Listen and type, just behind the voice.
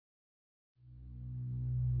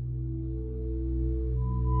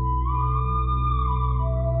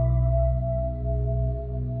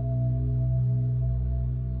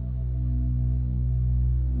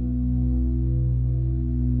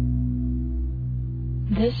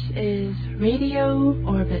This is Radio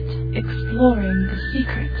Orbit, exploring the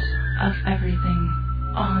secrets of everything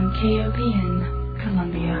on KOPN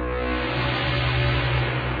Columbia.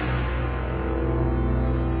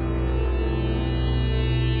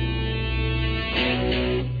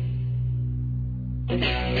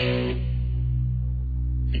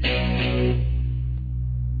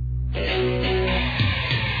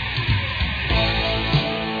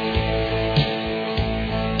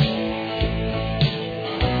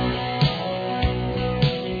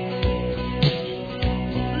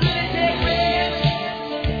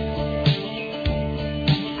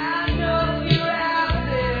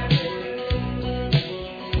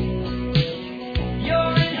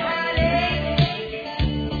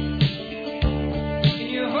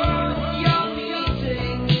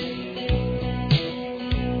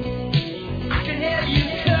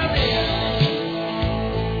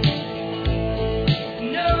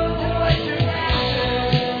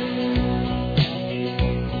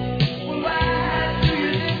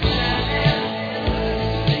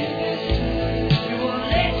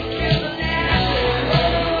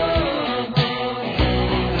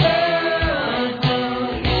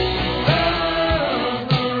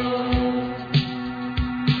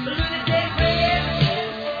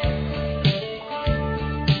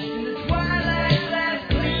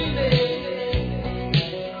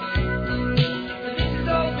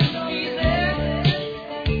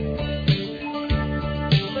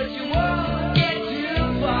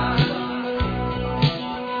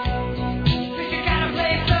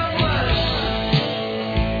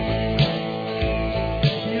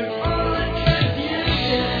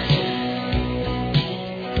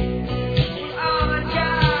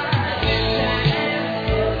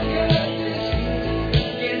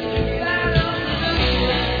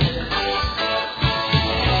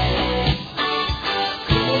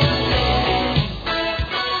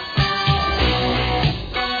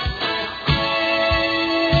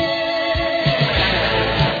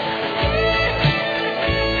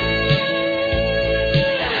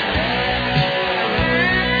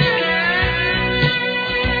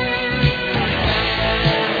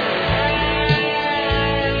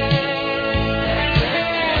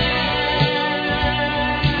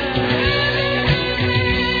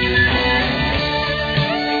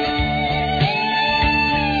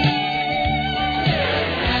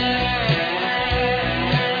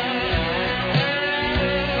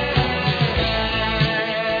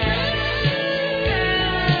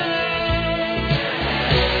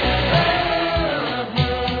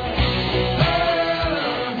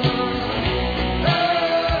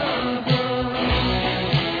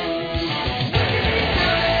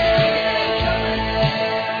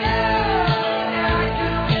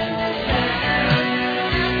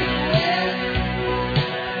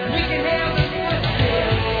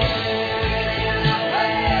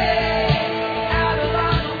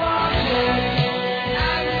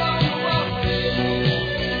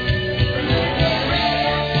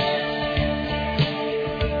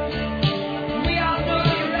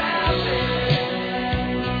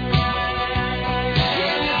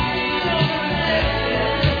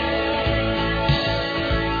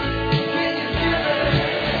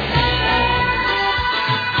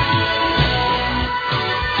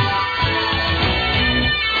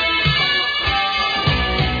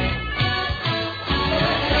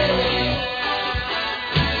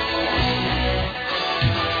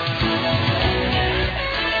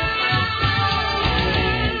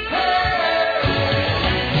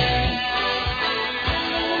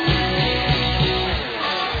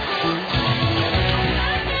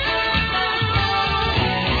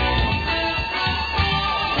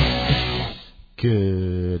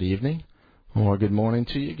 Good evening, or good morning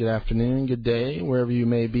to you, good afternoon, good day, wherever you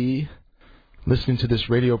may be listening to this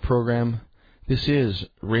radio program. This is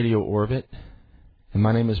Radio Orbit, and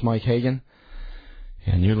my name is Mike Hagan,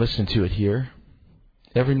 and you're listening to it here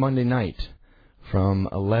every Monday night from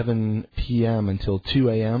 11 p.m. until 2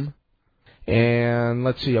 a.m. And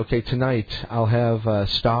let's see, okay, tonight I'll have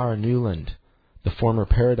Star Newland, the former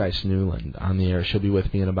Paradise Newland, on the air. She'll be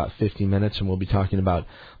with me in about 50 minutes, and we'll be talking about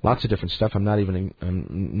lots of different stuff. I'm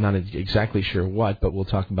not exactly sure what, but we'll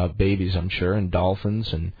talk about babies, I'm sure, and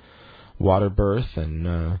dolphins and water birth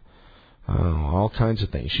and all kinds of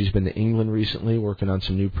things. She's been to England recently working on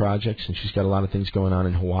some new projects, and she's got a lot of things going on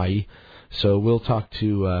in Hawaii. So we'll talk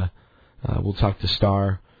to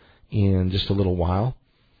Star in just a little while.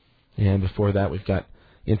 And before that, we've got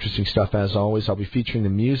interesting stuff as always. I'll be featuring the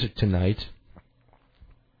music tonight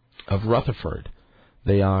of Rutherford.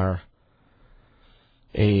 They are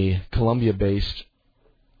a Columbia-based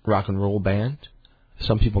rock and roll band,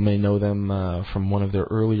 Some people may know them from one of their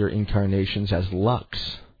earlier incarnations as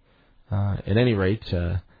Lux. At any rate,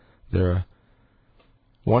 they're a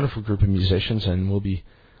wonderful group of musicians, and we'll be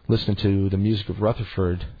listening to the music of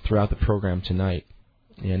Rutherford throughout the program tonight.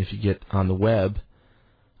 And if you get on the web,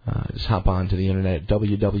 just hop on to the internet at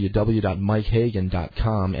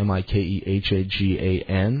www.mikehagan.com,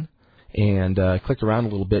 MikeHagan, and click around a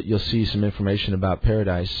little bit. You'll see some information about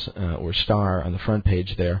Paradise or Star on the front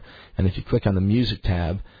page there. And if you click on the music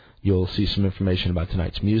tab, you'll see some information about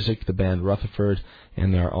tonight's music, the band Rutherford,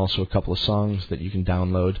 and there are also a couple of songs that you can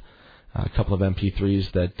download, a couple of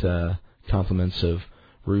MP3s that compliments of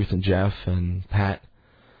Ruth and Jeff and Pat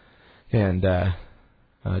and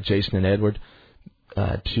Jason and Edward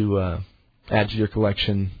to add to your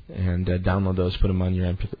collection and download those, put them on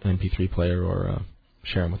your MP3 player or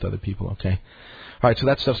share them with other people, okay? All right, so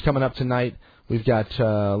that stuff's coming up tonight. We've got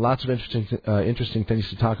lots of interesting things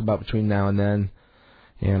to talk about between now and then,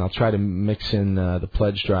 and I'll try to mix in the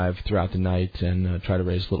pledge drive throughout the night and try to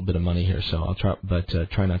raise a little bit of money here. So I'll try, but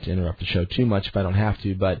try not to interrupt the show too much if I don't have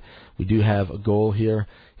to. But we do have a goal here,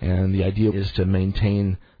 and the idea is to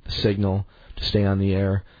maintain the signal, to stay on the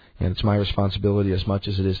air, and it's my responsibility as much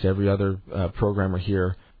as it is to every other programmer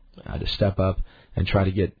here to step up and try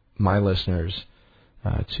to get my listeners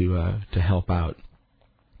to help out.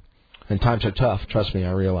 And times are tough, trust me,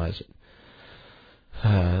 I realize it.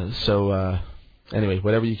 Anyway,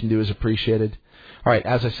 whatever you can do is appreciated. All right,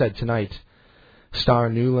 as I said, tonight, Star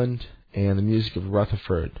Newland and the music of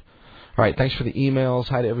Rutherford. All right, thanks for the emails.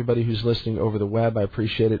 Hi to everybody who's listening over the web. I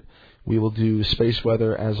appreciate it. We will do space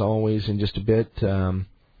weather, as always, in just a bit.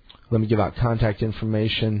 Let me give out contact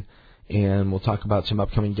information, and we'll talk about some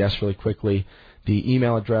upcoming guests really quickly. The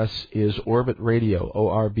email address is orbitradio,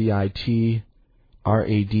 ORBITRADIO,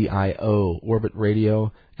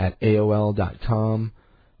 orbitradio @AOL.com.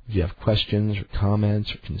 If you have questions or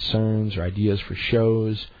comments or concerns or ideas for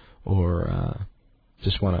shows or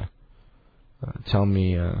just want to tell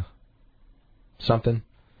me something,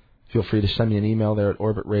 feel free to send me an email there at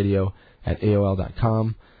orbitradio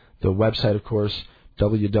 @AOL.com. The website, of course,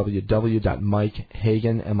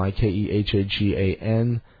 www.mikehagan,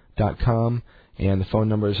 MikeHagan.com. And the phone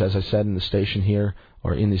numbers, as I said, in the station here,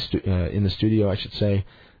 or in the studio, I should say,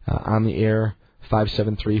 on the air,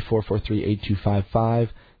 573-443-8255.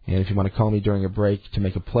 And if you want to call me during a break to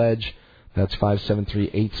make a pledge, that's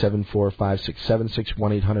 573-874-5676,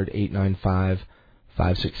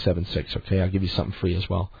 1-800-895-5676. Okay, I'll give you something free as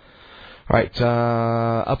well. All right,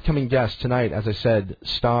 upcoming guest tonight, as I said,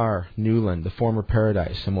 Star Newland, the former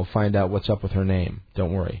Paradise, and we'll find out what's up with her name.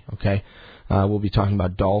 Don't worry, okay? We'll be talking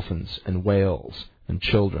about dolphins and whales and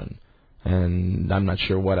children, and I'm not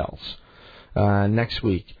sure what else. Next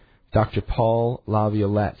week, Dr. Paul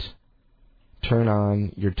LaViolette. Turn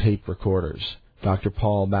on your tape recorders. Dr.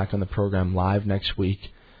 Paul back on the program live next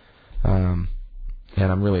week, and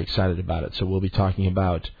I'm really excited about it. So we'll be talking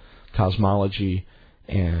about cosmology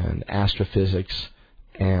and astrophysics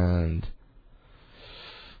and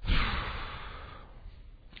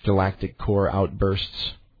galactic core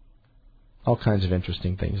outbursts, all kinds of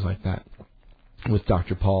interesting things like that with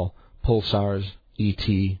Dr. Paul. Pulsars,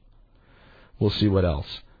 E.T., we'll see what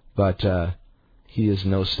else. But he is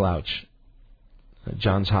no slouch.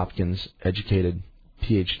 Johns Hopkins educated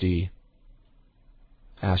PhD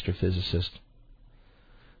astrophysicist,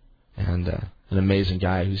 and an amazing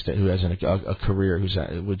guy who has a career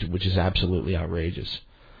which is absolutely outrageous.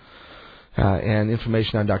 And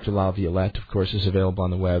information on Dr. LaViolette, of course, is available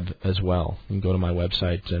on the web as well. You can go to my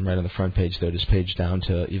website, and right on the front page there, just page down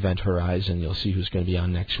to Event Horizon. You'll see who's going to be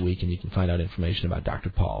on next week, and you can find out information about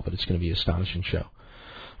Dr. Paul. But it's going to be an astonishing show.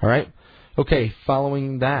 All right? Okay,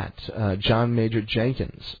 following that, John Major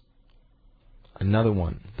Jenkins, another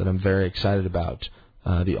one that I'm very excited about.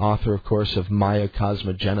 The author, of course, of Maya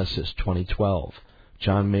Cosmogenesis 2012.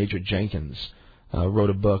 John Major Jenkins wrote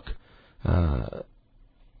a book that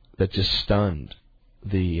just stunned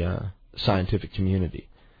the scientific community.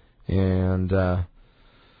 And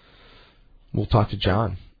we'll talk to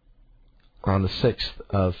John on the 6th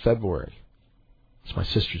of February. It's my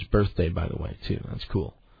sister's birthday, by the way, too. That's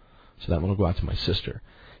cool. So that one will go out to my sister.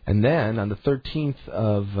 And then on the 13th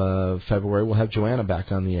of February, we'll have Joanna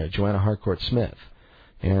back on the air, Joanna Harcourt-Smith.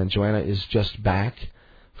 And Joanna is just back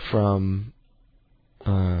from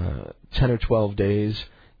 10 or 12 days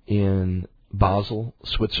in Basel,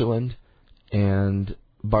 Switzerland, and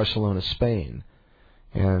Barcelona, Spain.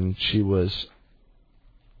 And she was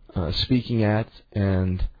speaking at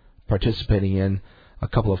and participating in a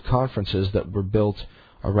couple of conferences that were built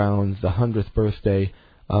around the 100th birthday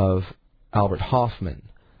of Albert Hofmann,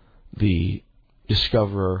 the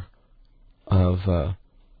discoverer of the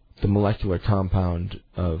molecular compound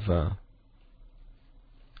of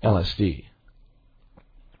LSD.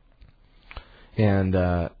 And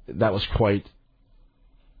that was quite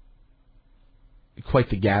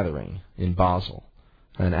the gathering in Basel.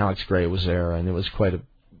 And Alex Gray was there, and it was quite an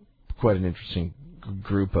interesting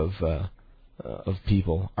group of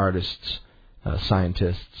people, artists,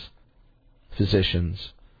 scientists,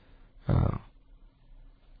 physicians,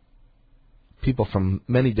 people from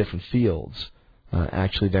many different fields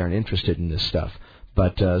actually there and interested in this stuff,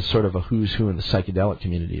 but sort of a who's who in the psychedelic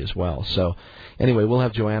community as well. So anyway, we'll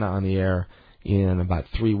have Joanna on the air in about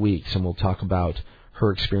 3 weeks, and we'll talk about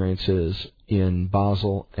her experiences in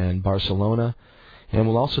Basel and Barcelona, and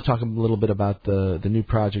we'll also talk a little bit about the new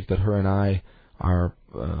project that her and I are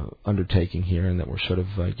undertaking here, and that we're sort of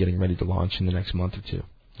getting ready to launch in the next month or two.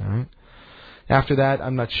 All right. After that,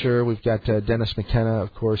 I'm not sure. We've got Dennis McKenna,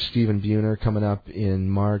 of course, Stephen Buhner coming up in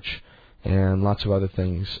March, and lots of other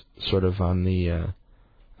things sort of on the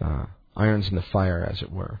irons in the fire, as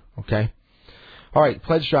it were. Okay? All right,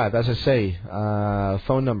 Pledge Drive, as I say,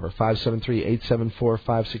 phone number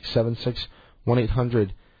 573-874-5676,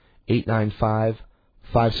 1-800-895-5676.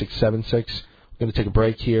 We're going to take a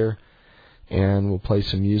break here, and we'll play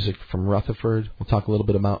some music from Rutherford. We'll talk a little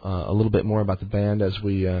bit more about the band as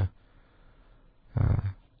we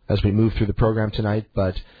move through the program tonight.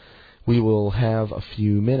 But we will have a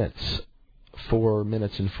few minutes, 4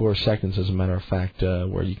 minutes and 4 seconds, as a matter of fact,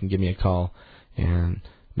 where you can give me a call and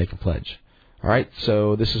make a pledge. All right,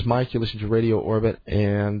 so this is Mike. You're listening to Radio Orbit,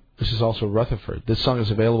 and this is also Rutherford. This song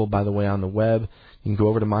is available, by the way, on the web. You can go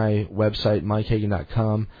over to my website,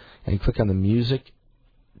 MikeHagan.com, and click on the Music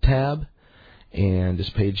tab, and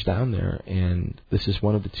this page down there. And this is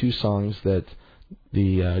one of the 2 songs that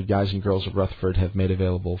the guys and girls of Rutherford have made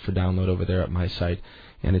available for download over there at my site,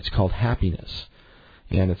 and it's called Happiness.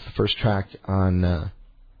 And it's the first track on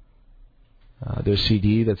their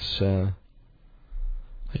CD that's...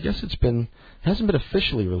 I guess it hasn't been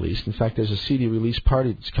officially released. In fact, there's a CD release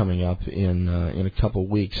party that's coming up in a couple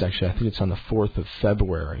weeks. Actually, I think it's on the 4th of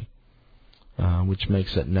February, which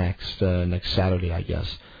makes it next Saturday, I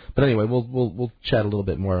guess. But anyway, we'll chat a little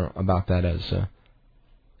bit more about that as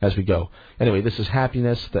we go. Anyway, this is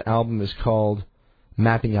Happiness. The album is called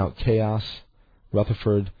Mapping Out Chaos.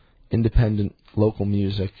 Rutherford, independent local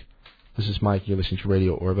music. This is Mike. You're listening to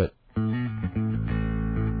Radio Orbit.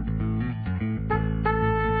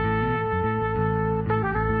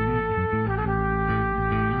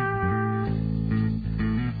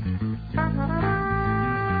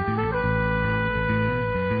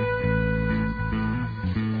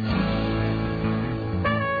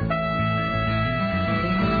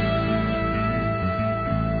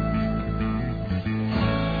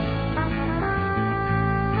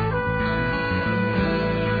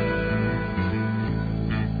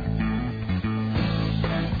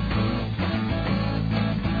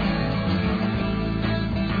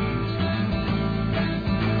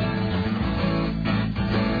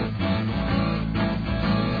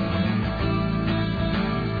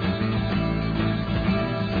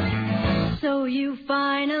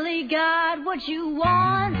 What you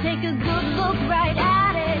want, take a good look right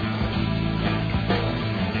at it.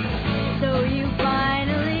 So you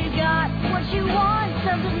finally got what you want.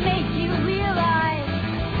 Does it make you realize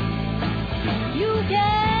you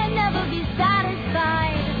can never be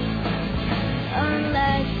satisfied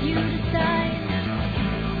unless you decide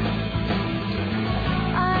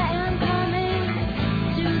I am coming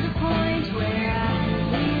to the point where I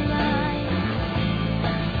realize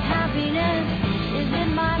happiness is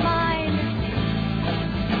in my mind.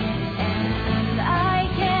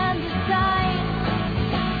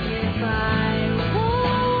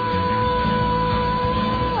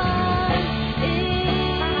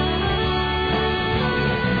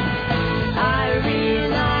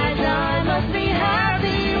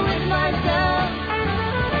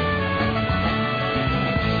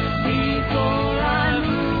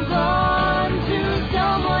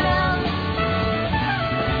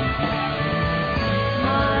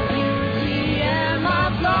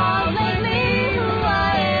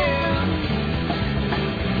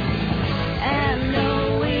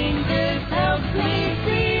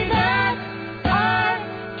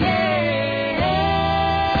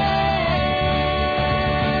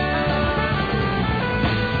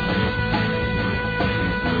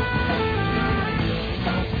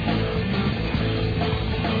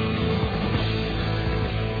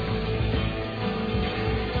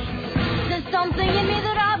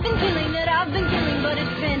 But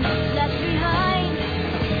it's been left behind.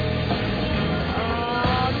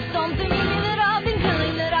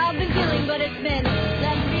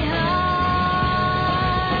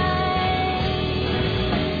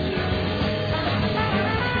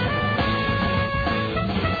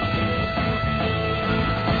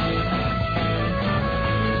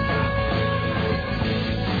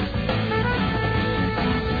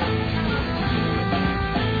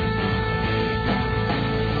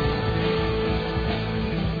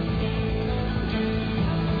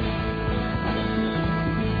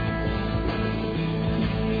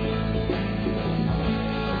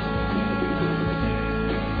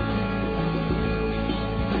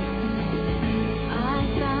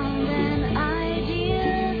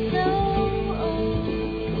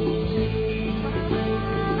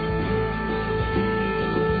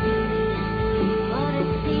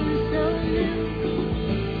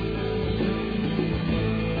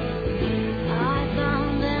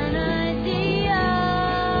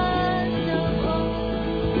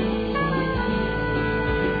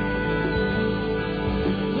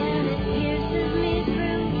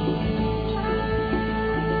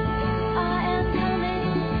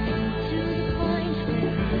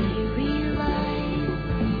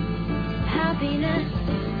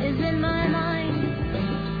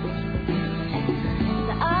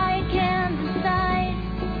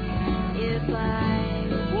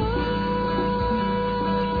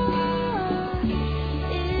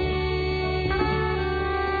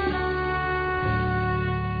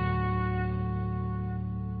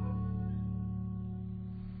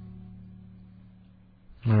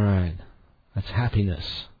 That's Happiness.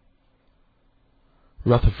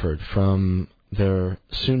 Rutherford from their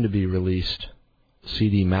soon-to-be-released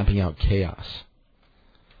CD, Mapping Out Chaos.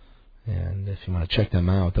 And if you want to check them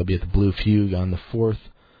out, they'll be at the Blue Fugue on the 4th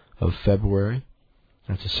of February.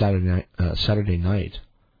 That's a Saturday night.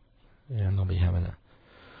 And they'll be having a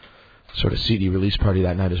sort of CD release party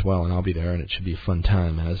that night as well, and I'll be there, and it should be a fun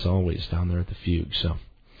time, as always, down there at the Fugue. So, all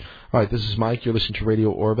right, this is Mike. You're listening to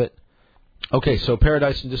Radio Orbit. Okay, so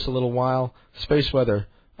Paradise in just a little while. Space weather.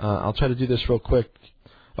 I'll try to do this real quick.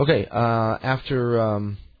 Okay,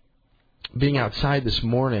 after being outside this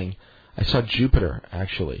morning, I saw Jupiter,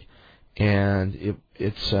 actually. And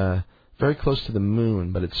it's very close to the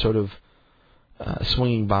moon, but it's sort of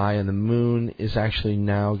swinging by, and the moon is actually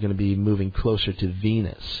now going to be moving closer to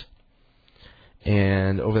Venus.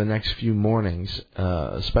 And over the next few mornings,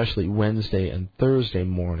 especially Wednesday and Thursday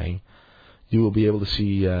morning, you will be able to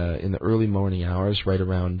see in the early morning hours, right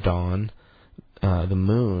around dawn, the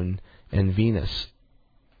moon and Venus.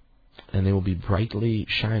 And they will be brightly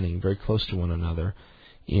shining very close to one another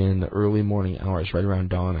in the early morning hours, right around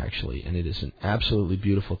dawn, actually. And it is an absolutely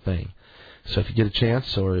beautiful thing. So if you get a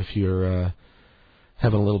chance, or if you're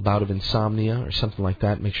having a little bout of insomnia or something like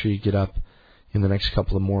that, make sure you get up in the next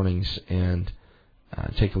couple of mornings and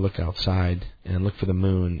take a look outside and look for the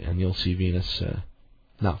moon, and you'll see Venus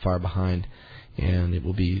not far behind, and it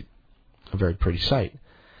will be a very pretty sight.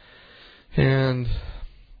 And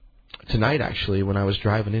tonight, actually, when I was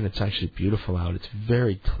driving in, it's actually beautiful out. It's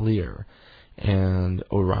very clear, and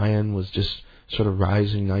Orion was just sort of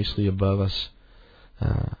rising nicely above us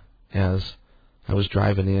as I was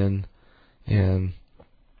driving in, and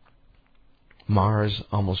Mars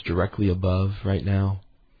almost directly above right now.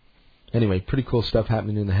 Anyway, pretty cool stuff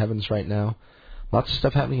happening in the heavens right now. Lots of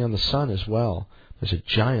stuff happening on the sun as well. There's a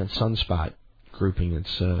giant sunspot grouping.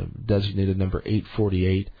 It's designated number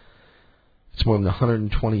 848. It's more than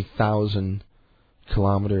 120,000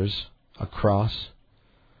 kilometers across.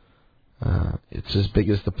 It's as big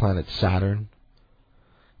as the planet Saturn.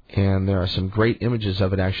 And there are some great images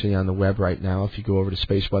of it actually on the web right now. If you go over to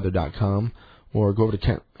spaceweather.com or go over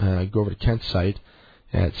to Kent's site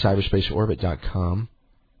at cyberspaceorbit.com,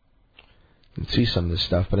 you can see some of this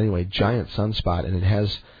stuff. But anyway, giant sunspot, and it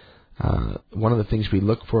has one of the things we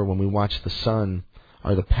look for when we watch the sun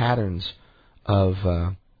are the patterns of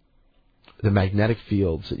the magnetic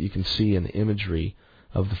fields that you can see in the imagery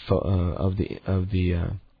of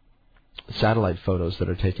the satellite photos that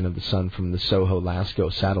are taken of the sun from the SOHO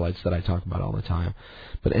LASCO satellites that I talk about all the time.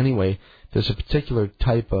 But anyway, there's a particular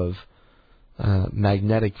type of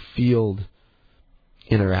magnetic field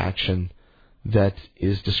interaction that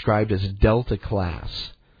is described as a delta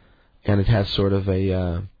class, and it has sort of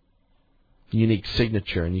a unique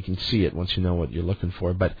signature, and you can see it once you know what you're looking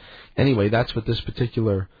for. But anyway, that's what this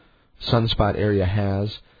particular sunspot area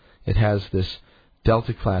has. It has this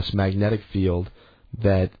delta class magnetic field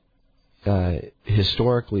that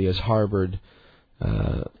historically has harbored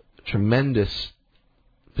tremendous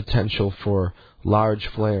potential for large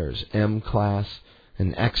flares, M-class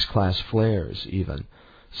and X-class flares even.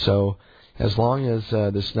 So as long as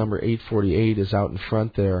this number 848 is out in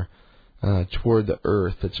front there toward the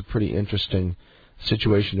Earth, it's a pretty interesting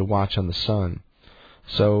situation to watch on the sun.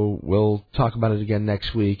 So we'll talk about it again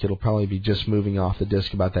next week. It'll probably be just moving off the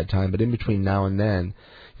disk about that time. But in between now and then,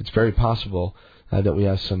 it's very possible that we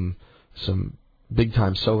have some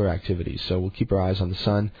big-time solar activity. So we'll keep our eyes on the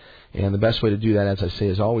sun. And the best way to do that, as I say,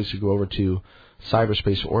 is always to go over to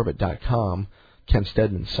cyberspaceorbit.com, Ken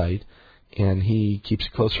Stedman's site, and he keeps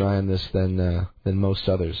a closer eye on this than most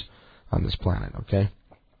others on this planet, okay?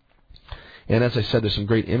 And as I said, there's some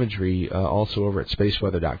great imagery also over at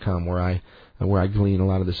spaceweather.com where I glean a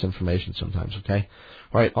lot of this information sometimes, okay?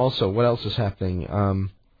 All right, also, what else is happening?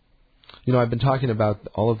 I've been talking about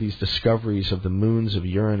all of these discoveries of the moons of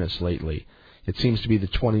Uranus lately. It seems to be the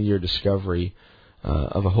 20-year discovery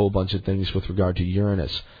of a whole bunch of things with regard to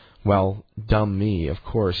Uranus. Well, dumb me, of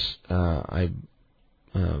course, I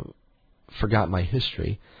forgot my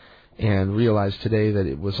history and realized today that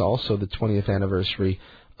it was also the 20th anniversary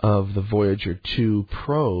of the Voyager 2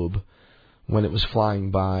 probe when it was flying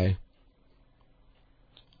by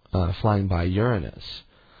Uranus.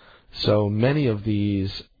 So many of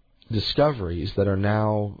these discoveries that are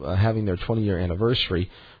now having their 20-year anniversary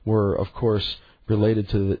were, of course, related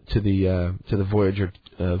to the Voyager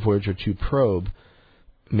 2 probe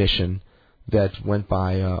mission that went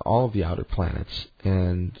by all of the outer planets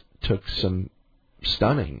and took some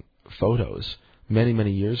stunning photos many,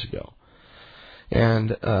 many years ago. And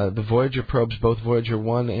the Voyager probes, both Voyager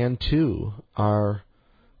 1 and 2, are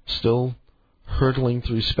still hurtling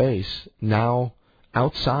through space, now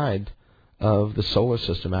outside of the solar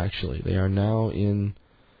system, actually. They are now in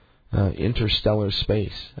interstellar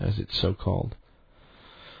space, as it's so called.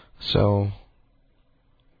 So,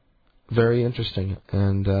 very interesting.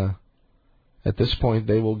 And at this point,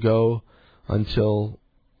 they will go until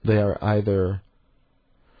they are either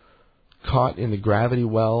caught in the gravity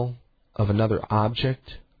well of another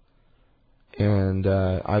object and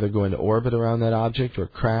either go into orbit around that object or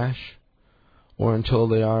crash, or until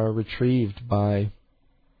they are retrieved by,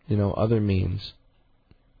 other means,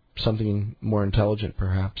 something more intelligent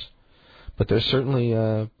perhaps. But they're certainly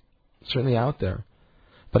out there.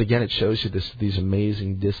 But again, it shows you these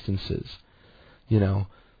amazing distances. The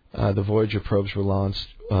Voyager probes were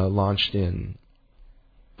launched in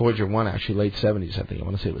Voyager 1, actually late 70s, I think. I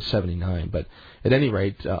want to say it was 79. But at any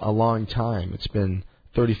rate, a long time. It's been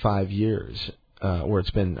 35 years, or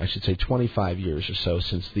it's been, I should say, 25 years or so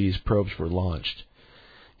since these probes were launched.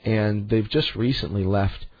 And they've just recently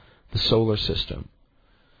left the solar system.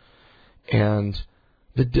 And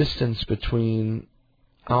the distance between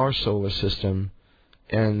our solar system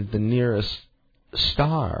and the nearest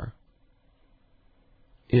star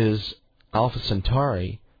is Alpha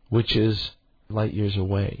Centauri, which is light years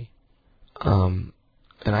away.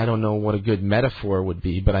 And I don't know what a good metaphor would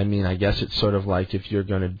be, but I guess it's sort of like if you're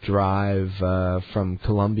going to drive from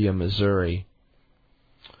Columbia, Missouri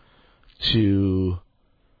to...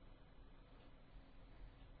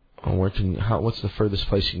 what's the furthest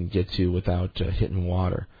place you can get to without hitting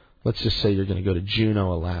water? Let's just say you're going to go to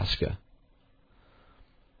Juneau, Alaska.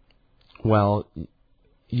 Well,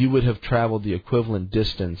 you would have traveled the equivalent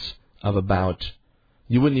distance of about...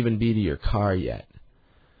 You wouldn't even be to your car yet.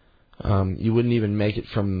 You wouldn't even make it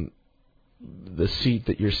from the seat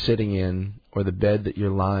that you're sitting in or the bed that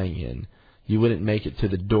you're lying in. You wouldn't make it to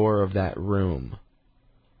the door of that room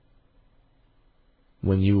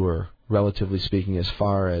when you were, relatively speaking, as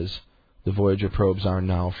far as the Voyager probes are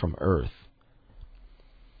now from Earth.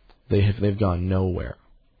 They've gone nowhere.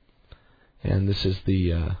 And this is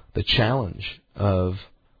the challenge of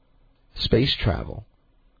space travel,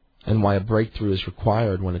 and why a breakthrough is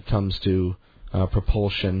required when it comes to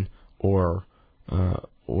propulsion or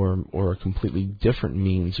a completely different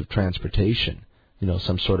means of transportation.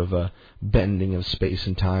 Some sort of a bending of space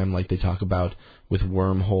and time, like they talk about with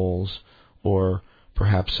wormholes, or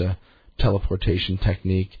perhaps a teleportation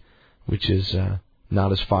technique, which is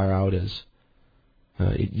not as far out as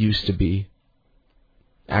it used to be.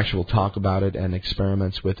 Actual talk about it and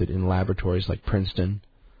experiments with it in laboratories like Princeton.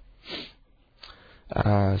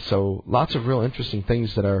 So lots of real interesting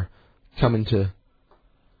things that are coming to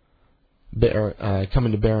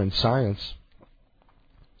bear in science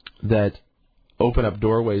that open up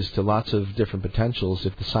doorways to lots of different potentials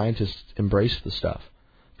if the scientists embrace the stuff.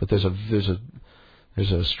 But there's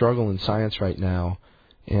a struggle in science right now,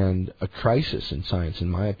 and a crisis in science, in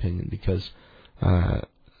my opinion, because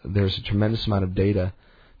there's a tremendous amount of data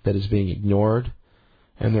that is being ignored,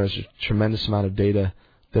 and there's a tremendous amount of data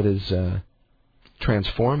that is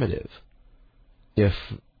transformative if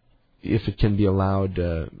it can be allowed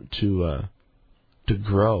to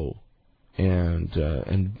grow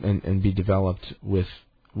and be developed with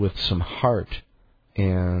some heart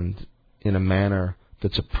and in a manner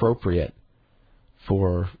that's appropriate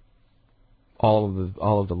for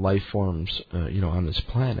all of the life forms on this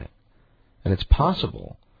planet. And it's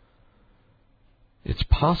possible. It's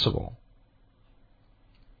possible.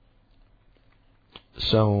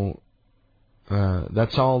 So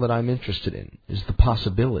that's all that I'm interested in, is the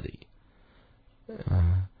possibility.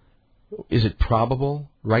 Is it probable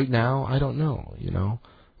right now? I don't know,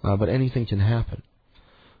 but anything can happen.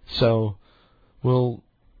 So we'll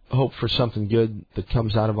hope for something good that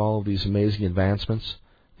comes out of all of these amazing advancements,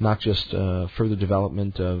 not just further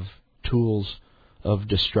development of tools of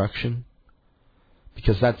destruction,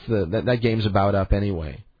 because that game's about up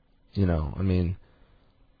anyway. You can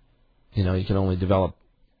only develop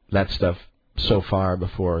that stuff so far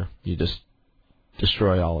before you just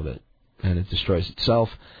destroy all of it, and it destroys itself.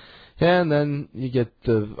 And then you get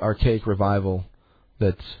the archaic revival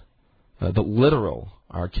that's the literal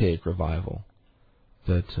archaic revival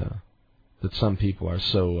that some people are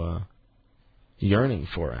so yearning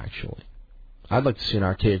for, actually. I'd like to see an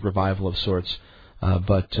archaic revival of sorts,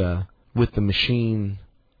 but with the machine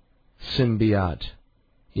symbiote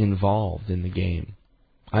involved in the game.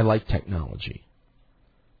 I like technology,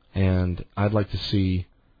 and I'd like to see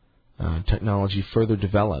technology further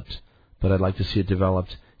developed, but I'd like to see it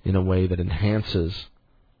developed in a way that enhances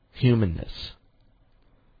humanness,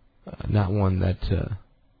 not one that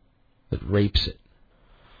rapes it.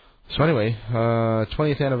 So anyway,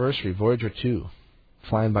 20th anniversary, Voyager 2.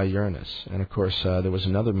 flying by Uranus. And, of course, there was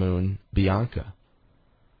another moon, Bianca,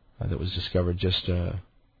 that was discovered just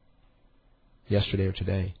yesterday or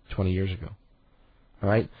today, 20 years ago. All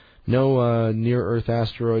right? No near-Earth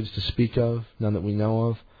asteroids to speak of, none that we know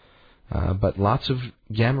of, but lots of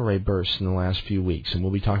gamma ray bursts in the last few weeks, and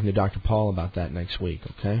we'll be talking to Dr. Paul about that next week,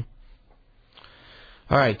 okay?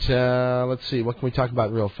 All right, let's see. What can we talk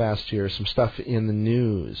about real fast here? Some stuff in the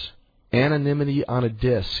news. Anonymity on a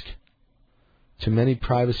disk. To many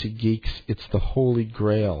privacy geeks, it's the holy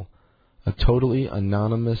grail. A totally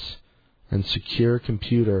anonymous and secure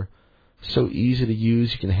computer, so easy to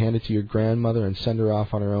use you can hand it to your grandmother and send her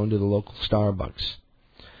off on her own to the local Starbucks.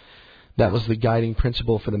 That was the guiding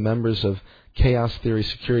principle for the members of Chaos Theory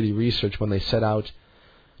Security Research when they set out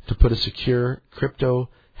to put a secure,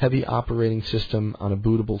 crypto-heavy operating system on a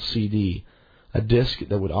bootable CD, a disk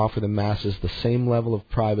that would offer the masses the same level of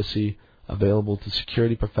privacy available to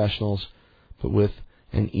security professionals, but with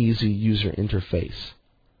an easy user interface.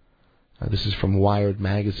 This is from Wired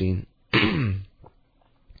magazine. And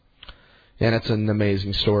it's an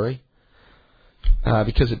amazing story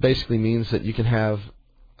because it basically means that you can have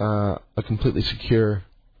a completely secure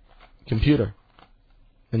computer.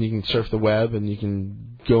 And you can surf the web and you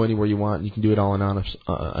can go anywhere you want and you can do it all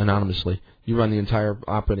anonymously. You run the entire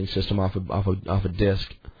operating system off a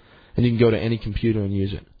disk. And you can go to any computer and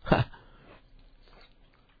use it.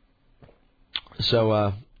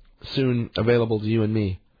 So, soon available to you and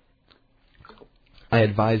me. I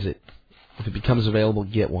advise it. If it becomes available,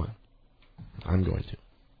 get one. I'm going to.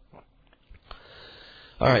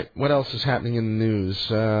 All right, what else is happening in the news?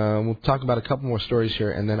 We'll talk about a couple more stories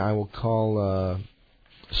here, and then I will call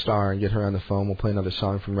Star and get her on the phone. We'll play another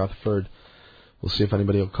song from Rutherford. We'll see if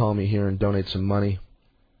anybody will call me here and donate some money.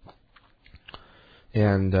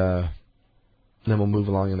 And then we'll move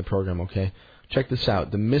along in the program, okay? Check this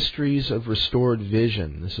out. The Mysteries of Restored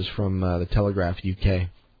Vision. This is from the Telegraph, UK.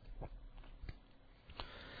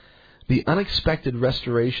 The unexpected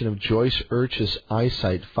restoration of Joyce Urch's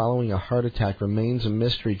eyesight following a heart attack remains a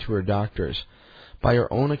mystery to her doctors. By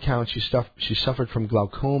her own account, she suffered from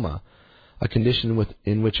glaucoma, a condition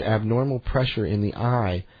in which abnormal pressure in the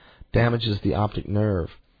eye damages the optic nerve.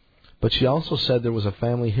 But she also said there was a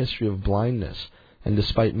family history of blindness, and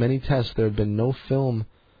despite many tests, there had been no firm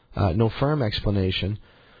explanation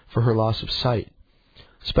for her loss of sight.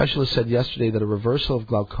 Specialists said yesterday that a reversal of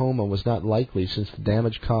glaucoma was not likely since the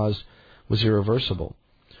damage caused was irreversible.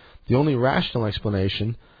 The only rational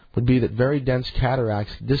explanation would be that very dense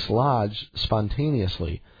cataracts dislodge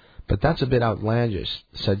spontaneously, but that's a bit outlandish,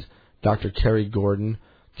 said Dr. Kerry Gordon,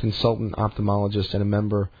 consultant ophthalmologist and a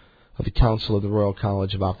member of the Council of the Royal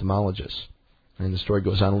College of Ophthalmologists. And the story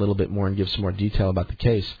goes on a little bit more and gives some more detail about the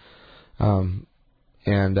case. And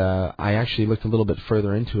I actually looked a little bit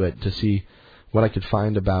further into it to see what I could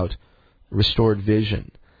find about restored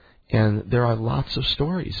vision. And there are lots of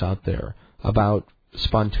stories out there about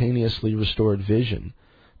spontaneously restored vision.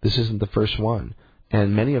 This isn't the first one.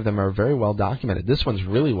 And many of them are very well documented. This one's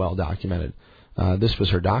really well documented. This was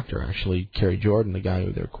her doctor, actually, Kerry Jordan, the guy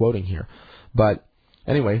who they're quoting here. But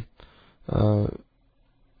anyway,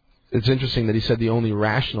 it's interesting that he said the only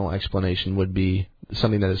rational explanation would be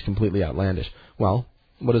something that is completely outlandish. Well,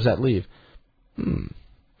 what does that leave?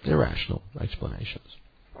 Irrational explanations.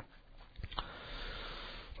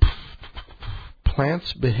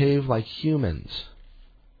 Plants behave like humans.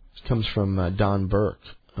 This comes from Don Burke,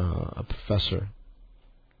 a professor.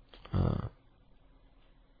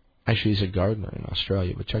 Actually, he's a gardener in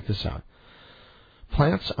Australia, but check this out.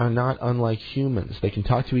 Plants are not unlike humans. They can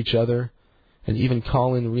talk to each other and even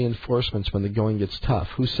call in reinforcements when the going gets tough.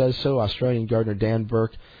 Who says so? Australian gardener Dan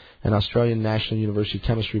Burke and Australian National University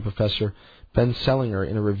chemistry professor Ben Sellinger,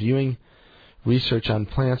 in a reviewing research on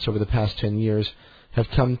plants over the past 10 years, have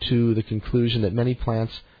come to the conclusion that many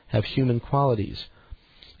plants have human qualities.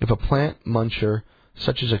 If a plant muncher,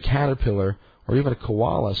 such as a caterpillar or even a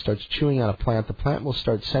koala, starts chewing on a plant, the plant will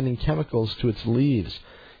start sending chemicals to its leaves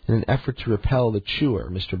in an effort to repel the chewer,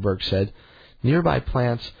 Mr. Burke said. Nearby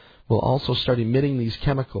plants will also start emitting these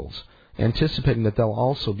chemicals, anticipating that they'll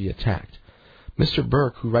also be attacked. Mr.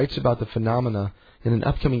 Burke, who writes about the phenomena in an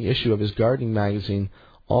upcoming issue of his gardening magazine,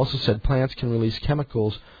 also said plants can release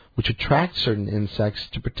chemicals which attract certain insects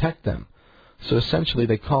to protect them. So essentially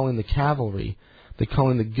they call in the cavalry, they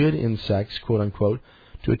call in the good insects, quote-unquote,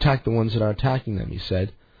 to attack the ones that are attacking them, he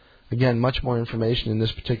said. Again, much more information in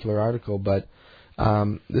this particular article, but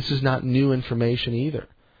this is not new information either.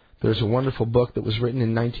 There's a wonderful book that was written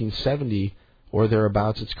in 1970 or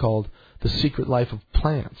thereabouts. It's called The Secret Life of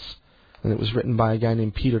Plants, and it was written by a guy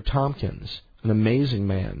named Peter Tompkins, an amazing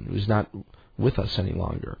man who's not with us any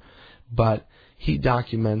longer. But he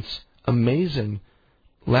documents amazing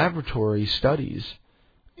laboratory studies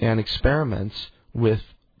and experiments with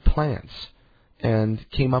plants and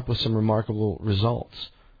came up with some remarkable results,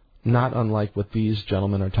 not unlike what these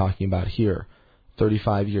gentlemen are talking about here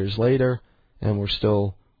 35 years later, and we're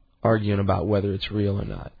still arguing about whether it's real or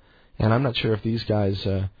not. And I'm not sure if these guys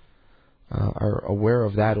are aware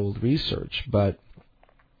of that old research, but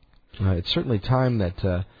it's certainly time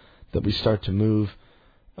that we start to move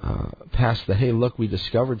past the, hey, look, we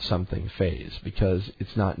discovered something phase, because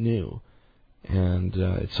it's not new. And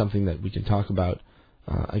it's something that we can talk about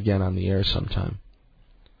again on the air sometime.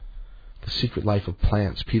 The Secret Life of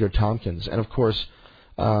Plants, Peter Tompkins. And, of course,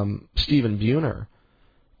 Stephen Buhner,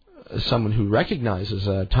 someone who recognizes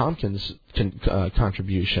Tompkins'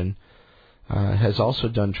 contribution, has also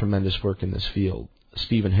done tremendous work in this field.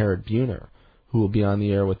 Stephen Herod Buhner, who will be on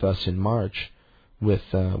the air with us in March with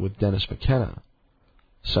Dennis McKenna.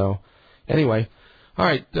 So, anyway, all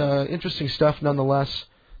right, interesting stuff nonetheless.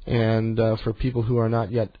 And for people who are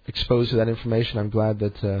not yet exposed to that information, I'm glad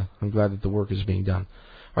that the work is being done.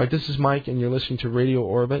 All right, this is Mike, and you're listening to Radio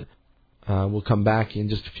Orbit. We'll come back in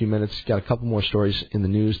just a few minutes. Got a couple more stories in the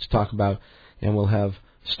news to talk about, and we'll have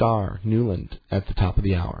Star Newland at the top of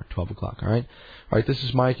the hour, 12 o'clock. All right, this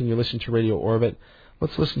is Mike, and you're listening to Radio Orbit.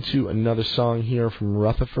 Let's listen to another song here from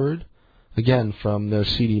Rutherford, again from their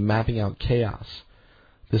CD Mapping Out Chaos.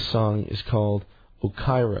 This song is called O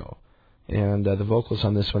Cairo, and the vocals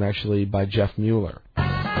on this one actually by Jeff Mueller.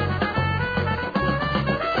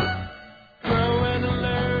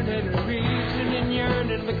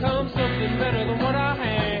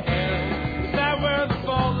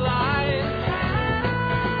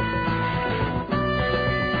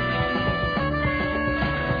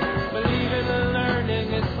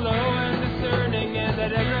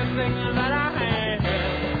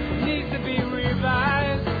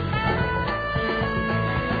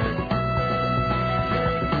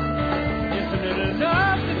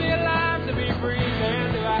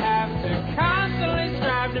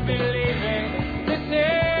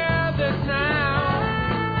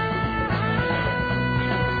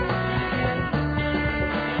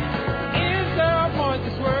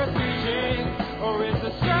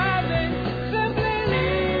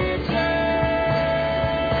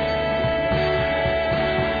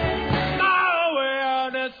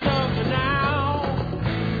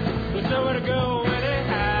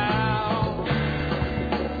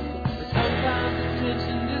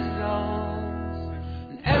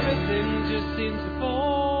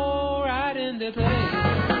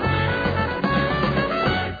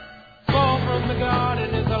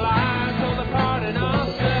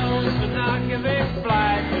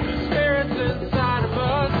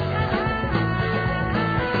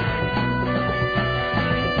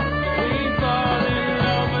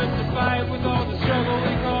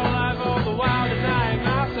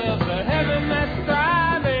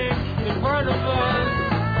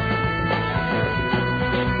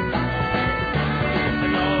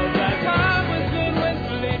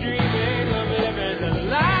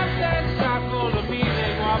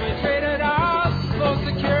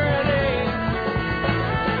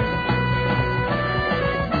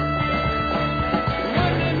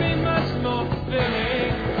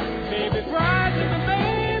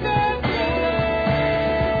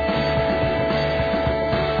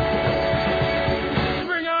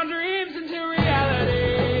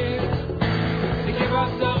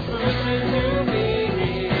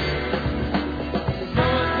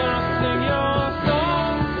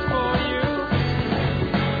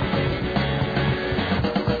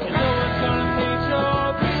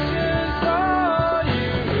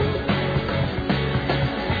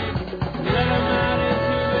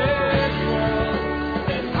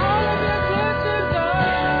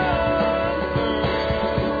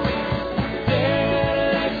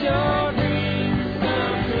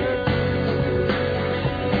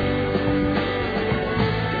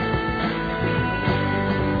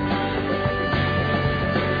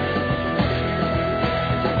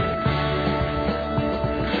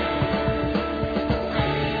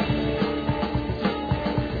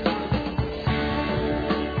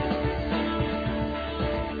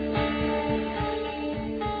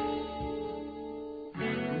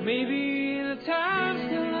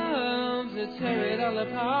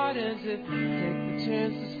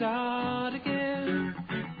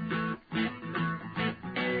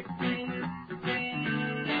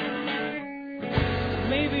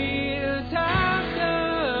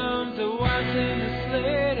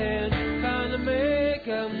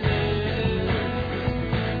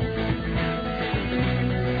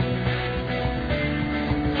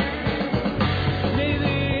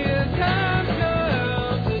 Maybe the time comes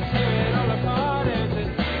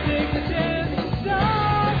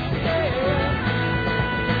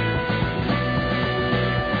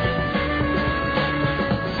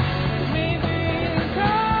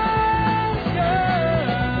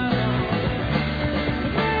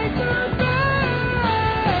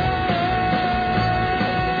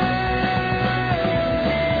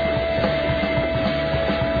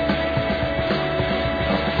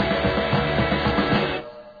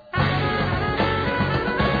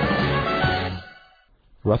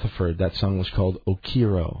Rutherford. That song was called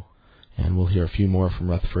Okiro. And we'll hear a few more from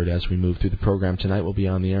Rutherford as we move through the program tonight. We'll be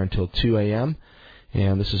on the air until 2 a.m.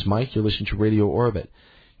 And this is Mike. You're listening to Radio Orbit.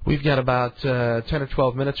 We've got about 10 or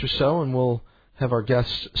 12 minutes or so, and we'll have our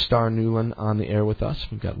guest, Star Newland, on the air with us.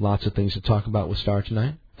 We've got lots of things to talk about with Star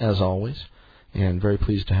tonight, as always. And very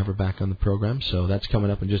pleased to have her back on the program. So that's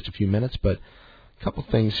coming up in just a few minutes. But a couple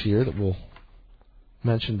things here that we'll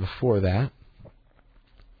mention before that.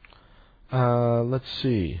 Let's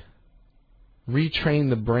see. Retrain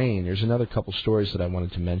the brain. There's another couple stories that I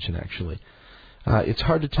wanted to mention, actually. It's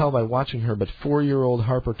hard to tell by watching her, but 4-year-old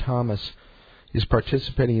Harper Thomas is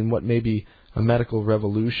participating in what may be a medical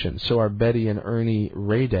revolution. So are Betty and Ernie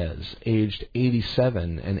Radez, aged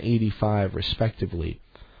 87 and 85, respectively.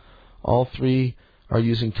 All three are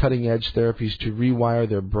using cutting-edge therapies to rewire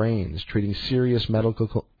their brains, treating serious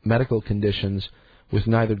medical conditions with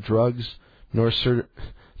neither drugs nor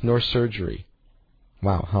surgery.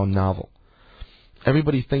 Wow, how novel.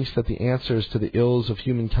 Everybody thinks that the answers to the ills of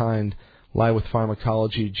humankind lie with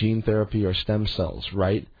pharmacology, gene therapy, or stem cells,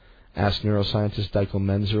 right? Asked neuroscientist Dr.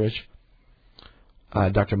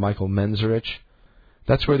 Michael Menzerich.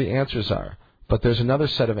 That's where the answers are. But there's another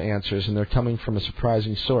set of answers, and they're coming from a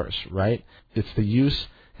surprising source, right? It's the use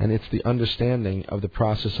and it's the understanding of the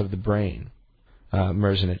process of the brain,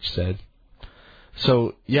 Menzerich said.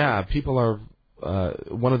 So, yeah, people are...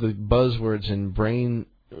 one of the buzzwords in brain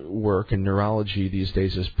work and neurology these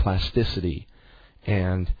days is plasticity,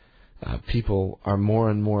 and people are more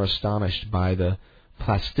and more astonished by the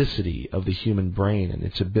plasticity of the human brain and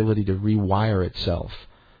its ability to rewire itself,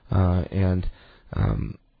 and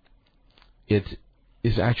it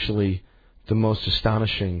is actually the most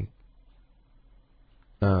astonishing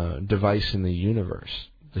device in the universe,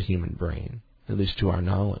 the human brain, at least to our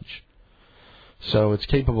knowledge. So it's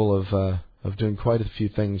capable of doing quite a few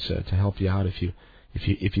things to help you out if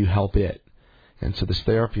you help it. And so this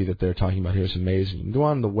therapy that they're talking about here is amazing. You can go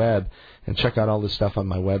on the web and check out all this stuff on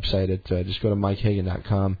my website. Just go to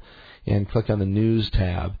MikeHagan.com and click on the News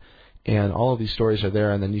tab. And all of these stories are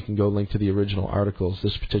there, and then you can go link to the original articles.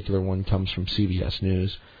 This particular one comes from CBS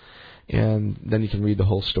News. And then you can read the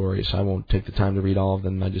whole story. So I won't take the time to read all of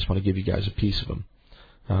them. I just want to give you guys a piece of them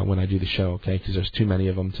when I do the show, okay? Because there's too many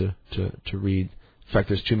of them to read. In fact,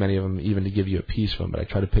 there's too many of them even to give you a piece of them, but I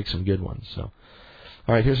try to pick some good ones. So,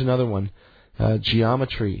 all right, here's another one.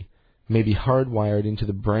 Geometry may be hardwired into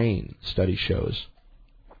the brain, study shows.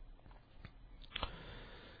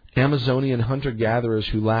 Amazonian hunter-gatherers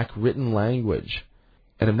who lack written language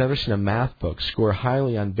and have never seen a math book score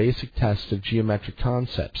highly on basic tests of geometric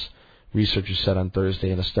concepts, researchers said on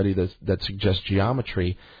Thursday in a study that suggests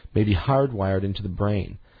geometry may be hardwired into the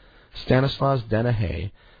brain. Stanislas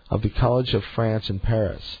Denahay of the College of France in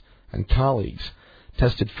Paris and colleagues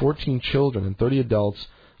tested 14 children and 30 adults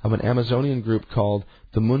of an Amazonian group called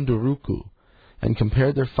the Munduruku and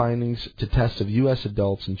compared their findings to tests of U.S.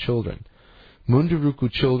 adults and children.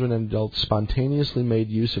 Munduruku children and adults spontaneously made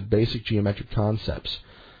use of basic geometric concepts,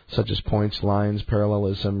 such as points, lines,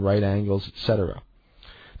 parallelism, right angles, etc.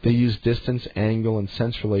 They used distance, angle, and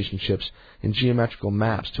sense relationships in geometrical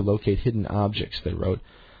maps to locate hidden objects, they wrote.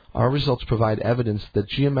 Our results provide evidence that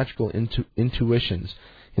geometrical intuitions,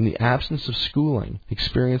 in the absence of schooling,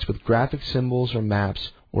 experience with graphic symbols or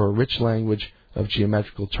maps or a rich language of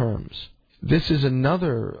geometrical terms. This is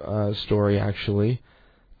another story, actually,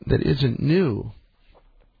 that isn't new.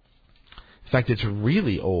 In fact, it's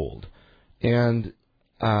really old. And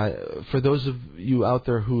for those of you out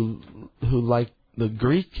there who like the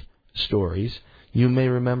Greek stories, you may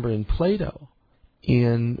remember in Plato,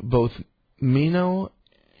 in both Meno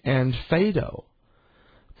and Phaedo,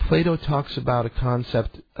 Plato talks about a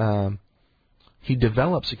concept, he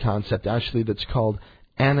develops a concept actually that's called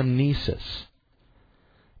anamnesis.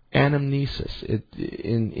 Anamnesis,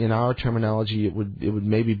 in our terminology, it would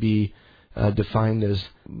maybe be defined as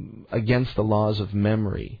against the laws of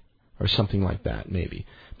memory or something like that, maybe.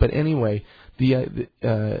 But anyway,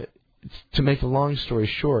 to make a long story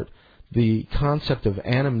short, the concept of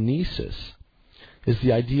anamnesis is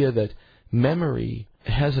the idea that memory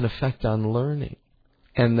has an effect on learning,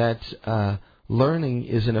 and that learning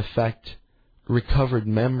is in effect recovered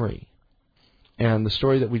memory. And the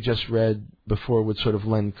story that we just read before would sort of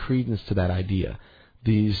lend credence to that idea.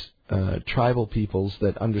 These tribal peoples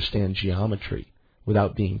that understand geometry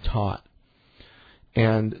without being taught.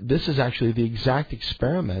 And this is actually the exact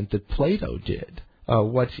experiment that Plato did.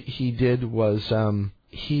 What he did was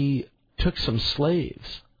he took some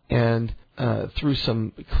slaves, and through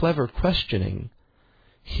some clever questioning,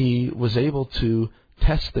 he was able to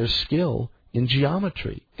test their skill in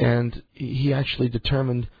geometry. And he actually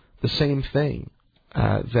determined the same thing,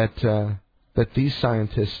 that these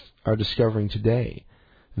scientists are discovering today,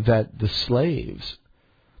 that the slaves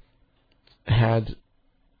had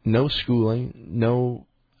no schooling, no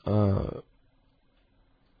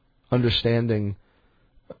understanding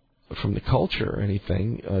from the culture or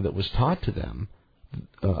anything that was taught to them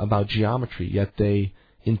about geometry, yet they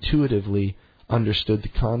intuitively understood the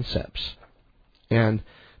concepts. And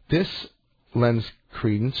this lends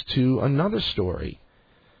credence to another story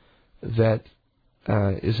that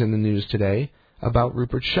is in the news today about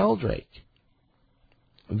Rupert Sheldrake,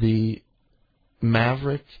 the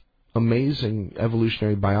maverick, amazing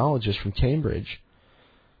evolutionary biologist from Cambridge,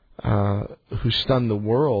 who stunned the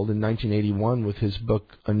world in 1981 with his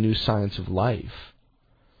book A New Science of Life,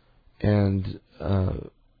 and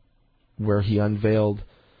where he unveiled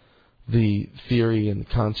the theory and the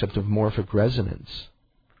concept of morphic resonance.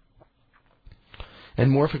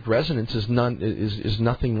 And morphic resonance is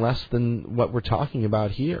nothing less than what we're talking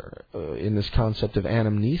about here in this concept of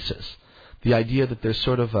anamnesis, the idea that there's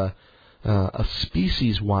sort of a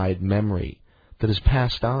species-wide memory that is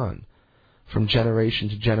passed on from generation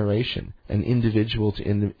to generation, and individual to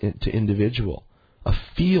individual, a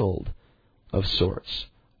field of sorts,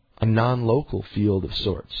 a non-local field of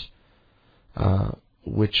sorts,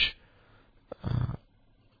 which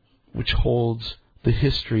holds the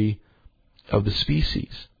history of the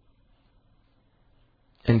species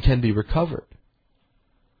and can be recovered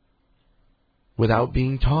without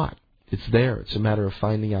being taught. It's there. It's a matter of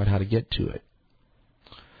finding out how to get to it.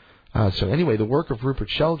 So anyway, the work of Rupert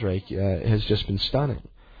Sheldrake has just been stunning.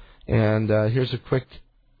 And here's a quick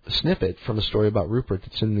snippet from a story about Rupert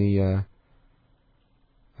that's in the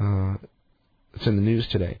news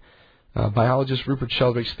today. Biologist Rupert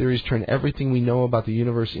Sheldrake's theories turn everything we know about the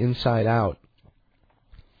universe inside out.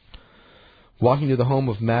 Walking to the home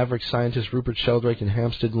of maverick scientist Rupert Sheldrake in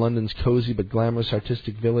Hampstead, London's cozy but glamorous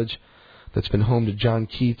artistic village that's been home to John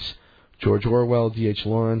Keats, George Orwell, D.H.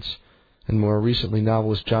 Lawrence, and more recently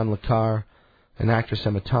novelist John le Carre and actress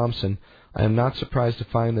Emma Thompson, I am not surprised to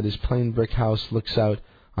find that his plain brick house looks out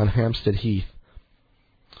on Hampstead Heath,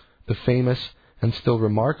 the famous and still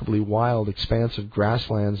remarkably wild expanse of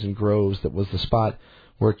grasslands and groves that was the spot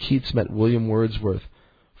where Keats met William Wordsworth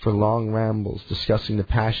for long rambles discussing the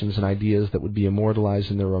passions and ideas that would be immortalized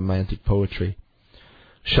in their romantic poetry.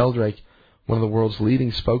 Sheldrake, one of the world's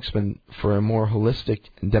leading spokesmen for a more holistic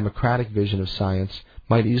and democratic vision of science,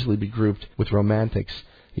 might easily be grouped with romantics,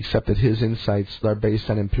 except that his insights are based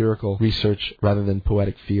on empirical research rather than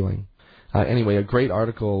poetic feeling. Anyway, a great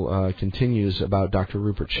article continues about Dr.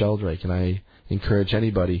 Rupert Sheldrake, and I encourage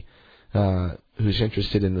anybody who's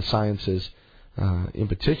interested in the sciences, in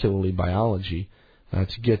particularly biology,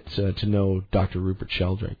 to get to know Dr. Rupert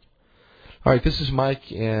Sheldrake. All right, this is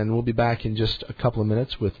Mike, and we'll be back in just a couple of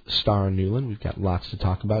minutes with Star Newland. We've got lots to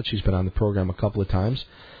talk about. She's been on the program a couple of times,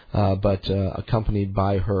 but accompanied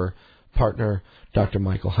by her partner, Dr.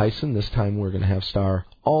 Michael Hyson. This time we're going to have Star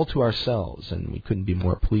all to ourselves, and we couldn't be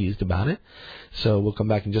more pleased about it. So we'll come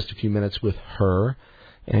back in just a few minutes with her,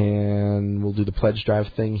 and we'll do the pledge drive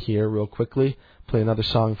thing here real quickly, play another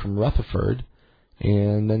song from Rutherford,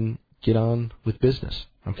 and then get on with business,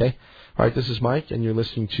 okay? All right, this is Mike, and you're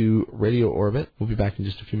listening to Radio Orbit. We'll be back in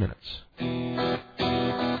just a few minutes.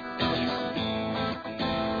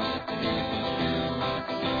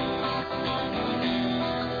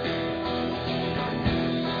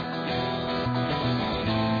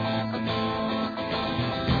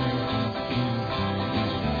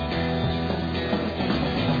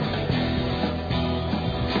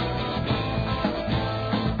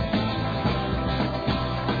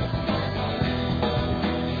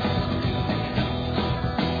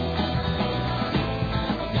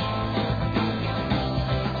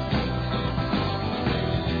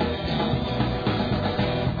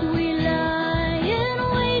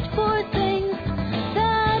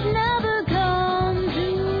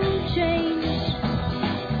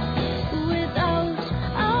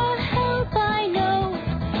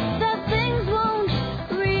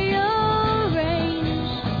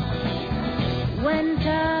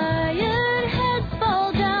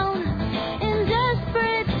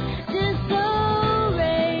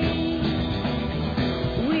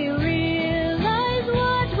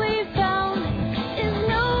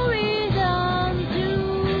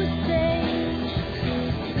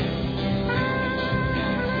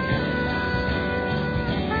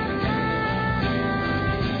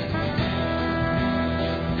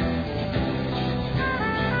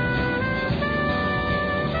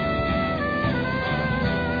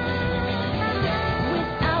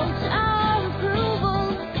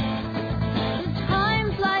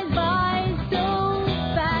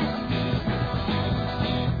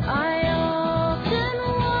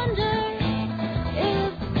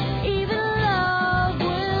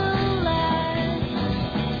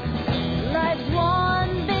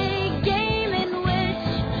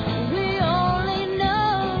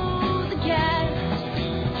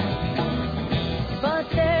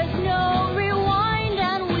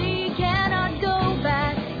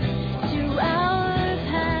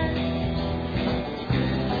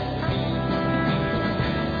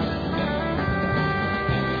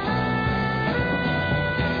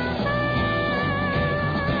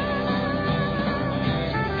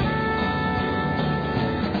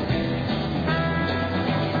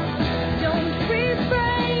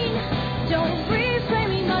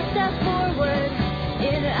 step forward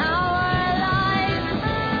in our lives.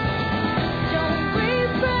 Don't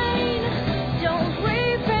refrain,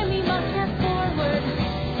 we must step forward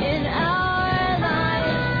in our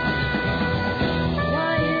lives.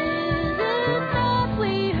 Why is it that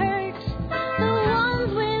we hurt the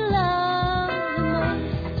ones we love the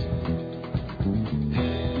most?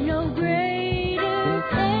 No greater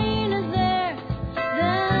pain is there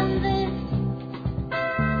than this.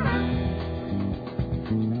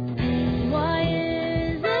 Why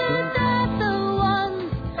is it that the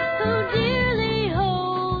ones who dearly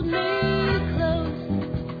hold me close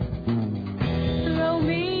throw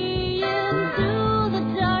me into the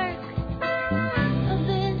dark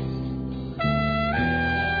abyss?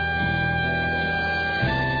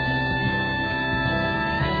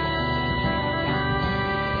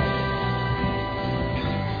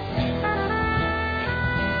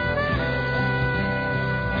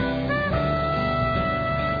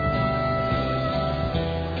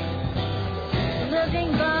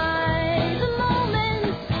 Living by the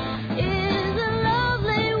moment is a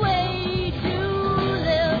lovely way to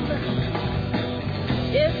live.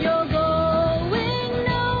 If you're going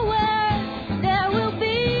nowhere, there will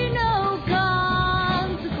be no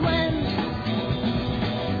consequence.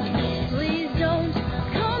 Please don't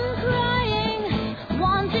come crying,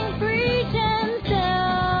 wanting pretend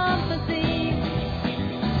sympathy.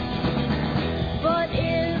 But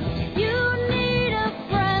if you need a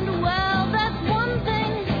friend, well, that's one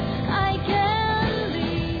thing I can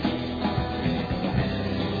be.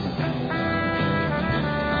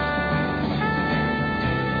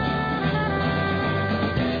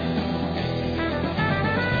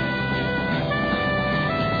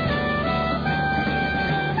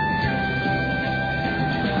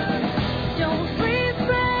 Don't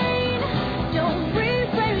refrain,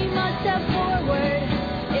 we must step forward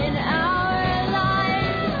in our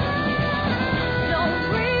lives.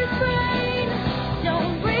 Don't refrain,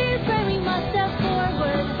 we must step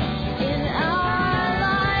forward in our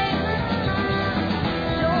lives.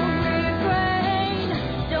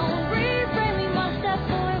 Don't refrain, we must step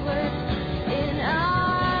forward in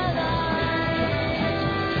our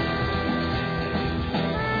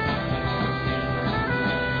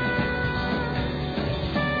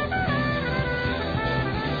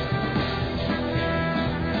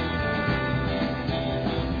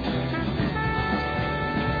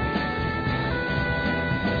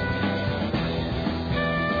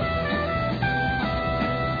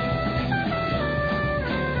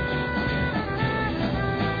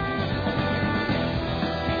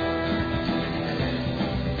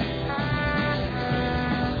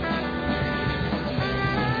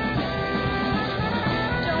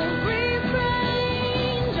Don't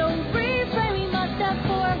refrain, we must step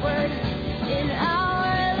forward in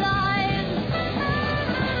our lives.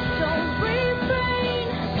 Don't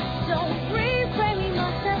refrain, we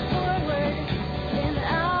must step forward in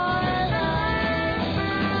our lives.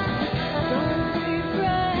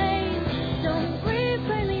 Don't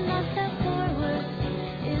refrain, we must step forward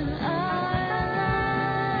in our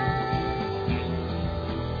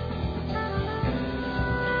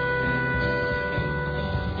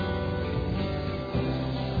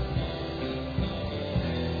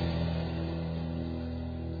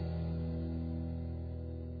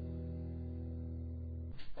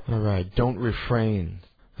All right, Don't Refrain.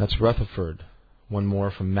 That's Rutherford. One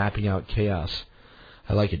more from Mapping Out Chaos.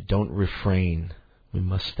 I like it. Don't refrain. We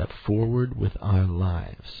must step forward with our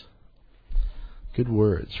lives. Good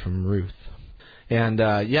words from Ruth. And,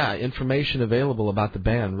 information available about the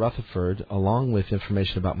band Rutherford, along with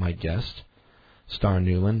information about my guest, Star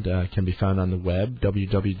Newland, can be found on the web,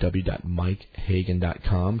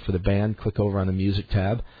 www.mikehagan.com. For the band, click over on the music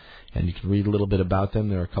tab, and you can read a little bit about them.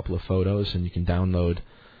 There are a couple of photos, and you can download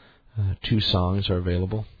 2 songs are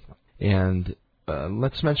available. And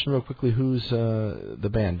let's mention real quickly who's the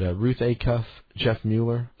band. Ruth Acuff, Jeff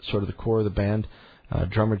Mueller, sort of the core of the band.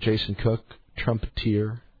 Drummer Jason Cook,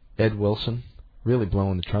 trumpeter Ed Wilson, really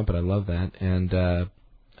blowing the trumpet, I love that. And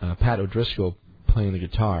Pat O'Driscoll playing the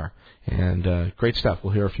guitar. And great stuff.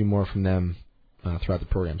 We'll hear a few more from them throughout the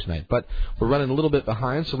program tonight. But we're running a little bit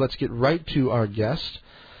behind, so let's get right to our guest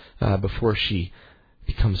before she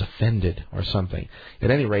becomes offended or something. At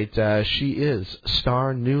any rate, she is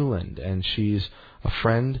Star Newland, and she's a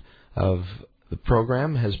friend of the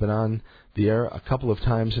program, has been on the air a couple of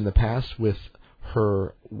times in the past with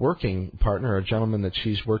her working partner, a gentleman that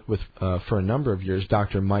she's worked with for a number of years,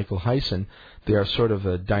 Dr. Michael Hyson. They are sort of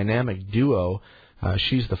a dynamic duo.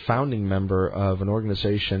 She's the founding member of an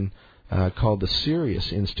organization called the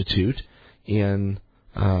Sirius Institute in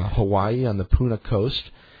Hawaii on the Puna Coast.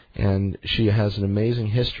 and she has an amazing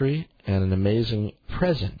history and an amazing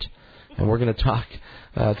present. And we're going to talk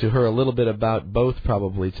to her a little bit about both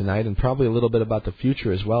probably tonight, and probably a little bit about the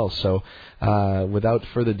future as well. So without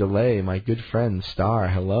further delay, my good friend Star,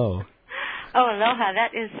 hello. Oh, aloha.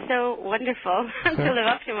 That is so wonderful to live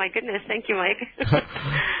up to. My goodness. Thank you, Mike.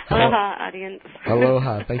 Aloha, audience.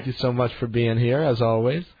 Aloha. Thank you so much for being here, as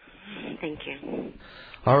always. Thank you.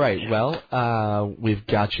 All right. Well, we've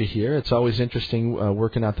got you here. It's always interesting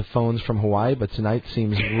working out the phones from Hawaii, but tonight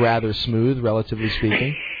seems rather smooth, relatively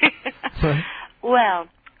speaking. Well,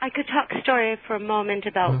 I could talk story for a moment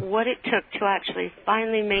about what it took to actually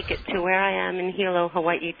finally make it to where I am in Hilo,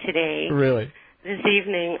 Hawaii today. Really? This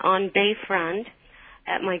evening on Bayfront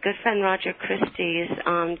at my good friend Roger Christie's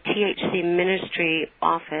THC ministry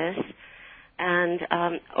office, and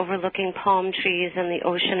overlooking palm trees and the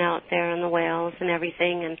ocean out there and the whales and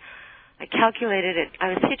everything. And I calculated it. I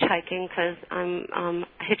was hitchhiking because I'm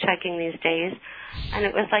hitchhiking these days, and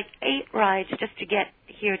it was like 8 rides just to get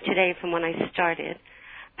here today from when I started.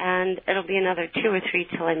 And it'll be another 2 or 3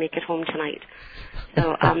 till I make it home tonight.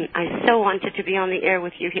 So I so wanted to be on the air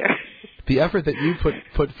with you here. The effort that you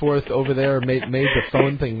put forth over there made the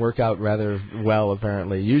phone thing work out rather well,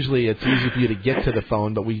 apparently. Usually it's easy for you to get to the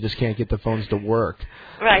phone, but we just can't get the phones to work.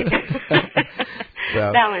 Right.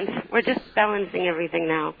 So. Balance. We're just balancing everything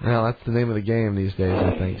now. Well, that's the name of the game these days,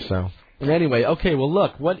 I think. So. Anyway, okay, well,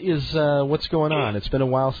 look, what's going on? It's been a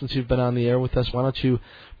while since you've been on the air with us. Why don't you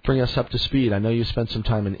bring us up to speed? I know you spent some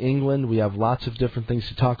time in England. We have lots of different things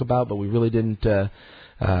to talk about, but we really didn't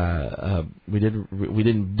we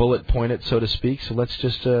didn't bullet point it, so to speak. So let's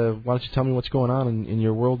just why don't you tell me what's going on in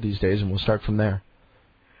your world these days, and we'll start from there.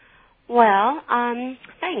 Well,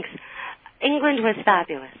 thanks. England was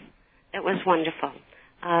fabulous. It was wonderful.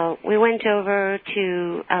 We went over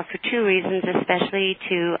to for 2 reasons, especially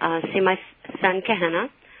to see my son Kahena,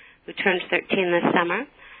 who turns 13 this summer,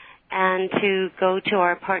 and to go to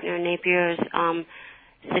our partner Napier's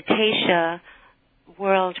Cetacea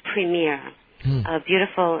world premiere. A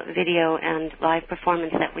beautiful video and live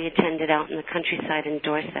performance that we attended out in the countryside in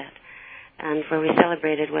Dorset, and where we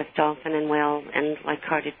celebrated with dolphin and whale and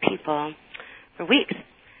like-hearted people for weeks,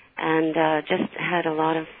 and just had a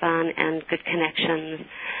lot of fun and good connections.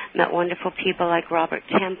 Met wonderful people like Robert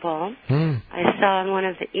Temple. I saw in one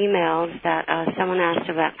of the emails that someone asked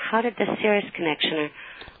about how did the Sirius connection, or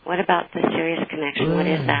what about the Sirius connection? Right, what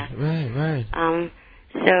is that? Right.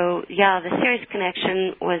 So, yeah, the Sirius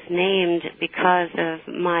Connection was named because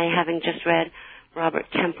of my having just read Robert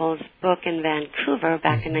Temple's book in Vancouver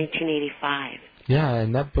back in 1985. Yeah,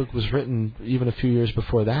 and that book was written even a few years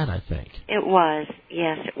before that, I think. It was.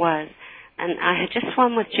 Yes, it was. And I had just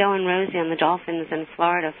swum with Joe and Rosie on the dolphins in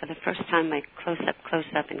Florida for the first time, my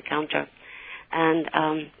close-up encounter, and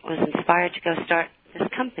was inspired to go start this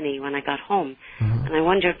company when I got home. And I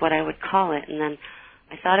wondered what I would call it, and then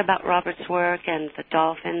I thought about Robert's work and the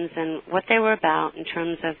dolphins and what they were about in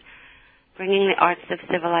terms of bringing the arts of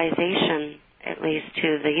civilization, at least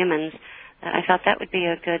to the humans. I thought that would be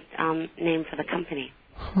a good name for the company.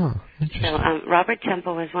 Interesting. So Robert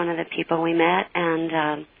Temple was one of the people we met,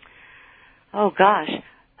 and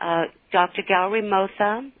Dr. Gowrie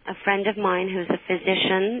Motha, a friend of mine who's a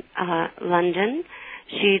physician, London.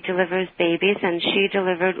 She delivers babies, and she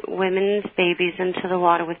delivered women's babies into the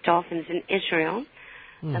water with dolphins in Israel.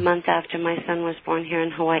 The month after my son was born here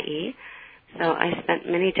in Hawaii. So I spent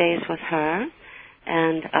many days with her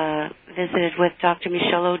and visited with Dr.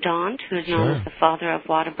 Michel O'Daunt, who's known as the father of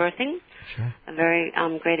water birthing. A very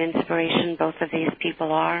great inspiration, both of these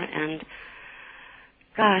people are. And,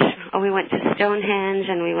 we went to Stonehenge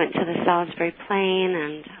and we went to the Salisbury Plain,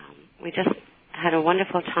 and we just had a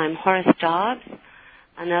wonderful time. Horace Dobbs,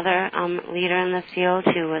 another leader in the field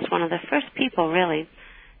who was one of the first people, really,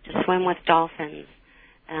 to swim with dolphins.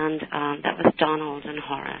 And that was Donald and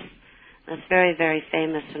Horace. That's very, very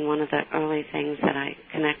famous, and one of the early things that I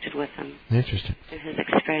connected with him. Interesting. Through his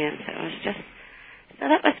experience. It was just, so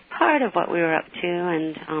that was part of what we were up to,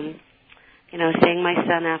 and, seeing my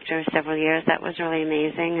son after several years, that was really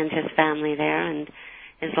amazing, and his family there, and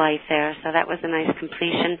his life there. So that was a nice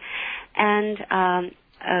completion. And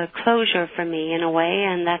a closure for me, in a way,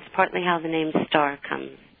 and that's partly how the name Star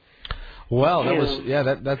comes. Well,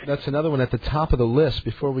 that's another one at the top of the list.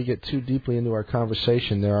 Before we get too deeply into our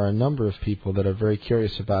conversation, there are a number of people that are very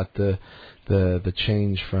curious about the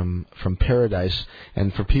change from Paradise.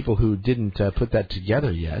 And for people who didn't put that together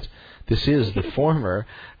yet, this is the former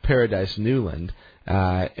Paradise Newland,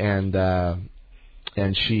 and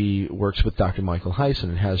she works with Dr. Michael Hyson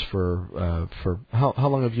and has for how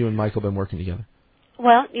long have you and Michael been working together?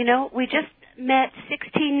 Well, we just met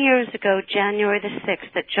 16 years ago, January the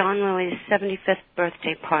 6th, at John Lilly's 75th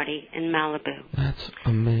birthday party in Malibu. That's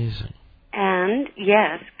amazing. And,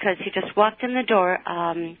 yes, because he just walked in the door.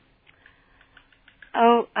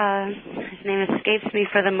 His name escapes me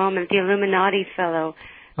for the moment, the Illuminati fellow.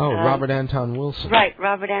 Oh, Robert Anton Wilson. Right,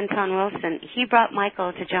 Robert Anton Wilson. He brought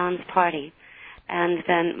Michael to John's party. And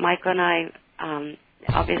then Michael and I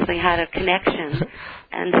obviously had a connection.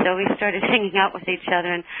 And so we started hanging out with each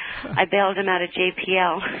other, and I bailed him out of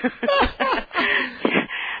JPL.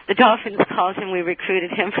 The Dolphins called him. We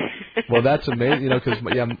recruited him. Well, that's amazing, because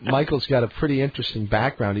Michael's got a pretty interesting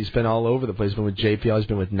background. He's been all over the place. He's been with JPL. He's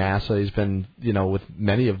been with NASA. He's been, with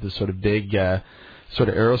many of the sort of big sort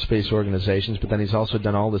of aerospace organizations. But then he's also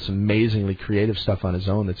done all this amazingly creative stuff on his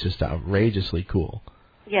own that's just outrageously cool.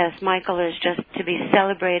 Yes, Michael is just to be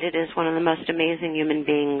celebrated as one of the most amazing human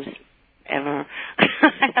beings ever.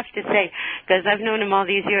 I have to say, because I've known him all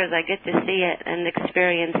these years, I get to see it and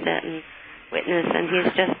experience it and witness, and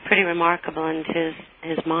he's just pretty remarkable, and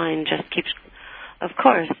his mind just keeps, of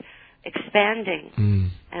course,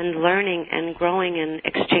 expanding and learning and growing and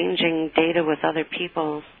exchanging data with other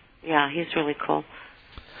people. Yeah, he's really cool.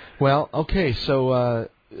 Well, okay, so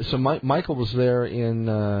Michael was there in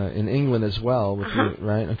England as well, with you,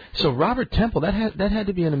 right? So Robert Temple, that had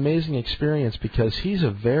to be an amazing experience, because he's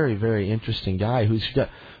a very, very interesting guy who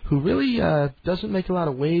really doesn't make a lot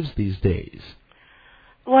of waves these days.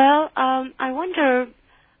 Well, I wonder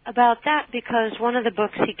about that, because one of the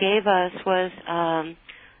books he gave us was the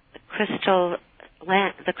Crystal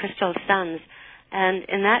Suns, and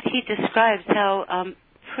in that he describes how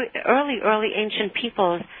early ancient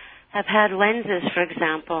peoples have had lenses, for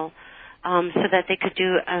example, so that they could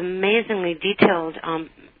do amazingly detailed,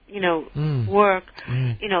 work,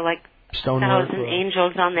 like Stonework, 1,000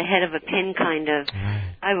 angels on the head of a pin, kind of.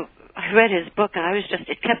 I read his book, and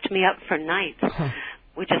it kept me up for nights,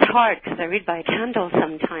 which is hard because I read by candle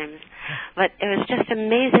sometimes. But it was just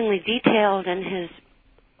amazingly detailed, and his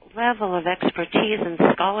level of expertise and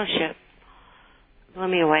scholarship blew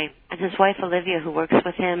me away. And his wife, Olivia, who works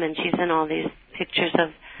with him, and she's in all these pictures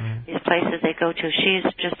of these places they go to. She's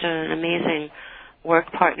just an amazing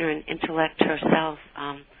work partner and intellect herself.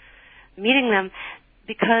 Meeting them,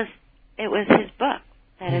 because it was his book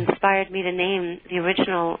that inspired me to name the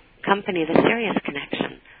original company the Sirius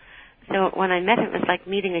Connection. So when I met him, it was like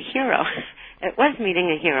meeting a hero. It was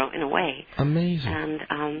meeting a hero in a way. Amazing.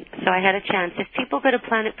 And so I had a chance. If people go to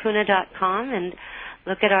planetpuna.com and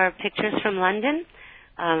look at our pictures from London,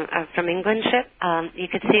 from England trip, you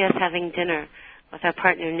could see us having dinner with our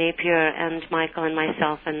partner Napier and Michael and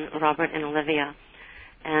myself and Robert and Olivia,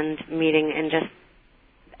 and meeting and just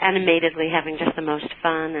animatedly having just the most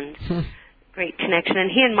fun and great connection.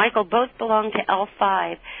 And he and Michael both belong to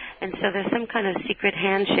L5, and so there's some kind of secret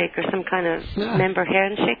handshake or some kind of member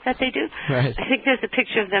handshake that they do. Right. I think there's a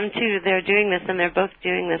picture of them too. They're doing this, and they're both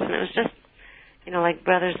doing this, and it was just, like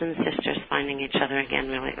brothers and sisters finding each other again.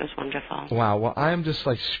 Really, it was wonderful. Wow. Well, I'm just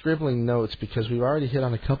scribbling notes, because we've already hit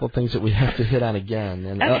on a couple of things that we have to hit on again,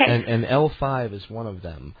 and okay. and L5 is one of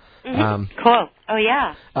them. Cool. Oh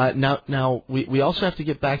yeah. Now we also have to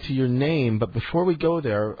get back to your name, but before we go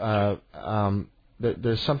there,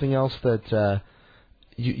 there's something else that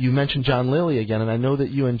you mentioned John Lilly again, and I know that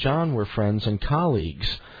you and John were friends and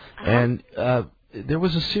colleagues, and there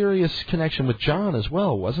was a serious connection with John as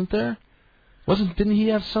well, wasn't there? Didn't he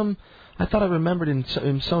have some? I thought I remembered in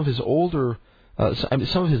some of his older,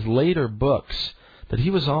 some of his later books, that he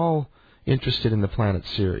was all interested in the planet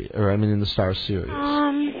Sirius, in the star Sirius.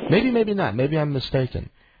 Maybe not. Maybe I'm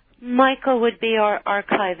mistaken. Michael would be our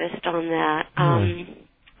archivist on that.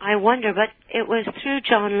 I wonder, but it was through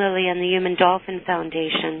John Lilly and the Human Dolphin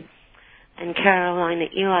Foundation and Carolina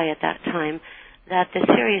Eli at that time that the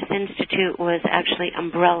Sirius Institute was actually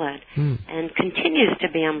umbrellaed and continues to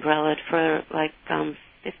be umbrellaed for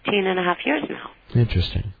 15 and a half years now.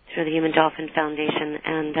 Interesting. Through the Human Dolphin Foundation.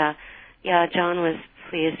 And, John was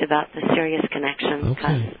pleased about the Sirius connection.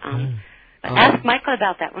 Okay. But ask Michael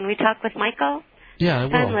about that. When we talk with Michael, I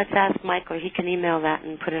will. Let's ask Michael. He can email that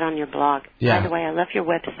and put it on your blog. Yeah. By the way, I love your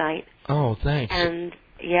website. Oh, thanks. And,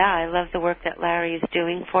 I love the work that Larry is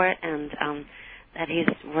doing for it, and that he's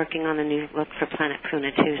working on a new look for Planet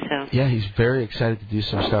Puna, too. So yeah, he's very excited to do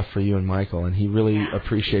some stuff for you and Michael, and he really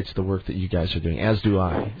appreciates the work that you guys are doing, as do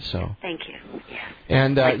I. So thank you.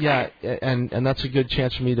 Yeah. And and that's a good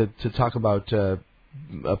chance for me to talk about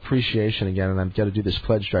appreciation again, and I've got to do this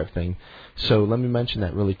pledge drive thing. So let me mention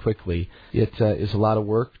that really quickly. It is a lot of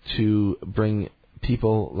work to bring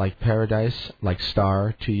people like Paradise, like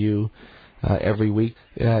Star, to you every week.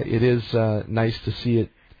 It is nice to see it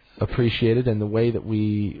appreciated, and the way that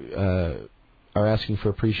we are asking for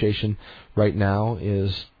appreciation right now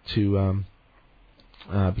is to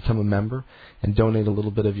become a member and donate a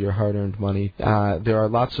little bit of your hard-earned money. There are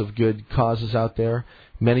lots of good causes out there.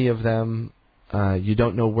 Many of them, you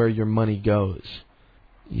don't know where your money goes.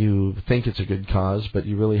 You think it's a good cause, but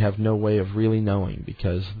you really have no way of really knowing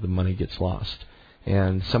because the money gets lost.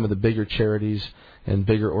 And some of the bigger charities and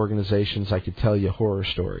bigger organizations, I could tell you horror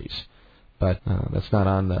stories, but that's not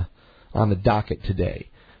on the docket today.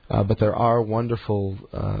 But there are wonderful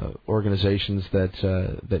organizations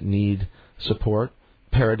that need support.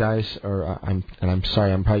 Paradise, I'm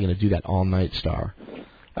sorry, I'm probably going to do that all night, Star.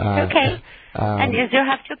 Okay. And you'll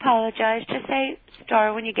have to apologize. Just say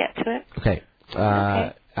Star when you get to it. Okay.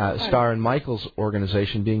 Star and Michael's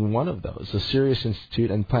organization being one of those. The Sirius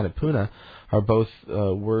Institute and Planet Puna are both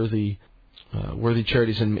worthy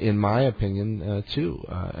charities in my opinion too,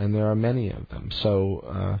 and there are many of them.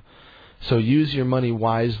 So use your money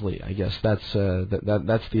wisely. I guess that's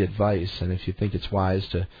the advice. And if you think it's wise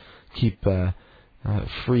to keep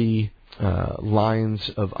free lines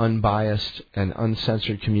of unbiased and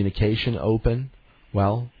uncensored communication open,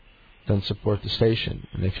 well, then support the station.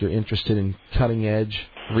 And if you're interested in cutting-edge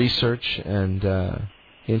research and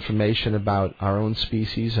information about our own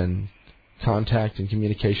species and contact and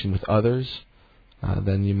communication with others,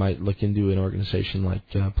 then you might look into an organization like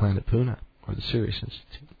Planet Puna or the Sirius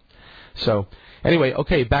Institute. So, anyway,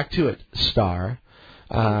 okay, back to it, Star.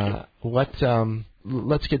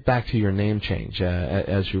 Let's get back to your name change,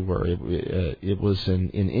 as you were. It was in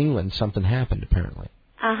England. Something happened, apparently.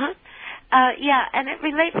 Yeah, and it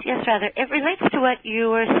relates to what you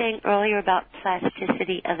were saying earlier about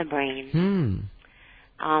plasticity of the brain.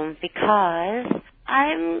 Because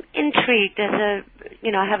I'm intrigued I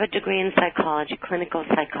have a degree in psychology, clinical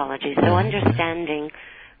psychology, so understanding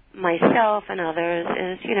myself and others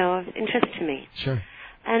is, of interest to me. Sure.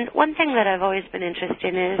 And one thing that I've always been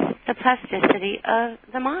interested in is the plasticity of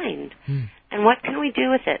the mind. And what can we do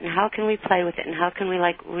with it, and how can we play with it, and how can we,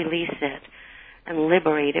 release it and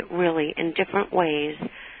liberate it, really, in different ways.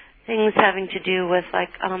 Things having to do with,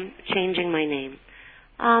 changing my name.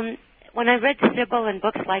 When I read Sybil and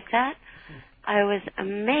books like that, I was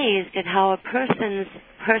amazed at how a person's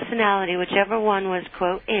personality, whichever one was,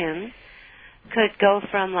 quote, in, could go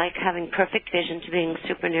from, having perfect vision to being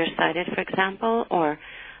super nearsighted, for example, or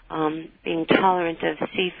being tolerant of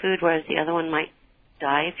seafood, whereas the other one might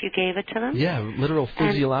die if you gave it to them. Yeah, literal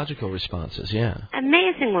physiological responses, yeah.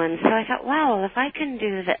 Amazing ones. So I thought, wow, if I can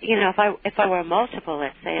do that, if I were a multiple,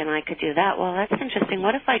 let's say, and I could do that, well, that's interesting.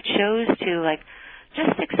 What if I chose to,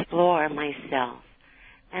 just explore myself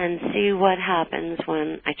and see what happens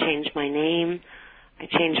when I change my name, I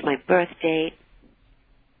change my birth date.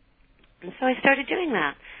 And so I started doing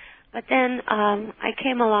that. But then I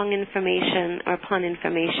came along upon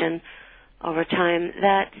information over time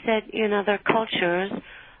that said, there are cultures,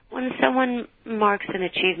 when someone marks an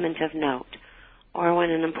achievement of note or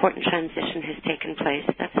when an important transition has taken place,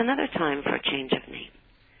 that's another time for a change of name.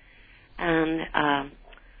 And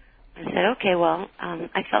I said, okay, well,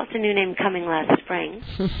 I felt a new name coming last spring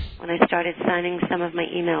when I started signing some of my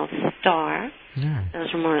emails Star. Yeah.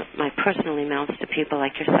 Those were more my personal emails to people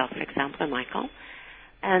like yourself, for example, and Michael.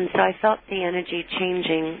 And so I felt the energy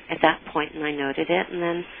changing at that point, and I noted it. And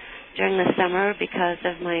then during the summer, because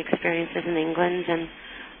of my experiences in England, and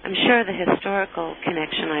I'm sure the historical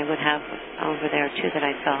connection I would have over there, too, that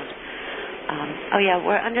I felt.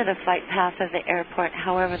 We're under the flight path of the airport.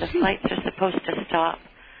 However, the flights are supposed to stop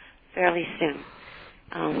fairly soon.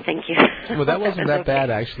 Thank you. Well, that wasn't that bad,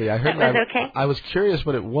 actually. I heard that was okay? I was curious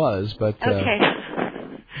what it was, but... Okay.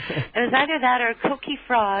 It was either that or Coqui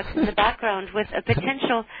frogs in the background with a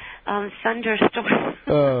potential thunderstorm.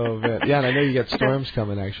 Oh, man. Yeah, and I know you got storms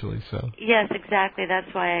coming, actually, so... Yes, exactly.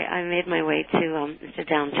 That's why I made my way to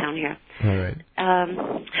downtown here. All right.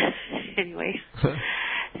 Anyway.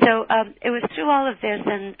 So it was through all of this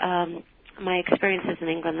and my experiences in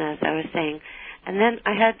England, as I was saying. And then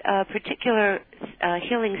I had particular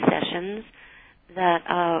healing sessions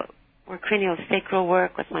that were craniosacral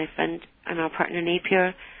work with my friend and our partner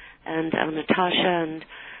Napier and Natasha, and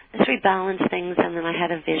just rebalanced things. And then I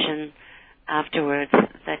had a vision afterwards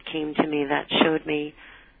that came to me that showed me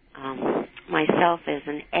myself as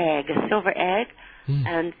an egg, a silver egg.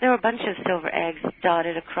 And there were a bunch of silver eggs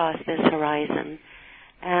dotted across this horizon.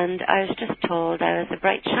 And I was just told I was a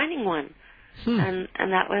bright, shining one. And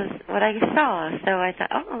that was what I saw. So I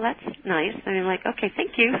thought, oh, well, that's nice. I mean, okay,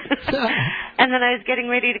 thank you. And then I was getting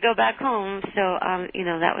ready to go back home. So,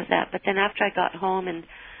 that was that. But then after I got home and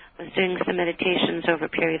was doing some meditations over a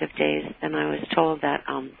period of days, then I was told that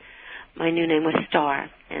my new name was Star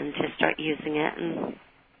and to start using it.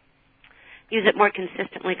 use it more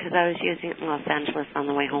consistently because I was using it in Los Angeles on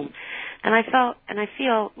the way home. And I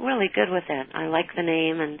feel really good with it. I like the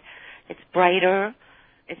name, and it's brighter.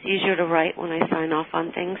 It's easier to write when I sign off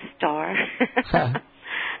on things, Star.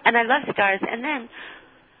 And I love stars. And then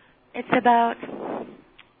it's about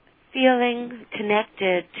feeling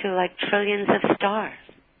connected to like trillions of stars.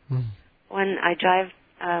 Mm. When I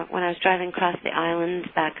was driving across the island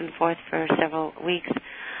back and forth for several weeks,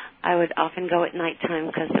 I would often go at nighttime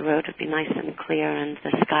because the road would be nice and clear and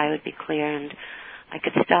the sky would be clear, and I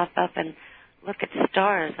could stop up and look at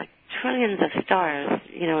stars, like trillions of stars,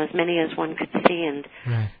 as many as one could see, and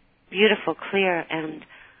right. beautiful, clear, and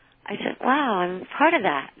I said, wow, I'm part of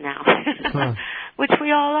that now, Huh. which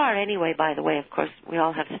we all are anyway, by the way. Of course, we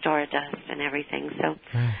all have stardust and everything, so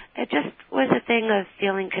Right. it just was a thing of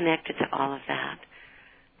feeling connected to all of that.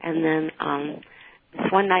 And then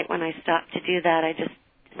this one night when I stopped to do that, I just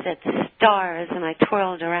said stars, and I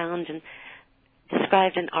twirled around and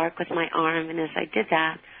described an arc with my arm, and as I did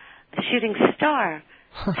that, a shooting star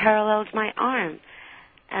paralleled my arm.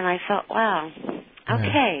 And I felt, wow,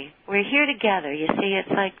 okay, we're here together. You see,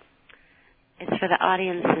 it's for the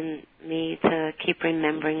audience and me to keep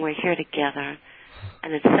remembering we're here together.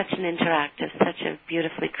 And it's such an interactive, such a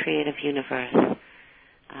beautifully creative universe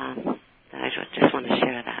that I just want to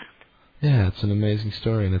share that. Yeah, it's an amazing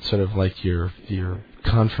story, and it's sort of like your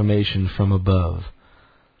confirmation from above.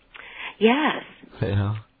 Yes.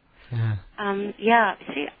 Yeah. Yeah.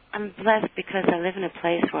 See, I'm blessed because I live in a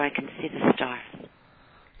place where I can see the stars.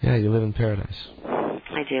 Yeah, you live in paradise.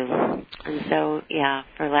 I do. And so, yeah,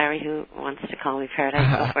 for Larry, who wants to call me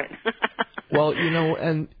paradise, go for it. Well,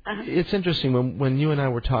 and it's interesting, when you and I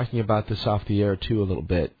were talking about this off the air, too, a little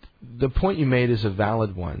bit, the point you made is a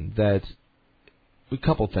valid one, that a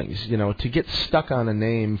couple things. To get stuck on a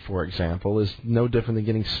name, for example, is no different than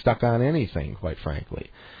getting stuck on anything, quite frankly.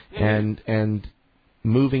 Mm-hmm. And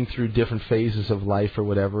moving through different phases of life or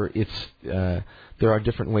whatever, there are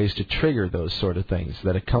different ways to trigger those sort of things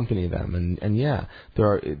that accompany them. And yeah,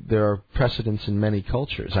 there are precedents in many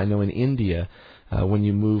cultures. I know in India, when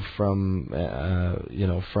you move from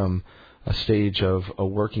a stage of a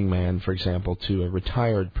working man, for example, to a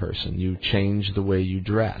retired person, you change the way you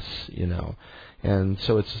dress, And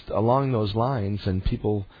so it's along those lines, and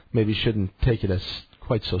people maybe shouldn't take it as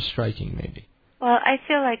quite so striking, maybe. Well, I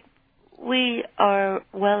feel like we are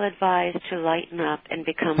well advised to lighten up and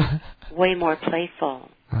become way more playful.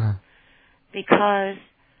 Because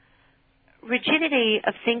rigidity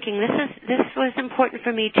of thinking, this was important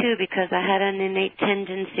for me too, because I had an innate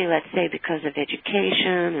tendency, let's say because of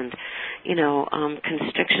education and,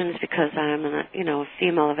 constrictions because I'm a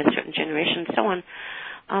female of a certain generation and so on.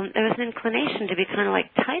 There was an inclination to be kind of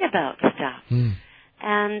like tight about stuff. Mm.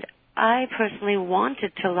 And I personally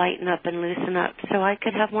wanted to lighten up and loosen up so I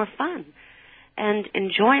could have more fun and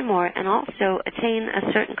enjoy more, and also attain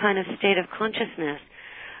a certain kind of state of consciousness,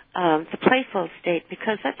 the playful state,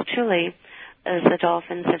 because that's truly, as the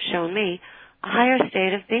dolphins have shown me, a higher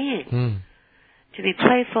state of being. Mm. To be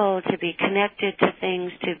playful, to be connected to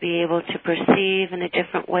things, to be able to perceive in a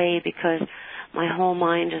different way because my whole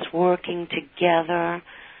mind is working together.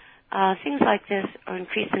 Things like this are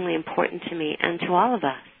increasingly important to me and to all of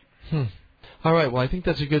us. All right. Well, I think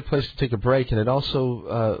that's a good place to take a break, and it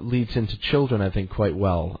also leads into children, I think, quite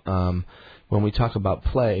well. When we talk about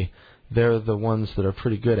play, they're the ones that are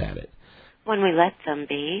pretty good at it. When we let them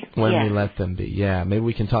be. When we let them be, yeah. Maybe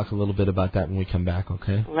we can talk a little bit about that when we come back,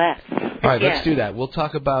 okay? Let's. All right, let's do that. We'll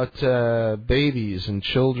talk about babies and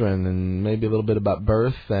children and maybe a little bit about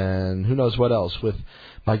birth and who knows what else with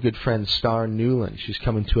my good friend Star Newland. She's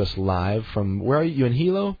coming to us live from, where are you, in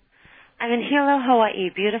Hilo? I'm in Hilo, Hawaii.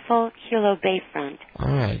 Beautiful Hilo Bayfront. All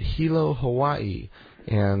right, Hilo, Hawaii.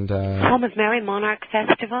 And home of Merry Monarch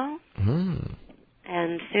Festival.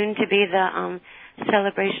 And soon to be the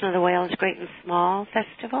celebration of the Whales Great and Small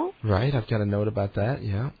Festival. Right, I've got a note about that,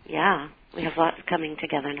 yeah. Yeah, we have lots coming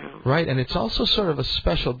together now. Right, and it's also sort of a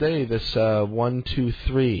special day, this 1, 2,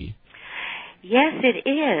 3. Yes, it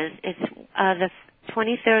is. It's the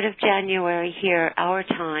 23rd of January here, our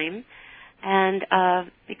time. And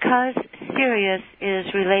because Sirius is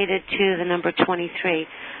related to the number 23,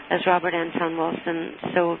 as Robert Anton Wilson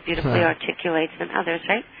so beautifully articulates, and others,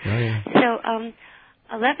 right? Oh, yeah. So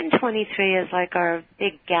 1123 is like our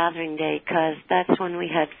big gathering day, because that's when we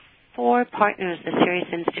had 4 partners, the Sirius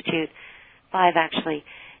Institute, 5 actually,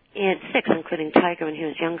 6 including Tiger when he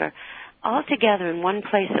was younger, all together in one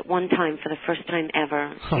place at one time for the first time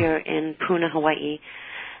ever here in Puna, Hawaii.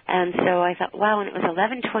 And so I thought, wow, and it was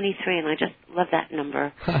 1123, and I just love that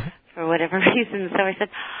number for whatever reason. So I said,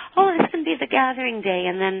 oh, this can be the gathering day.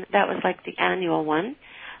 And then that was like the annual one,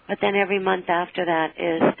 But then every month after that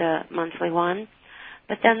is the monthly one.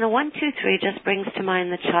 But then the 1, 2, 3 just brings to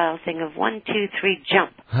mind the child thing of 1, 2, 3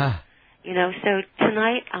 jump. Huh. You know, so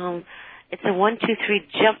tonight it's a 1, 2, 3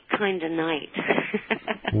 jump kind of night.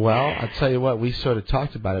 Well, I'll tell you what, we sort of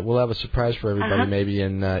talked about it. We'll have a surprise for everybody maybe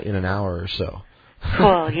in an hour or so.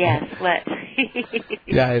 Cool, yes, let's.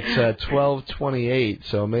 Yeah, it's 12:28,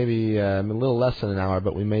 so maybe a little less than an hour,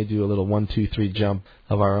 but we may do a little 1, 2, 3 jump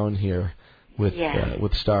of our own here with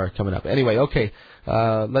Star coming up. Anyway, okay,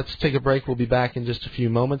 let's take a break. We'll be back in just a few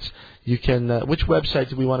moments. You can. Which website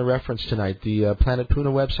do we want to reference tonight? The Planet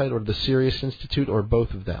Puna website or the Sirius Institute, or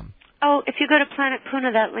both of them? Oh, if you go to Planet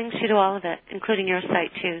Puna, that links you to all of it, including your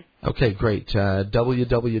site too. Okay, great.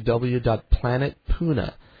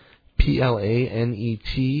 www.planetpuna,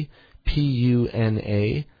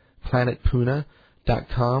 PlanetPuna,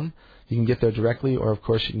 planetpuna.com. You can get there directly, or of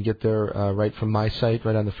course you can get there right from my site.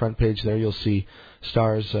 Right on the front page there, you'll see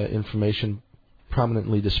Star's information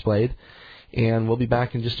prominently displayed. And we'll be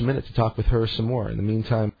back in just a minute to talk with her some more. In the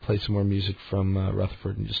meantime, play some more music from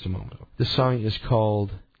Rutherford in just a moment. This song is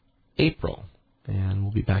called April, and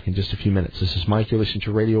we'll be back in just a few minutes. This is Mike. You're listening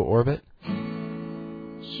to Radio Orbit.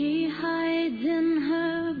 She hides in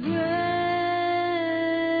her brain.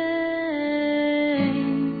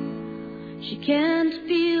 She can't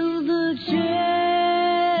feel the change.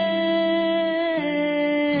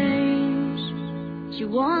 She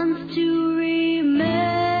wants to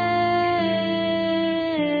remain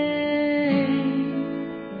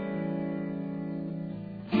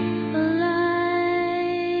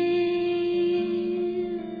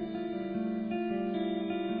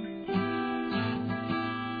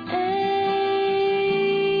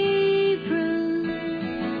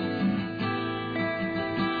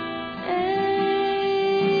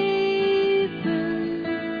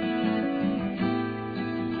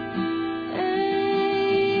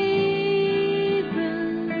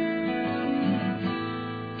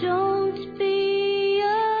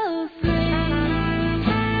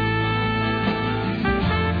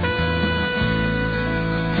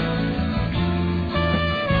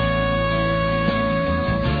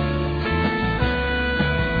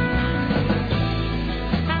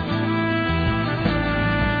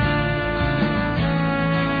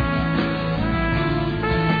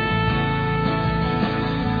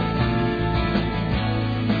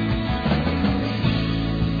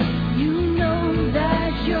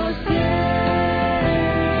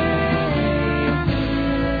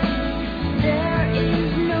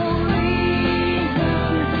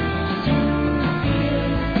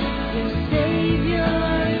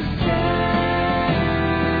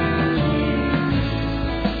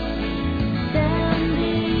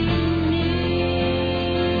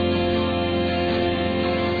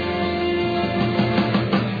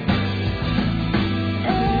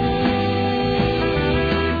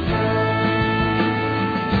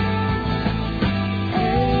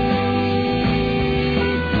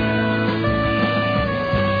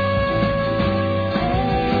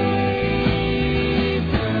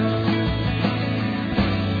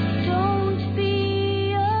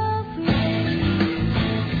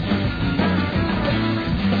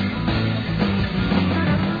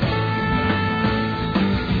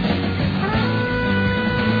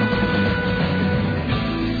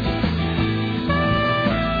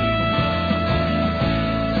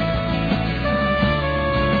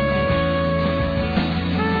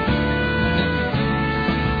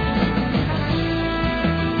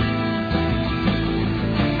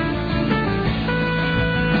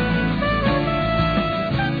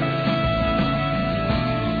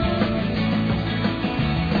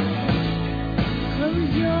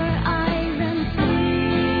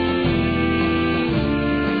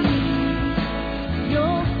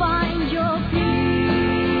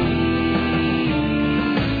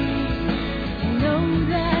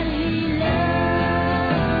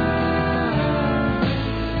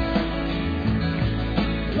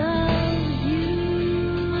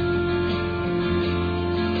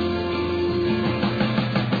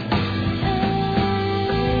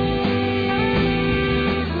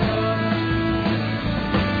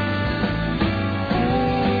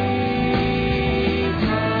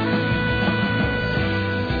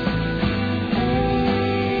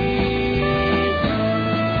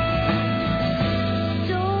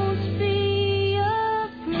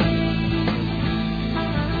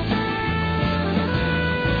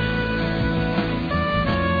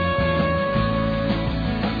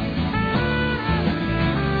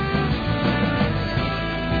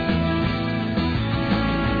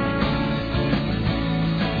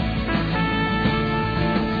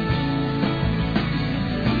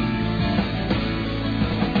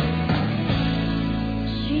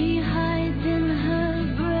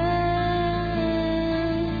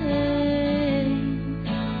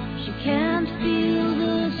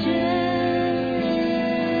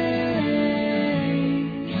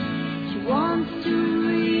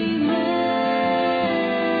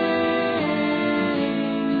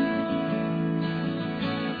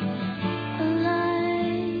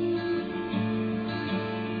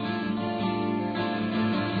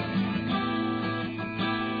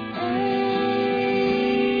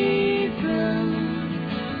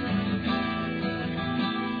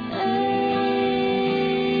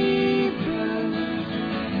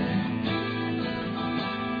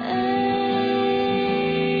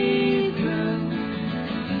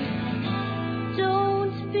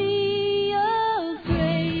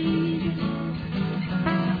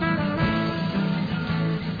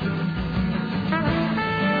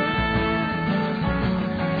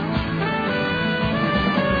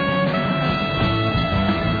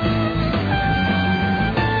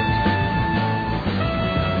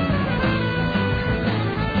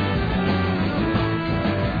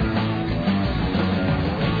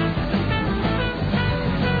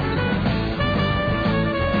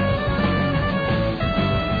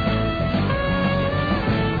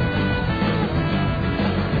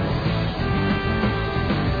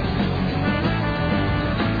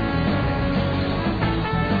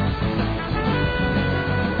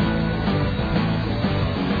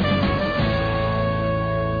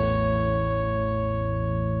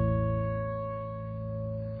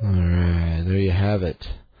have it.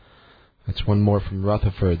 That's one more from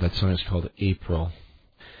Rutherford. That song is called April.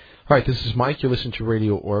 All right, this is Mike. You're listening to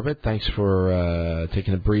Radio Orbit. Thanks for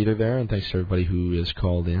taking a breather there, and thanks to everybody who has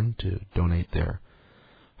called in to donate their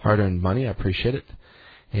hard-earned money. I appreciate it.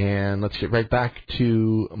 And let's get right back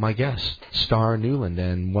to my guest, Star Newland.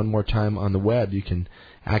 And one more time on the web, you can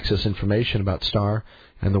access information about Star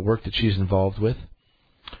and the work that she's involved with,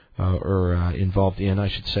 involved in, I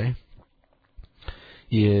should say,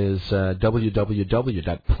 is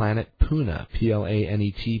www.planetpuna,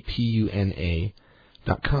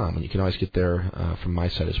 PLANETPUNA.com. And you can always get there from my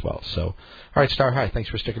site as well. So, all right, Star, hi. Thanks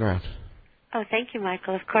for sticking around. Oh, thank you,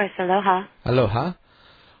 Michael. Of course. Aloha. Aloha.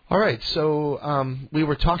 All right, so we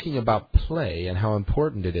were talking about play and how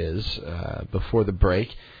important it is before the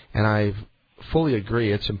break, and I fully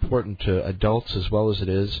agree it's important to adults as well as it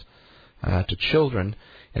is to children,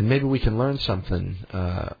 and maybe we can learn something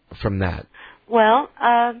from that. Well,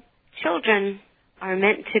 children are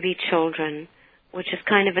meant to be children, which is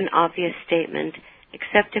kind of an obvious statement,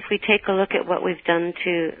 except if we take a look at what we've done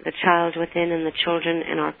to the child within and the children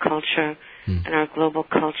in our culture and our global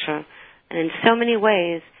culture. And in so many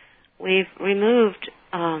ways, we've removed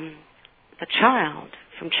the child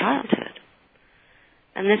from childhood.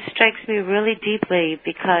 And this strikes me really deeply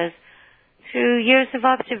because through years of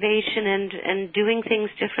observation and doing things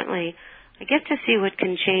differently, I get to see what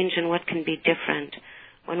can change and what can be different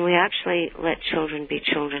when we actually let children be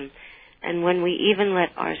children. And when we even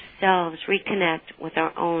let ourselves reconnect with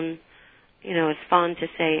our own, it's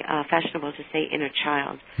fashionable to say inner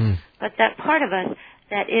child. But that part of us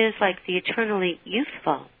that is like the eternally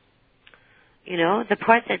youthful, the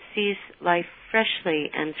part that sees life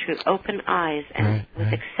freshly and through open eyes and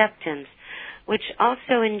with acceptance, which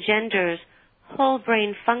also engenders whole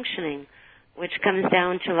brain functioning, which comes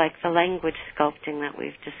down to like the language sculpting that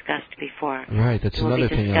we've discussed before. Right, that's another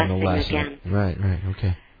thing on the lesson. Again. Right,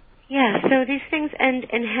 okay. Yeah, so these things and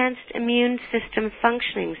enhanced immune system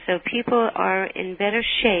functioning. So people are in better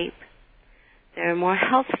shape, they're more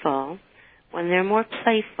healthful, when they're more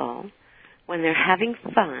playful, when they're having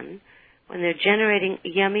fun, when they're generating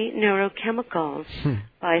yummy neurochemicals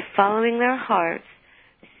by following their hearts,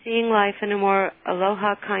 seeing life in a more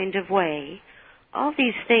aloha kind of way. All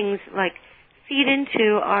these things like feed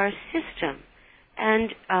into our system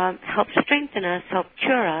and help strengthen us, help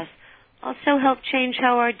cure us, also help change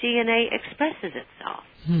how our DNA expresses itself.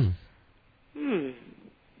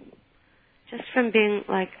 Just from being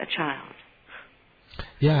like a child.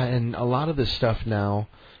 Yeah, and a lot of this stuff now,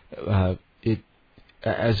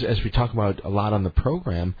 as we talk about a lot on the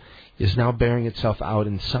program, is now bearing itself out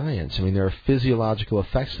in science. I mean, there are physiological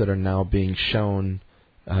effects that are now being shown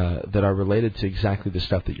that are related to exactly the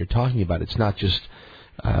stuff that you're talking about. It's not just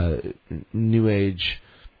New Age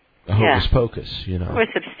hocus pocus, We're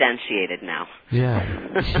substantiated now.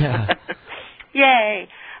 Yeah. Yay.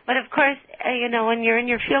 But of course, when you're in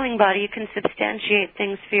your feeling body, you can substantiate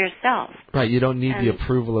things for yourself. Right, you don't need the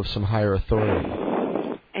approval of some higher authority.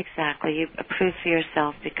 Exactly, you approve for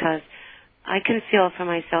yourself because I can feel for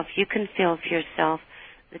myself, you can feel for yourself.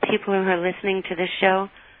 The people who are listening to this show,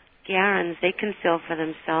 Garans, they can feel for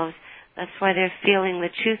themselves. That's why they're feeling the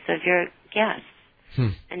truth of your guests.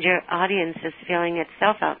 And your audience is feeling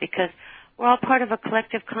itself out because we're all part of a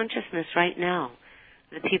collective consciousness right now.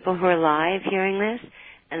 The people who are live hearing this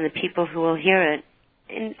and the people who will hear it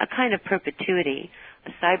in a kind of perpetuity,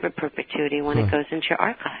 a cyber perpetuity when it goes into your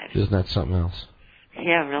archives. Isn't that something else?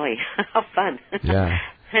 Yeah, really. How fun. Yeah.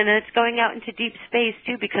 And it's going out into deep space,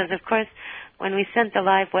 too, because, of course, when we sent the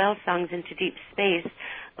live whale songs into deep space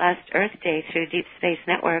last Earth Day through Deep Space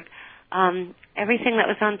Network, everything that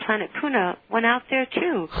was on Planet Puna went out there,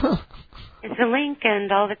 too. It's a link and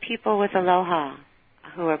all the people with Aloha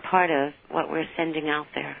who are part of what we're sending out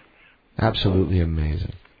there. Absolutely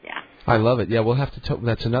amazing. Yeah. I love it. Yeah, we'll have to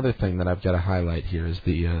that's another thing that I've got to highlight here is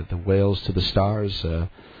the Whales to the Stars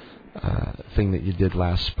thing that you did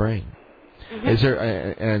last spring. Is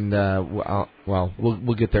there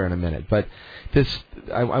we'll get there in a minute, but this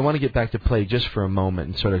I want to get back to play just for a moment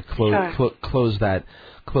and sort of close that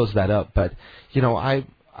up. But I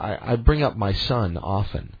bring up my son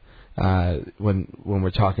often when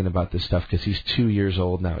we're talking about this stuff because he's 2 years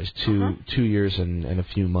old now. He's 2 years and a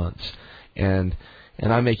few months, and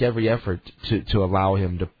I make every effort to allow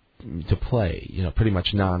him to play, pretty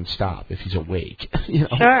much nonstop if he's awake.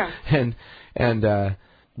 Sure. And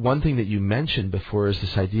one thing that you mentioned before is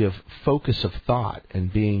this idea of focus of thought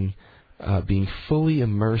and being fully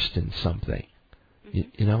immersed in something.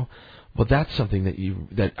 Well, that's something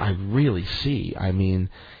that I really see. I mean,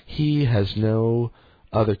 he has no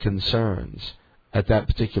other concerns at that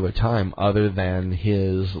particular time other than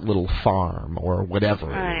his little farm or whatever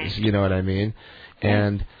Right. it is. You know what I mean?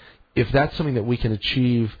 And if that's something that we can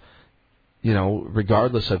achieve,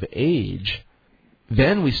 regardless of age,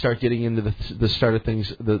 then we start getting into the sort of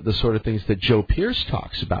things that Joe Pierce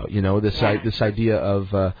talks about. This idea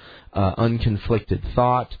of unconflicted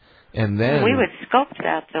thought, and then we would sculpt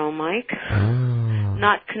that, though, Mike. Oh.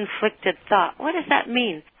 Not conflicted thought. What does that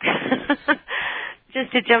mean?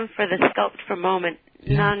 Just to jump for the sculpt for a moment,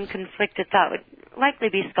 non-conflicted thought would likely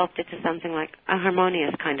be sculpted to something like a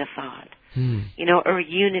harmonious kind of thought. Or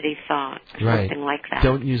unity thought, or something like that.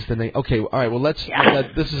 Don't use the name. Okay, all right. Well,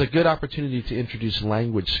 this is a good opportunity to introduce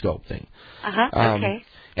language sculpting. Okay.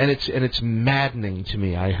 And it's maddening to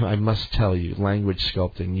me. I must tell you, language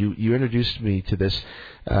sculpting. You introduced me to this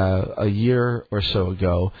a year or so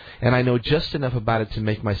ago, and I know just enough about it to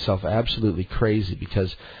make myself absolutely crazy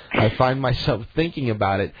because I find myself thinking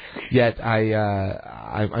about it, yet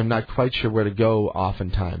I'm not quite sure where to go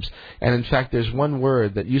oftentimes. And in fact, there's one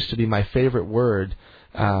word that used to be my favorite word.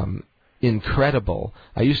 Incredible.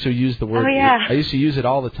 I used to use the word. I used to use it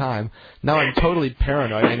all the time. Now I'm totally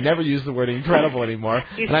paranoid. I never use the word incredible anymore,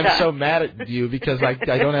 and I'm so mad at you because I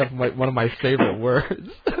don't have one of my favorite words.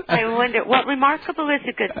 I wonder what remarkable is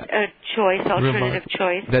a good choice, alternative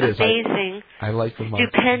choice. That is amazing. I like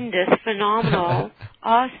remarkable. Stupendous, phenomenal,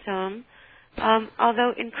 awesome.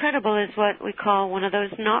 Although incredible is what we call one of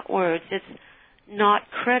those not words. It's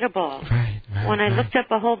not credible. Right. When I looked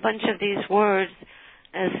up a whole bunch of these words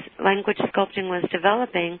as language sculpting was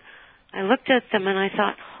developing, I looked at them and I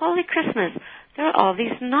thought, holy Christmas, there are all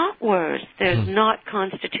these not words. There's not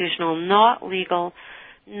constitutional, not legal,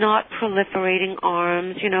 not proliferating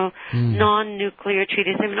arms, non-nuclear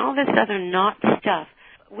treaties. I mean, all this other not stuff,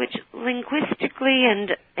 which linguistically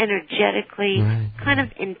and energetically kind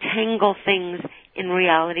of entangle things in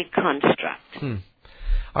reality construct.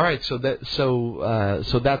 All right, so that's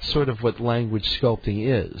sort of what language sculpting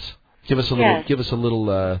is. Give us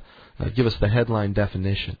the headline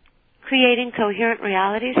definition. Creating coherent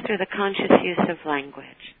realities through the conscious use of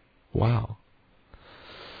language. Wow.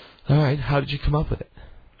 All right, how did you come up with it?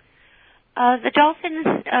 The dolphins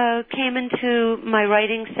came into my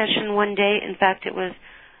writing session one day. In fact, it was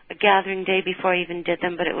a gathering day before I even did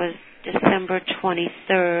them, but it was December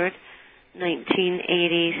 23rd,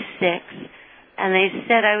 1986. And they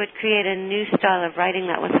said I would create a new style of writing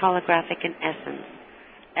that was holographic in essence.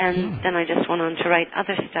 And then I just went on to write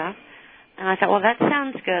other stuff. And I thought, well, that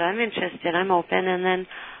sounds good. I'm interested. I'm open. And then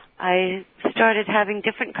I started having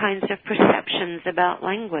different kinds of perceptions about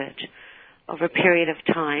language over a period of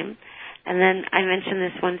time. And then I mentioned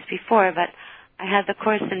this once before, but I had the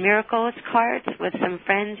Course in Miracles cards with some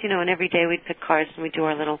friends, and every day we'd pick cards and we'd do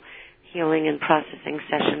our little healing and processing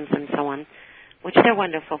sessions and so on, which they're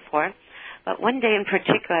wonderful for. But one day in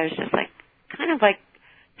particular, I was just kind of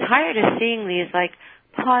tired of seeing these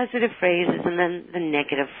positive phrases and then the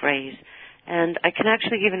negative phrase. And I can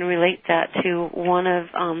actually even relate that to one of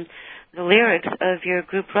the lyrics of your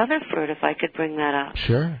group Rutherford, if I could bring that up.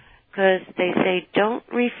 Sure. Because they say, don't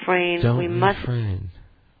refrain, we must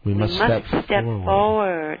step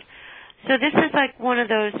forward. So this is one of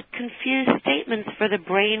those confused statements for the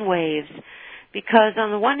brain waves. Because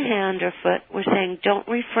on the one hand, or foot, we're saying don't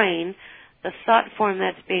refrain. The thought form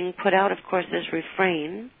that's being put out, of course, is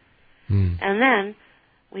refrain. And then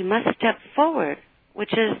we must step forward,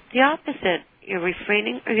 which is the opposite. You're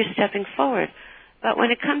refraining or you're stepping forward. But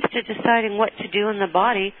when it comes to deciding what to do in the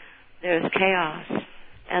body, there's chaos.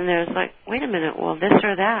 And there's wait a minute, well, this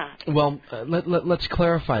or that. Well, let's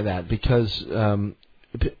clarify that because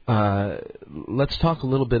let's talk a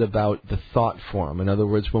little bit about the thought form. In other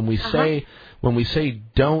words, when we say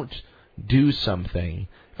don't do something,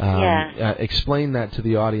 explain that to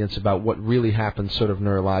the audience about what really happens sort of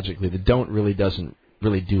neurologically. The don't really doesn't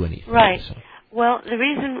really do anything. Right. So. Well, the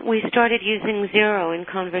reason we started using zero in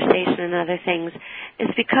conversation and other things is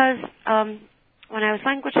because when I was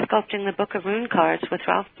language sculpting the Book of Rune cards with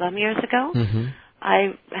Ralph Blum years ago,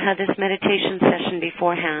 I had this meditation session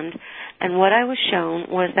beforehand, and what I was shown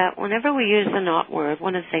was that whenever we use the not word,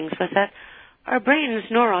 one of the things was that our brain's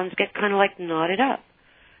neurons get kind of knotted up.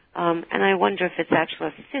 And I wonder if it's actually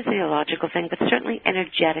a physiological thing, but certainly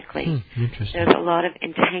energetically. There's a lot of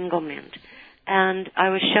entanglement. And I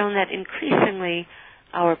was shown that increasingly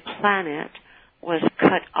our planet was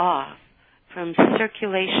cut off from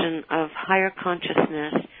circulation of higher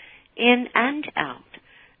consciousness in and out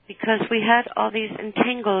because we had all these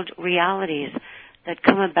entangled realities that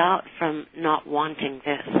come about from not wanting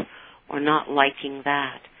this or not liking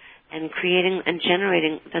that and creating and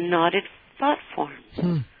generating the knotted thought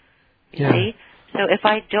forms. You see? So if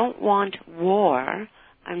I don't want war,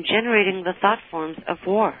 I'm generating the thought forms of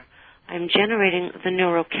war. I'm generating the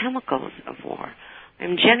neurochemicals of war.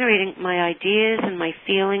 I'm generating my ideas and my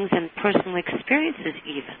feelings and personal experiences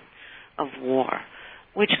even of war,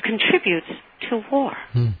 which contributes to war.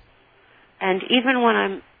 And even when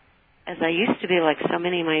I'm, as I used to be, like so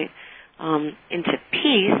many of my, into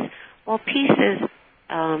peace, well, peace is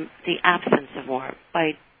the absence of war,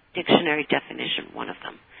 by dictionary definition, one of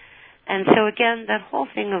them. And so again, that whole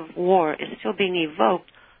thing of war is still being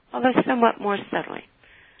evoked, although somewhat more subtly.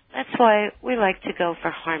 That's why we like to go for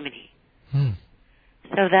harmony.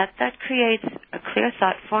 So that creates a clear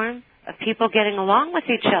thought form of people getting along with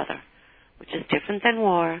each other, which is different than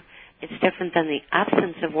war. It's different than the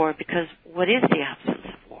absence of war, because what is the absence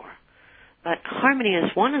of war? But harmony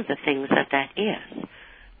is one of the things that is,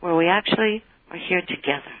 where we actually are here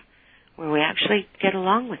together, where we actually get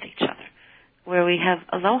along with each other, where we have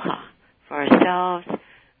aloha for ourselves.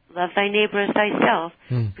 Love thy neighbor as thyself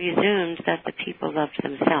presumes that the people loved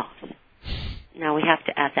themselves. Now we have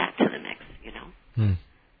to add that to the mix,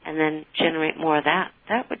 and then generate more of that.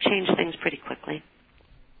 That would change things pretty quickly.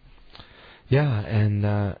 Yeah,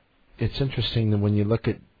 and it's interesting that when you look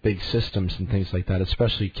at big systems and things like that,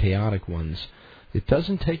 especially chaotic ones, it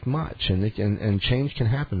doesn't take much, and change can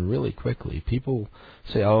happen really quickly. People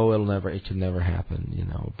say, "Oh, it can never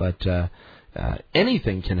happen," but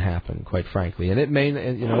anything can happen, quite frankly, and it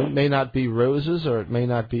may not be roses, or it may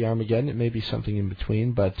not be Armageddon. It may be something in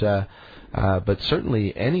between, but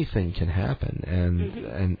certainly anything can happen,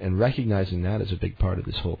 and recognizing that is a big part of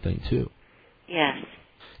this whole thing too. Yes.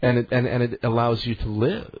 And it allows you to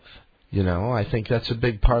live. I think that's a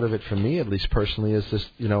big part of it for me, at least personally, is this,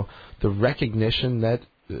 the recognition that,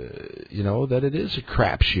 that it is a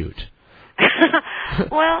crapshoot.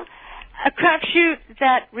 Well, a crapshoot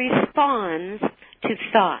that responds to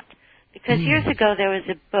thought. Because years ago there was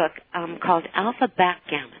a book called Alpha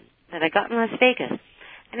Backgammon that I got in Las Vegas.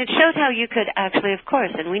 And it showed how you could actually, of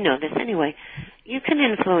course, and we know this anyway, you can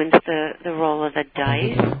influence the roll of the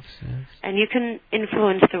dice, and you can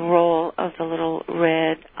influence the roll of the little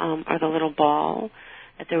red or the little ball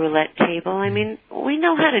at the roulette table. I mean, we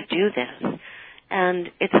know how to do this. And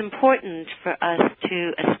it's important for us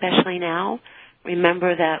to, especially now,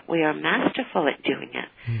 remember that we are masterful at doing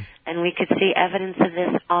it. And we could see evidence of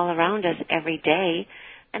this all around us every day,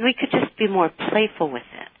 and we could just be more playful with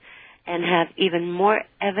it and have even more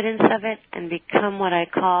evidence of it and become what I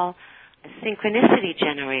call a synchronicity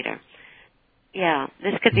generator. Yeah,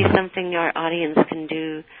 this could be something our audience can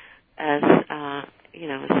do as,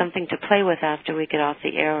 something to play with after we get off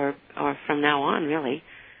the air or from now on, really,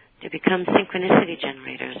 to become synchronicity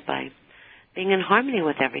generators by being in harmony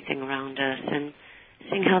with everything around us and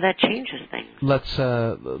seeing how that changes things.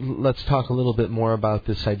 Let's talk a little bit more about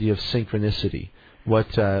this idea of synchronicity.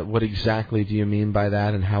 What exactly do you mean by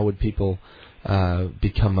that, and how would people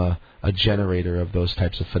become a generator of those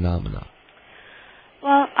types of phenomena?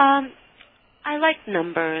 Well, I like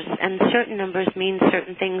numbers, and certain numbers mean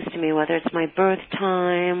certain things to me, whether it's my birth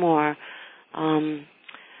time or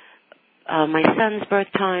my son's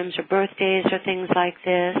birth times or birthdays or things like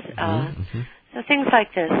this. So things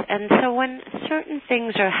like this. And so when certain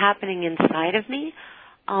things are happening inside of me,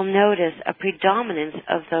 I'll notice a predominance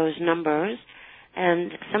of those numbers.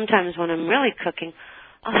 And sometimes when I'm really cooking,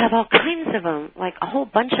 I'll have all kinds of them, like a whole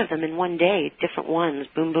bunch of them in one day, different ones,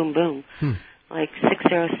 boom, boom, boom, like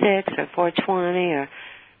 606 or 420 or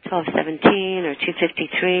 1217 or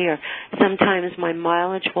 253, or sometimes my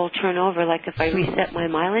mileage will turn over, like if I reset my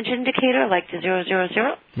mileage indicator, like to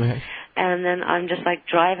 000, right. And then I'm just like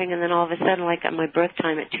driving, and then all of a sudden, like at my birth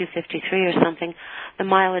time at 253 or something, the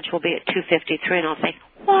mileage will be at 253, and I'll say,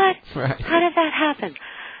 what? Right. How did that happen?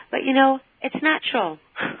 But it's natural.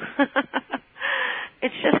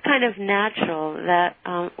 It's just kind of natural that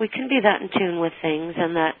we can be that in tune with things,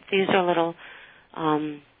 and that these are little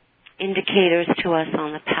indicators to us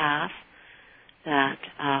on the path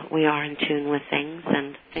that we are in tune with things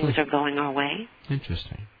and things are going our way.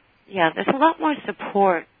 Interesting. Yeah, there's a lot more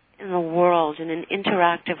support in the world in an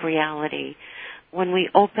interactive reality when we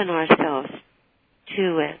open ourselves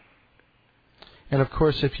to it. And of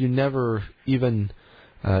course, if you never even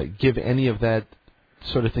give any of that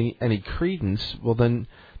sort of thing any credence, well then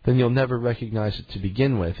you'll never recognize it to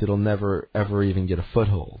begin with. It'll never ever even get a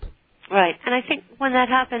foothold. Right, and I think when that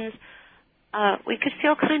happens, we could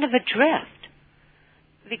feel kind of adrift,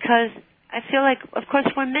 because I feel like, of course,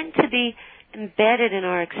 we're meant to be embedded in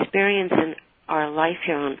our experience in our life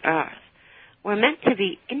here on Earth. We're meant to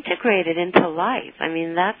be integrated into life. I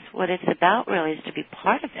mean, that's what it's about, really, is to be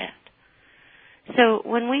part of it. So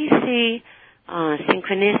when we see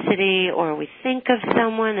synchronicity, or we think of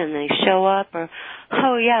someone and they show up, or,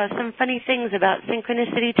 oh yeah, some funny things about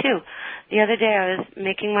synchronicity too. The other day I was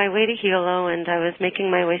making my way to Hilo, and I was making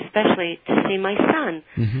my way specially to see my son.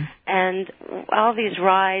 Mm-hmm. And all these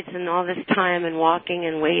rides and all this time and walking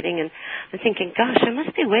and waiting, and I'm thinking, gosh, I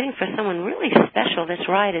must be waiting for someone really special. This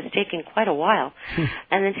ride is taking quite a while.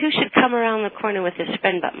 And then who should come around the corner with his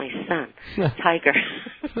friend but my son, Tiger.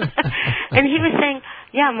 And he was saying,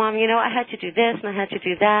 yeah, Mom, you know, I had to do this and I had to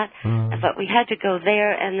do that, but we had to go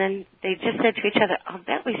there. And then they just said to each other, I'll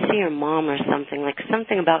bet we see your mom or something, like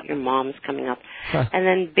something about your mom's coming up. And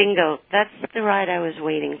then bingo, that's the ride I was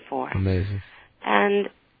waiting for. Amazing. And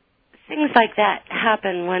things like that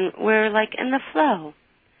happen when we're like in the flow,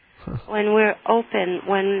 when we're open,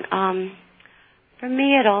 when, for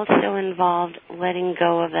me it also involved letting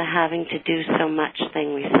go of the having to do so much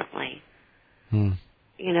thing recently.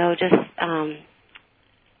 You know, just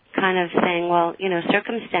kind of saying, well, you know,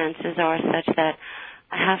 circumstances are such that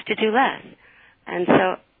I have to do less. And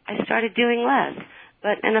so I started doing less.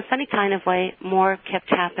 But in a funny kind of way, more kept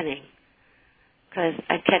happening. Because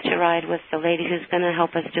I'd catch a ride with the lady who's going to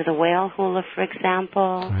help us do the whale hula, for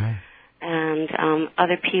example, Right. and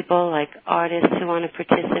other people like artists who want to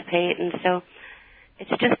participate. And so it's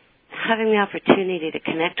just having the opportunity to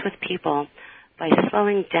connect with people by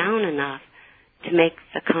slowing down enough to make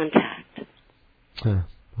the contact.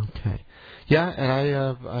 Okay. Yeah, and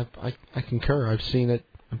I concur. I've seen it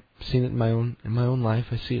in my own life.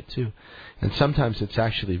 I see it too, and sometimes it's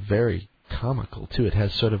actually very comical too. It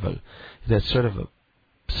has sort of a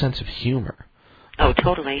sense of humor. Oh,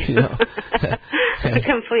 totally. You know?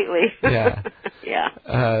 Completely. Yeah.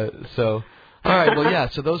 Yeah. So, all right. Well, yeah.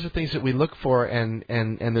 So those are things that we look for, and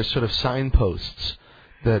there's sort of signposts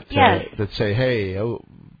that Yes. that say, hey,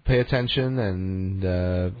 pay attention,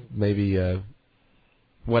 and maybe.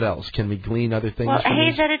 What else? Can we glean other things? Well, from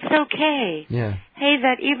hey, these? that it's okay. Yeah. Hey,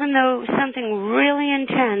 that even though something really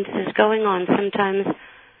intense is going on, sometimes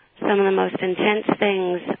some of the most intense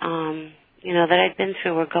things, you know, that I've been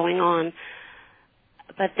through were going on.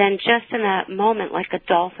 But then just in that moment, like a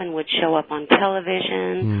dolphin would show up on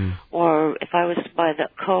television, or if I was by the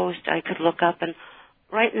coast, I could look up, and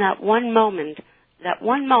right in that one moment,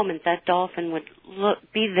 that dolphin would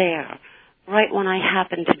be there, right when I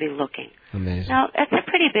happened to be looking. Amazing. Now, it's a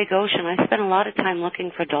pretty big ocean. I spent a lot of time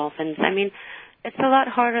looking for dolphins. I mean, it's a lot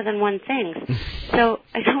harder than one thinks. So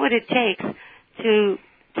I know what it takes to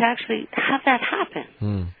actually have that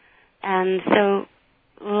happen. And so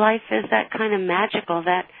life is that kind of magical,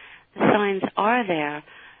 that the signs are there.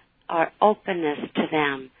 Our openness to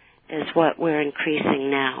them is what we're increasing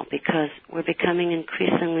now, because we're becoming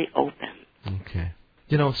increasingly open. Okay.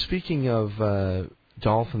 You know, speaking of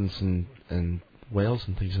dolphins and whales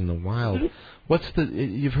and things in the wild,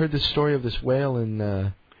 you've heard the story of this whale in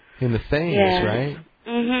the Thames, Yes. right?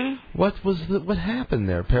 Mm-hmm. What happened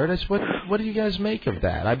there, Paradise? What do you guys make of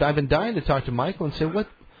that? I've been dying to talk to Michael and say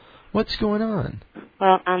what's going on.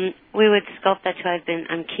 Well, we would sculpt that too.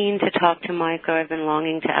 I'm keen to talk to Mike, or I've been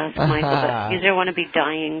longing to ask Michael, but either one would be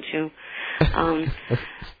dying to.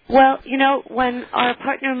 Well, you know, when our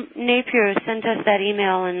partner Napier sent us that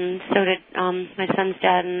email, and so did my son's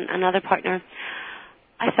dad and another partner,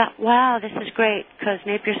 I thought, wow, this is great, because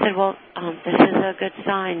Napier said, well, this is a good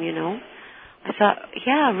sign, you know. I thought,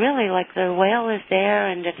 yeah, really, like the whale is there,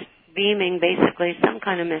 and it's beaming basically some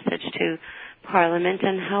kind of message to Parliament,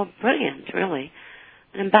 and how brilliant, really,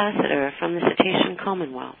 an ambassador from the Cetacean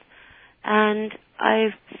Commonwealth. And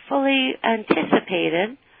I fully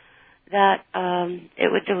anticipated that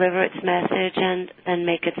it would deliver its message and then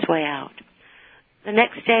make its way out. The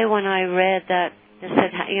next day when I read that it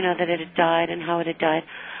said, you know, that it had died and how it had died,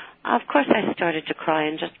 of course I started to cry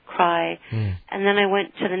and just cry. And then I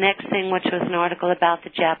went to the next thing, which was an article about the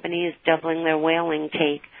Japanese doubling their whaling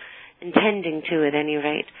take, intending to at any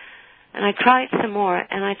rate. And I cried some more,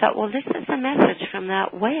 and I thought, well, this is a message from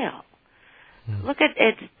that whale. Look at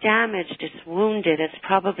it's damaged, it's wounded, it's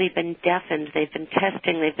probably been deafened. They've been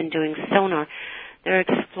testing, they've been doing sonar. They're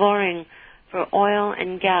exploring for oil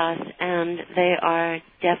and gas, and they are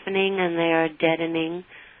deafening and they are deadening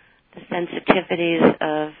the sensitivities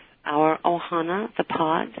of our ohana, the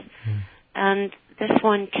pods. And this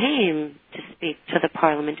one came to speak to the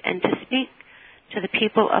Parliament and to speak to the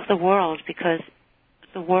people of the world, because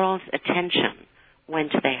the world's attention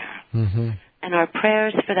went there. And our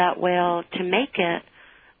prayers for that whale to make it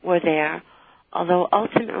were there, although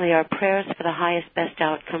ultimately our prayers for the highest, best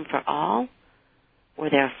outcome for all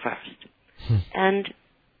were there first. And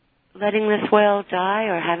letting this whale die,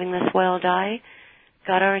 or having this whale die,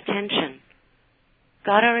 got our attention.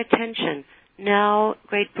 Got our attention now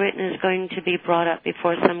Great Britain is going to be brought up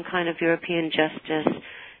before some kind of European Justice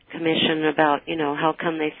Commission about, how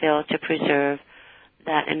come they failed to preserve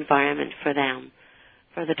that environment for them,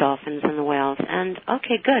 for the dolphins and the whales. And,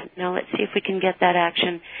 okay, good. Now let's see if we can get that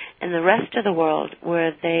action in the rest of the world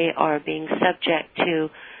where they are being subject to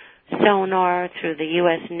sonar through the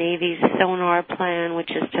U.S. Navy's sonar plan,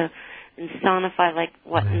 which is to sonify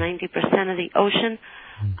 90% of the ocean.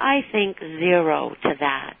 I think zero to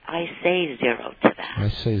that. I say zero to that. I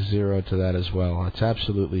say zero to that as well. It's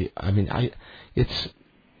absolutely, it's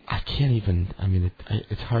hard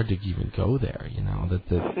to even go there,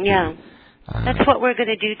 Yeah. That's what we're going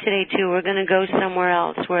to do today, too. We're going to go somewhere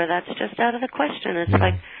else where that's just out of the question. It's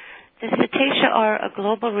like the cetacea are a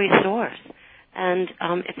global resource, and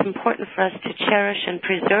it's important for us to cherish and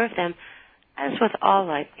preserve them, as with all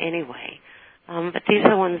life anyway. But these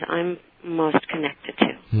are the ones I'm most connected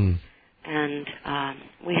to. And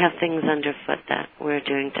we have things underfoot that we're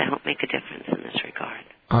doing to help make a difference in this regard.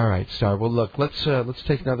 All right, Star. Well, look, let's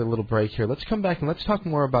take another little break here. Let's come back and let's talk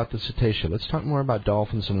more about the cetacea. Let's talk more about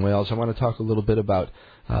dolphins and whales. I want to talk a little bit about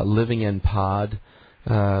living in pod,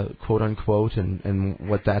 quote unquote, and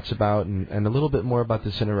what that's about, and a little bit more about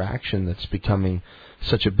this interaction that's becoming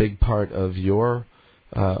such a big part of your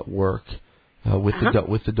work with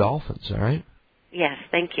the dolphins. All right. Yes.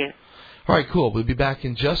 Thank you. All right, cool. We'll be back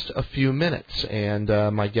in just a few minutes. And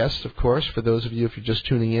my guest, of course, for those of you if you're just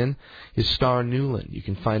tuning in, is Star Newland. You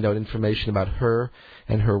can find out information about her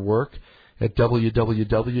and her work at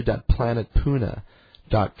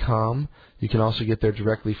www.planetpuna.com. You can also get there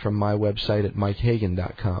directly from my website at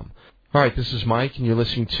mikehagan.com. All right, this is Mike, and you're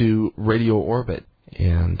listening to Radio Orbit.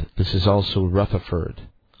 And this is also Rutherford.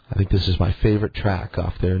 I think this is my favorite track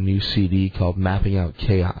off their new CD called Mapping Out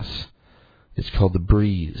Chaos. It's called The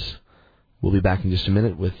Breeze. We'll be back in just a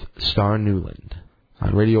minute with Star Newland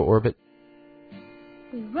on Radio Orbit.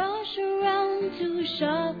 We rush around to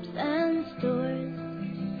shops and stores.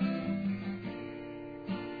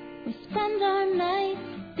 We spend our nights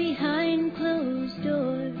behind closed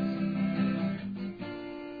doors,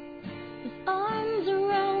 with arms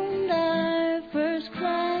around our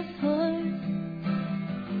first-class horse.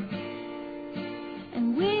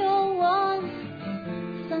 And we all want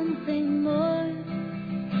something more.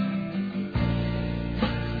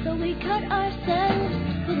 So we cut ourselves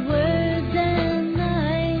with words and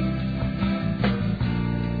knives.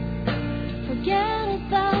 Forget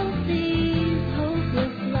about these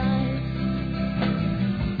hopeless lives.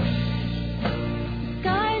 The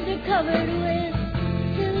skies are covered with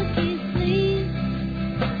silky sleeves.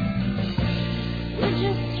 We're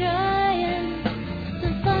just trying to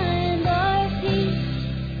find our peace.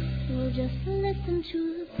 We'll just listen to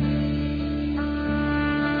the breeze.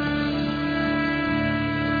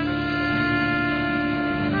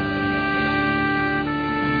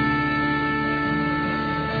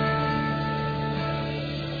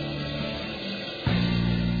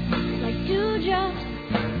 Dewdrops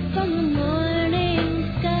from the morning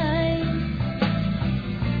sky,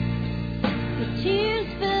 the tears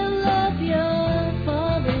fill up your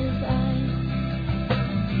father's eyes.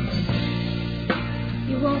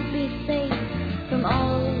 You won't be safe from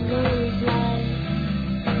all those lies.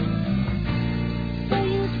 So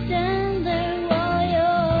you stand there while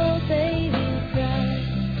your baby cries.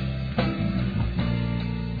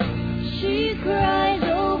 She cries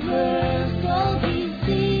over salty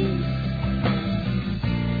seas.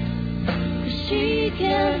 She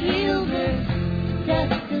can't heal her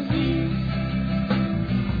death disease.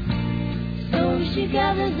 So she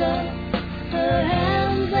gathers up her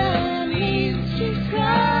hands and knees. She's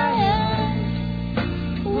crying,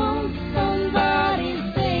 won't somebody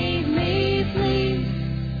save me, please?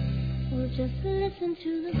 Or just listen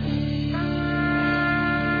to the breeze.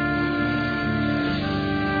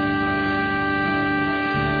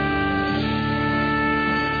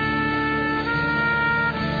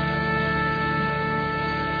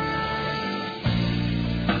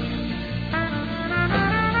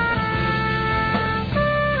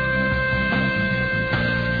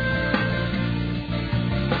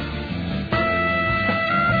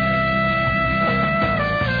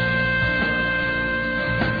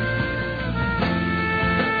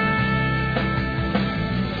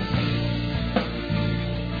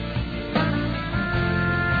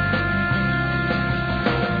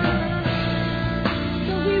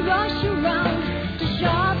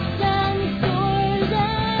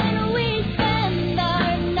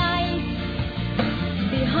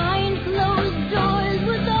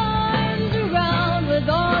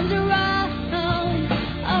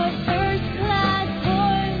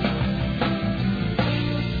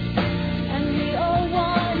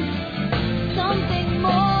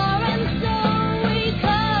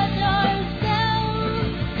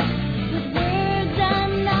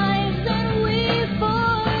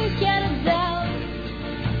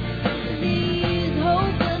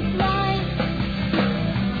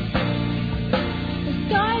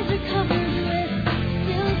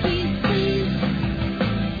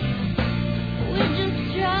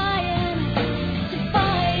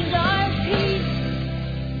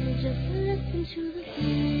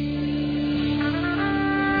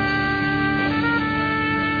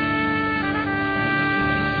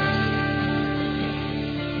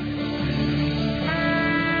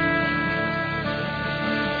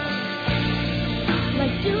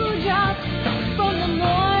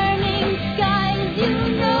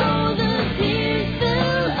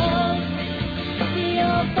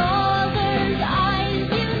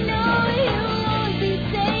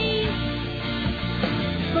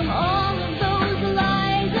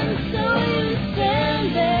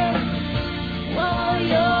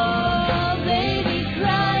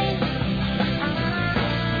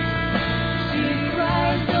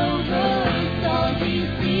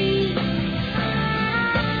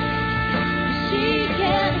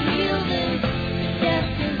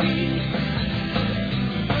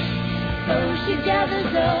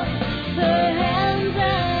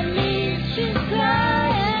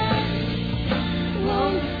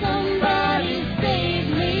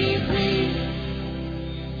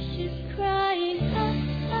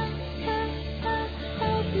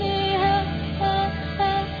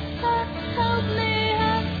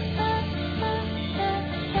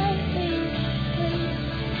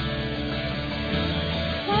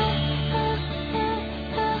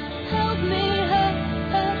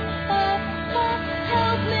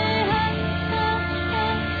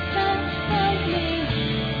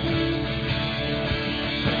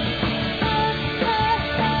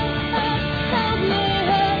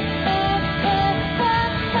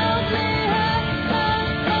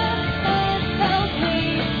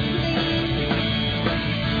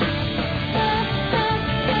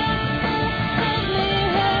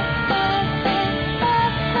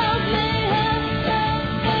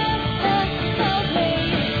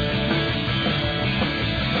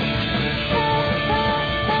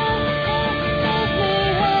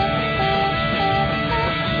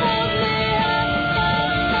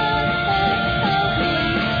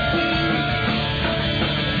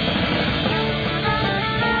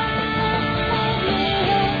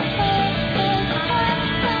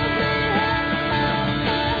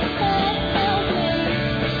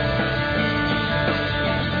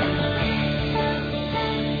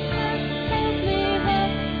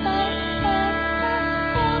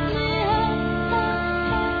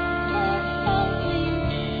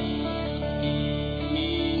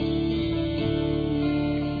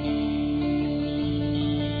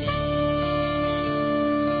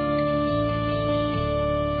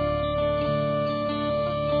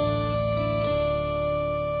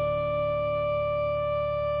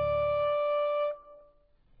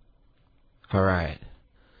 All right.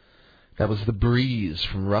 That was The Breeze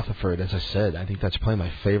from Rutherford. As I said, I think that's probably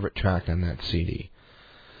my favorite track on that CD,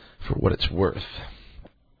 for what it's worth.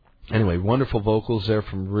 Anyway, wonderful vocals there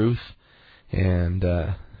from Ruth, and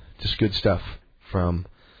just good stuff from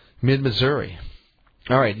mid-Missouri.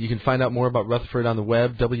 All right, you can find out more about Rutherford on the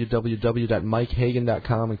web,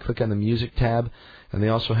 www.mikehagan.com, and click on the music tab. And they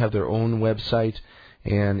also have their own website,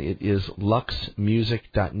 and it is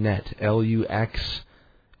luxmusic.net,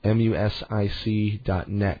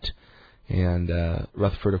 luxmusic.net. And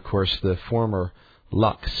Rutherford, of course, the former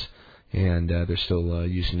Lux, and they're still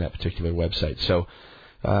using that particular website. So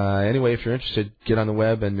anyway, if you're interested, get on the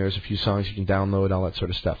web, and there's a few songs you can download, all that sort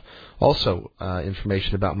of stuff. Also,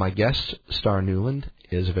 information about my guest, Star Newland,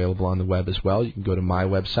 is available on the web as well. You can go to my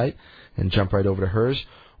website and jump right over to hers,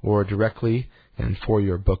 or directly, and for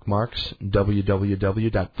your bookmarks,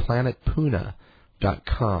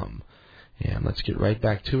 www.planetpuna.com. And let's get right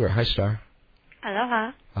back to her. Hi, Star.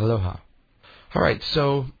 Aloha. Aloha. All right,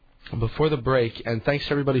 so before the break, and thanks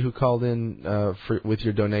to everybody who called in with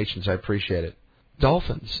your donations, I appreciate it.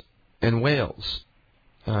 Dolphins and whales,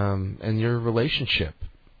 and your relationship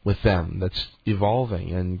with them that's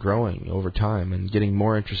evolving and growing over time and getting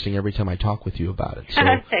more interesting every time I talk with you about it. So,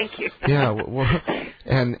 thank you. Yeah,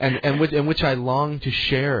 and which I long to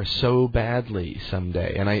share so badly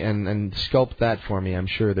someday. And sculpt that for me. I'm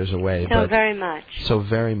sure there's a way. So very much. So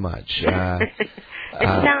very much. It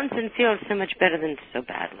sounds and feels so much better than so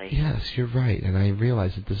badly. Yes, you're right, and I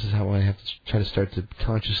realize that this is how I have to try to start to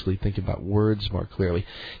consciously think about words more clearly.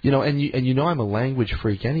 You know, and you know I'm a language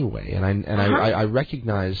freak anyway, and I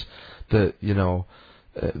recognize that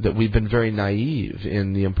that we've been very naive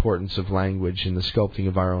in the importance of language in the sculpting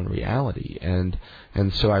of our own reality, and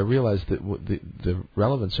so I realize that the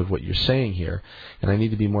relevance of what you're saying here, and I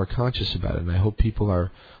need to be more conscious about it, and I hope people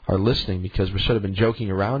are listening, because we've sort of been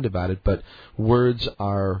joking around about it, but words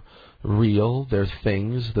are real, they're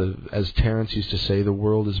things. As Terence used to say, the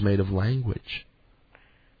world is made of language.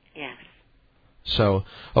 Yes. So,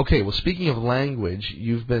 okay, well, speaking of language,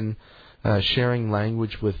 you've been sharing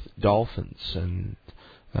language with dolphins, and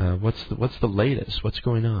what's the latest? What's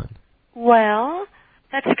going on? Well,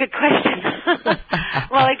 that's a good question.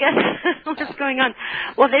 Well, I guess what's going on?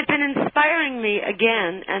 Well, they've been inspiring me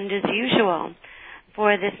again, and as usual,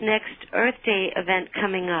 for this next Earth Day event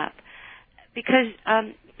coming up, because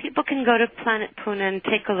people can go to Planet Puna and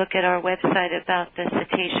take a look at our website about the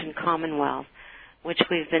Cetacean Commonwealth, which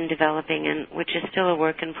we've been developing and which is still a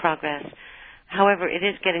work in progress. However, it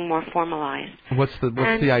is getting more formalized. What's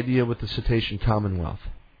the idea with the Cetacean Commonwealth?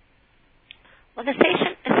 Well, the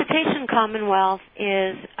Cetacean Commonwealth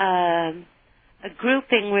is a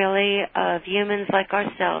grouping, really, of humans like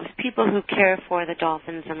ourselves, people who care for the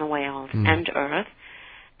dolphins and the whales and Earth,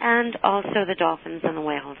 and also the dolphins and the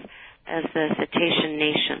whales as the cetacean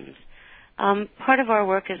nations. Part of our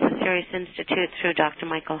work as the Ceres Institute, through Dr.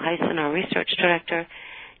 Michael Hyson, our research director,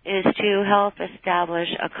 is to help establish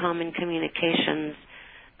a common communications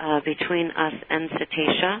between us and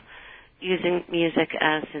cetacea, using music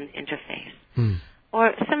as an interface,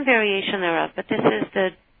 or some variation thereof. But this is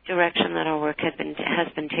the direction that our work has been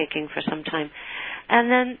taking for some time. And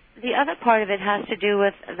then the other part of it has to do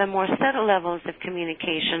with the more subtle levels of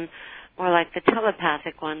communication, more like the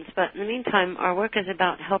telepathic ones. But in the meantime, our work is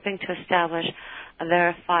about helping to establish a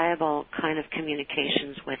verifiable kind of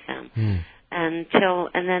communications with them. And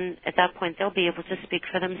then at that point they'll be able to speak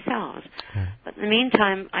for themselves. But in the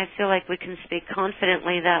meantime, I feel like we can speak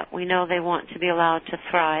confidently that we know they want to be allowed to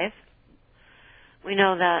thrive. We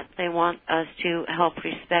know that they want us to help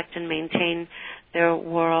respect and maintain their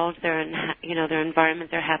world, their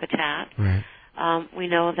environment, their habitat. Right. We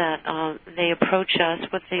know that they approach us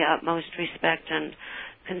with the utmost respect and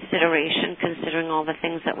consideration, considering all the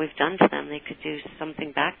things that we've done to them. They could do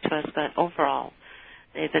something back to us, but overall,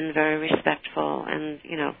 they've been very respectful and,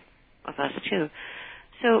 of us too.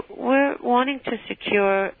 So we're wanting to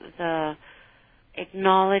secure the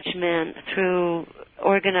acknowledgement through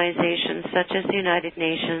organizations such as the United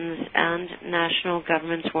Nations and national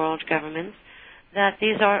governments, world governments, that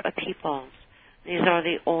these are a peoples. These are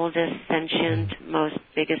the oldest, sentient, most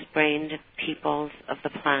biggest-brained peoples of the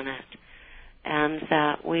planet, and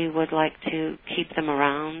that we would like to keep them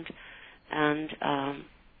around and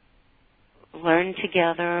learn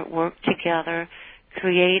together, work together,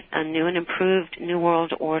 create a new and improved New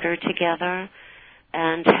World Order together,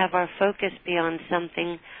 and have our focus be on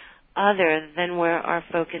something other than where our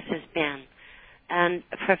focus has been. And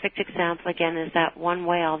a perfect example, again, is that one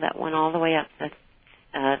whale that went all the way up the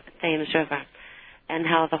Thames River, and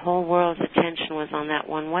how the whole world's attention was on that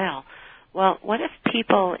one whale. well, what if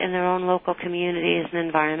people in their own local communities and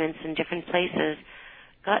environments in different places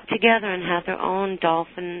got together and had their own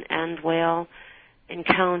dolphin and whale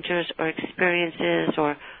encounters or experiences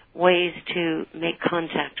or ways to make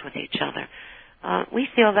contact with each other? We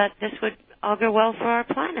feel that this would augur well for our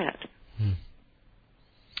planet.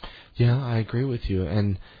 Yeah, I agree with you,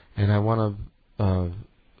 and I want to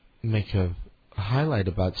make a highlight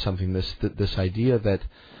about something. This idea that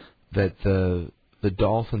the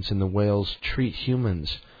dolphins and the whales treat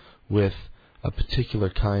humans with a particular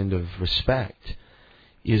kind of respect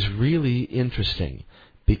is really interesting,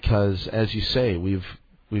 because, as you say,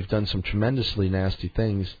 we've done some tremendously nasty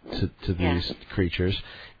things to these creatures,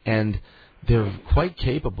 and they're quite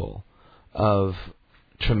capable of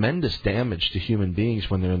tremendous damage to human beings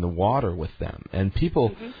when they're in the water with them. And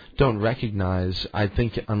people don't recognize, I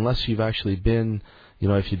think, unless you've actually been,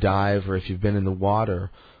 if you dive or if you've been in the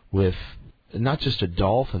water with not just a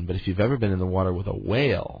dolphin, but if you've ever been in the water with a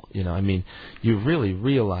whale, you really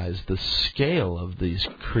realize the scale of these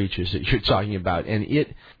creatures that you're talking about. And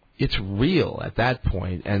it's real at that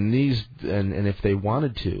point. And and if they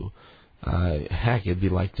wanted to, heck, it'd be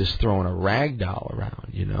like just throwing a rag doll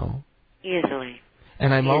around, Easily.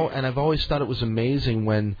 And I've always thought it was amazing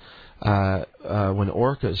when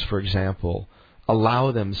orcas, for example,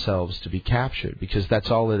 allow themselves to be captured, because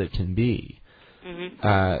that's all that it can be.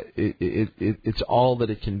 It's all that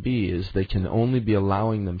it can be, is they can only be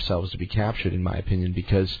allowing themselves to be captured, in my opinion,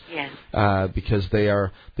 because they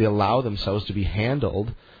allow themselves to be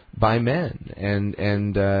handled by men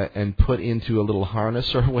and put into a little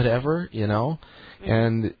harness or whatever,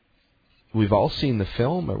 and we've all seen the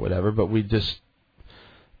film or whatever, but we just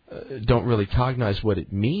don't really cognize what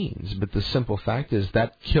it means. But the simple fact is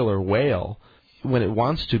that killer whale, when it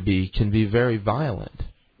wants to be, can be very violent.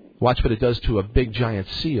 Watch what it does to a big giant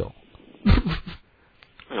seal.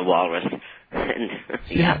 A walrus. And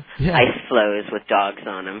ice flows with dogs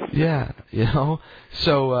on them. Yeah,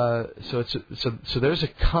 So there's a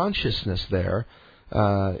consciousness there,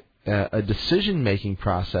 a decision-making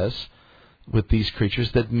process with these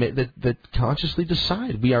creatures that consciously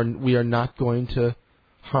decide we are not going to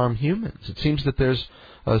harm humans. It seems that there's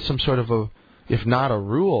some sort of if not a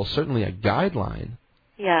rule, certainly a guideline.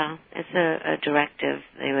 Yeah, it's a directive,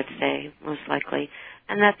 they would say, most likely.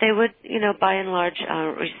 And that they would, by and large,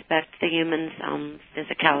 respect the human's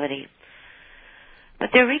physicality. But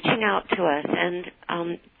they're reaching out to us,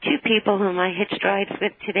 and two people whom I hitched rides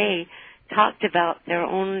with today talked about their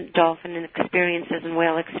own dolphin experiences and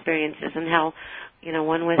whale experiences, and how,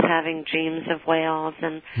 one was having dreams of whales,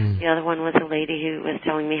 and the other one was a lady who was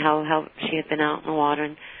telling me how she had been out in the water,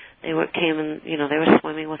 and they came and, they were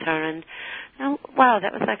swimming with her, and wow,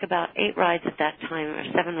 that was like about 8 rides at that time, or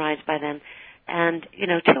 7 rides by then. And,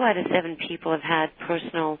 2 out of 7 people have had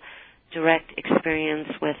personal, direct experience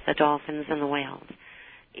with the dolphins and the whales.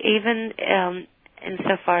 Even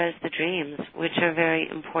insofar as the dreams, which are very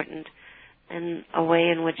important, and a way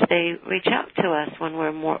in which they reach out to us when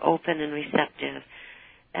we're more open and receptive.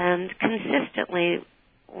 And consistently,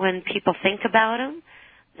 when people think about them,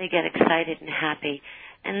 they get excited and happy.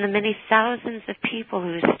 And the many thousands of people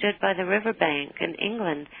who stood by the riverbank in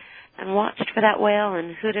England and watched for that whale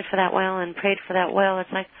and hooted for that whale and prayed for that whale,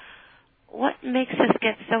 it's like, what makes us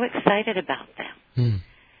get so excited about them?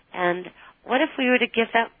 And what if we were to give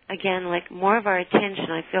that, again, more of our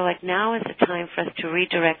attention? I feel like now is the time for us to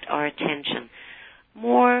redirect our attention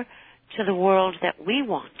more to the world that we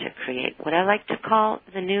want to create, what I like to call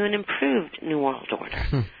the new and improved New World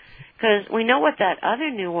Order. Because we know what that other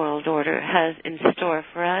New World Order has in store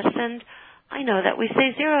for us, and I know that we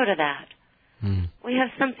say zero to that. We have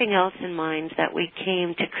something else in mind that we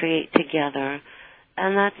came to create together,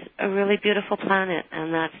 and that's a really beautiful planet,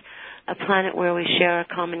 and that's a planet where we share a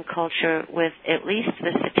common culture with at least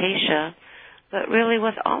the cetacea, but really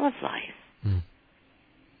with all of life,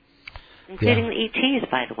 including the ETs,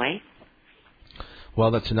 by the way.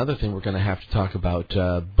 Well, that's another thing we're going to have to talk about,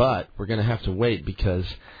 but we're going to have to wait because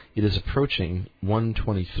it is approaching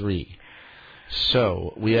 1:23.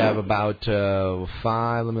 So we have about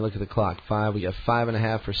 5. Let me look at the clock. 5. We got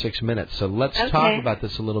 5.5 or 6 minutes. So let's talk about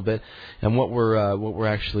this a little bit and what we're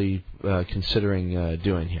actually considering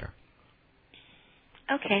doing here.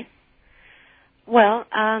 Okay. Well,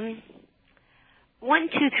 1,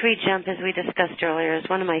 2, 3 jump, as we discussed earlier, is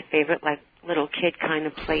one of my favorite, little kid kind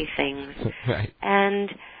of playthings. Right. And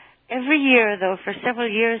every year, though, for several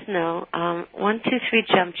years now, 1, 2, 3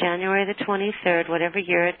 jump, January the 23rd, whatever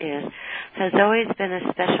year it is, has always been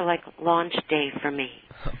a special, launch day for me.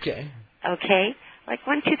 Okay. Okay?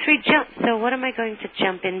 1, 2, 3 jump. So what am I going to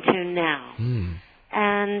jump into now?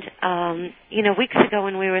 And, weeks ago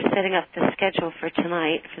when we were setting up the schedule for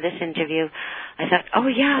tonight, for this interview, I thought, oh,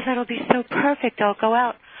 yeah, that'll be so perfect. I'll go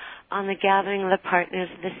out on the Gathering of the Partners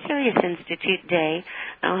of the Sirius Institute Day.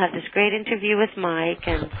 I'll have this great interview with Mike,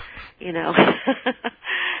 and,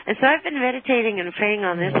 And so I've been meditating and praying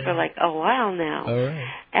on this for like a while now. All right.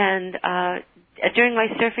 And during my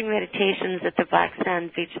surfing meditations at the black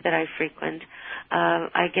sand beach that I frequent,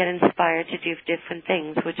 I get inspired to do different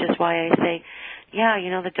things, which is why I say,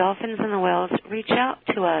 the dolphins and the whales reach out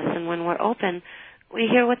to us, and when we're open, we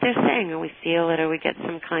hear what they're saying, or we feel it, or we get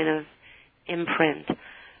some kind of imprint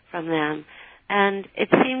from them. And it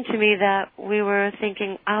seemed to me that we were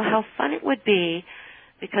thinking, how fun it would be,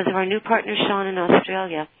 because of our new partner, Sean, in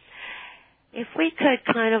Australia, if we could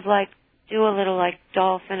kind of like do a little like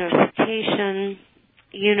dolphin or cetacean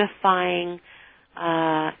unifying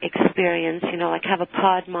experience, like have a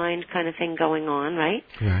pod mind kind of thing going on, right?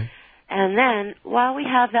 Right. And then while we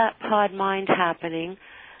have that pod mind happening,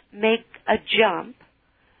 make a jump,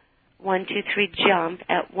 1, 2, 3 jump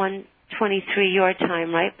at 1:23 your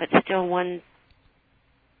time, right? But still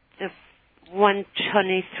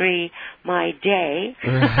 1:23 my day.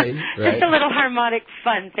 Right. Just a little harmonic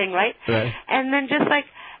fun thing, right? Right. And then just like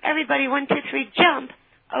everybody 1, 2, 3 jump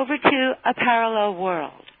over to a parallel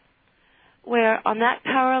world. Where on that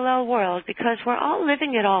parallel world, because we're all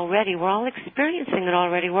living it already, we're all experiencing it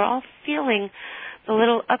already, we're all feeling the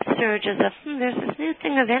little upsurges of, there's this new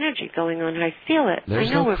thing of energy going on. I feel it. I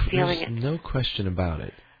know we're feeling it. There's no question about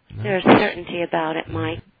it. No. There's certainty about it,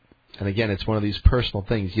 Mike. And again, it's one of these personal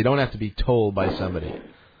things. You don't have to be told by somebody.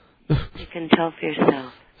 You can tell for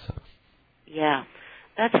yourself. Yeah.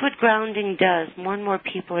 That's what grounding does. More and more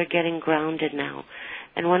people are getting grounded now.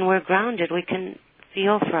 And when we're grounded, we can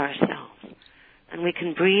feel for ourselves. And we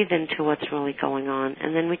can breathe into what's really going on.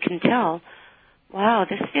 And then we can tell, wow,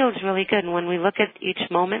 this feels really good. And when we look at each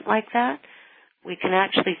moment like that, we can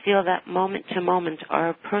actually feel that moment to moment.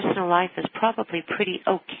 Our personal life is probably pretty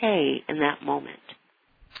okay in that moment.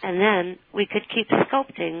 And then we could keep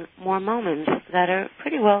sculpting more moments that are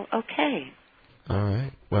pretty well okay. All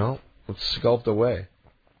right. Well, let's sculpt away.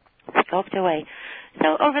 Sculpt away.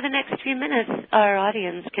 So over the next few minutes, our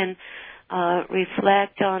audience can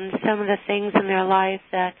reflect on some of the things in their life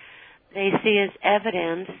that they see as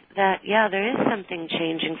evidence that, there is something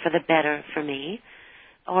changing for the better for me,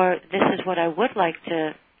 or this is what I would like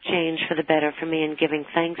to change for the better for me, and giving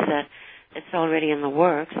thanks that it's already in the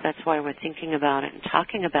works. That's why we're thinking about it and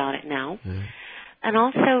talking about it now. Mm. And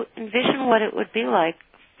also envision what it would be like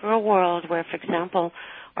for a world where, for example,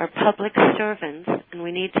 our public servants, and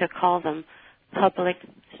we need to call them public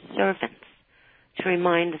servants, to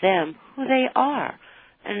remind them who they are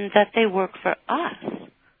and that they work for us.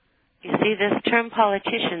 You see, this term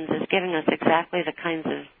politicians is giving us exactly the kinds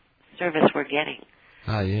of service we're getting.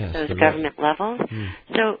 Ah, yes. Those government levels. Mm.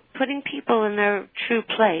 So putting people in their true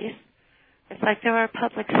place, it's like they're our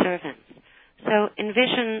public servants. So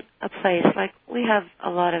envision a place like we have a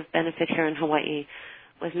lot of benefit here in Hawaii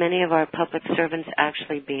with many of our public servants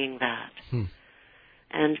actually being that.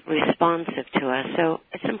 And responsive to us. So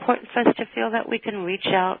it's important for us to feel that we can reach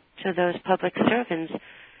out to those public servants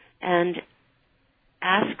and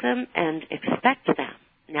ask them and expect them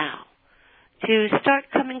now to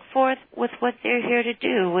start coming forth with what they're here to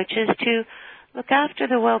do, which is to look after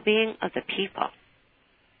the well-being of the people,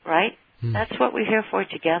 right? That's what we're here for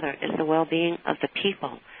together, is the well-being of the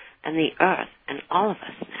people and the earth and all of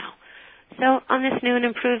us now. So on this new and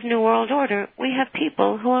improved New World Order, we have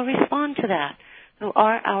people who will respond to that, who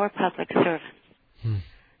are our public servants.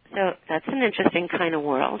 So that's an interesting kind of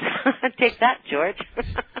world. Take that, George.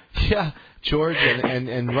 Yeah, George,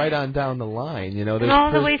 and right on down the line, there's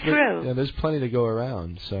all the way through. There's plenty to go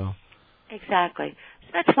around. So exactly.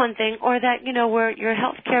 So that's one thing. Or that where your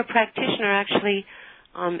healthcare practitioner actually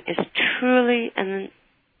is truly, and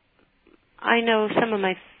I know some of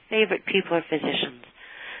my favorite people are physicians.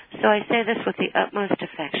 So I say this with the utmost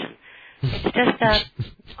affection. It's just that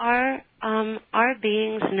our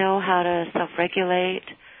beings know how to self-regulate.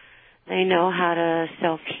 They know how to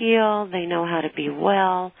self-heal. They know how to be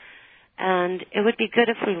well. And it would be good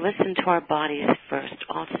if we listened to our bodies first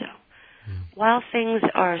also. While things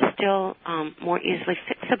are still more easily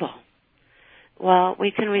fixable, while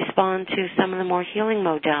we can respond to some of the more healing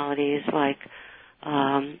modalities like,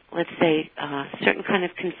 let's say, certain kind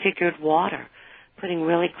of configured water, putting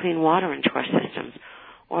really clean water into our systems,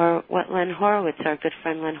 or what Len Horowitz, our good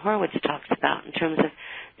friend Len Horowitz, talks about in terms of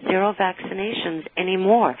zero vaccinations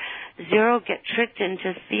anymore. Zero get tricked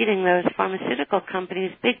into feeding those pharmaceutical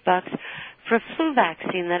companies big bucks for a flu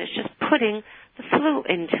vaccine that is just putting the flew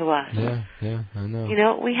into us. Yeah, I know. You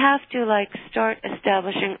know, we have to, like, start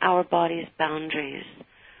establishing our body's boundaries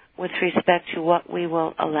with respect to what we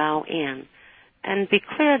will allow in, and be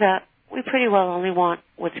clear that we pretty well only want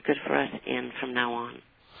what's good for us in from now on.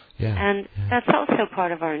 Yeah. And that's also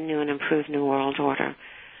part of our new and improved New World Order.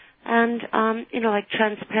 And, you know, like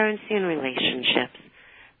transparency in relationships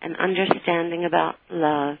and understanding about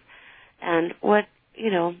love and what,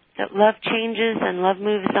 you know, that love changes and love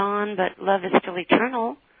moves on, but love is still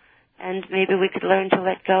eternal. And maybe we could learn to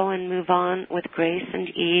let go and move on with grace and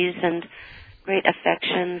ease and great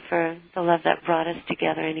affection for the love that brought us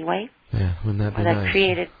together anyway. Yeah, wouldn't that be that nice?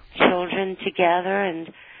 Created children together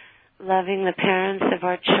and loving the parents of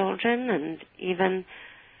our children, and even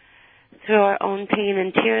through our own pain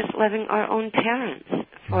and tears, loving our own parents,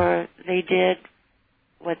 for they did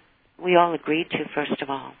what we all agreed to, first of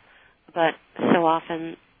all. But so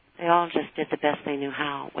often, they all just did the best they knew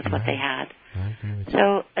how with what they had. I agree with you.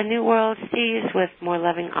 So a new world sees with more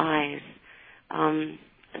loving eyes,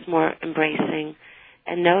 is more embracing,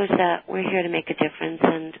 and knows that we're here to make a difference,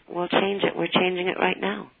 and we'll change it. We're changing it right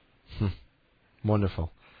now.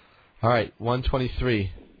 Wonderful. All right,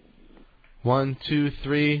 123. 1, 2,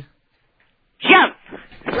 3. Jump!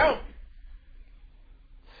 Jump!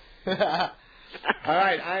 All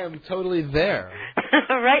right, I am totally there.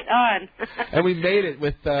 Right on. And we made it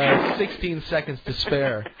with 16 seconds to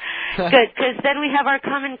spare. Good, because then we have our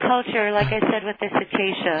common culture, like I said, with this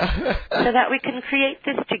Acacia, so that we can create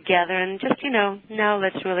this together and just, you know, now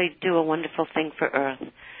let's really do a wonderful thing for Earth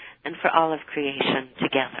and for all of creation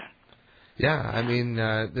together. Yeah, I mean,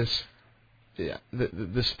 this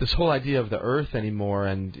whole idea of the Earth anymore,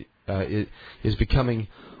 and it is becoming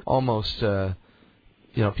almost, you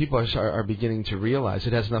know, people are beginning to realize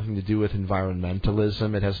it has nothing to do with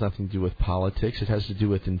environmentalism. It has nothing to do with politics. It has to do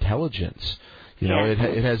with intelligence. You know,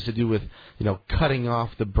 it has to do with, you know, cutting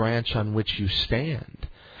off the branch on which you stand.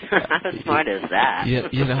 How smart is that?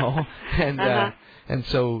 You know, and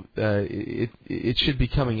so it should be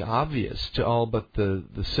becoming obvious to all but the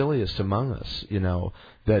silliest among us, you know,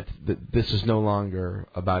 that this is no longer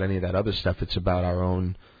about any of that other stuff. It's about our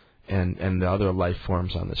own and the other life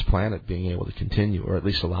forms on this planet being able to continue, or at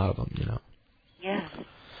least a lot of them, you know. Yes.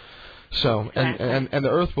 So, exactly. and the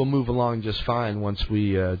Earth will move along just fine once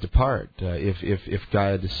we depart, if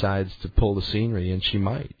Gaia decides to pull the scenery, and she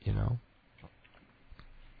might, you know.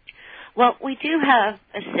 Well, we do have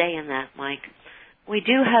a say in that, Mike. We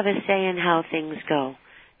do have a say in how things go.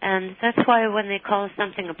 And that's why when they call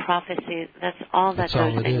something a prophecy, that's all that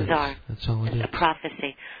those things are. That's all it is. It's a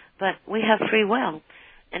prophecy. But we have free will.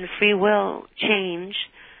 And free will change,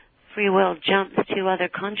 free will jumps to other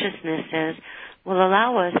consciousnesses, will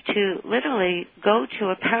allow us to literally go to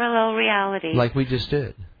a parallel reality. Like we just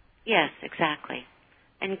did. Yes, exactly.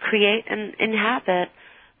 And create and inhabit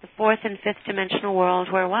the fourth and fifth dimensional world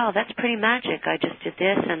where, wow, that's pretty magic. I just did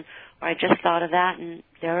this, or I just thought of that, and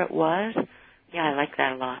there it was. Yeah, I like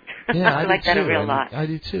that a lot. Yeah, I like that a real lot. I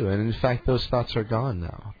do too. And in fact, those thoughts are gone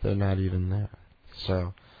now. They're not even there.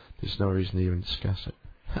 So there's no reason to even discuss it.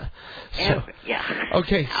 Yeah.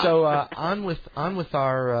 Okay, so on with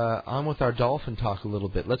our dolphin talk a little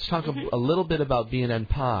bit. Let's talk a little bit about BNN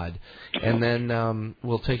Pod, and then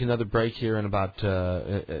we'll take another break here in about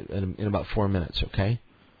 4 minutes. Okay.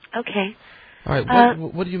 Okay. All right.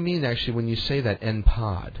 What do you mean actually when you say that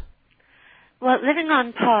NPod? Well, Living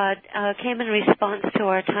on Pod came in response to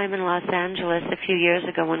our time in Los Angeles a few years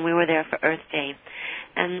ago when we were there for Earth Day,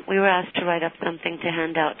 and we were asked to write up something to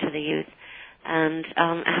hand out to the youth. And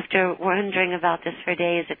after wondering about this for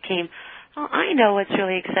days, it came, oh, I know what's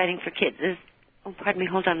really exciting for kids is, oh, pardon me,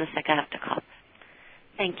 hold on a sec, I have to cough.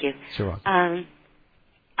 Thank you. Sure. I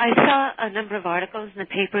saw a number of articles in the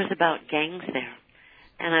papers about gangs there,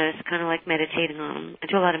 and I was kind of like meditating on them. I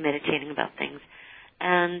do a lot of meditating about things.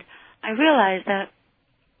 And I realized that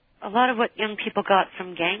a lot of what young people got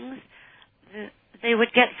from gangs, they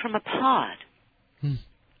would get from a pod,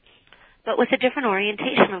 but with a different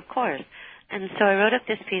orientation, of course. And so I wrote up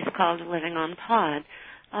this piece called Living on Pod,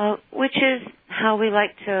 which is how we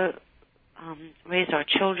like to raise our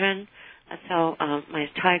children. That's how my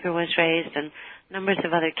tiger was raised, and numbers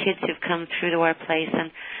of other kids who've come through to our place.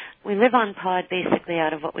 And we live on Pod basically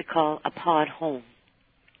out of what we call a pod home,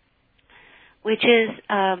 which is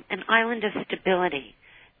an island of stability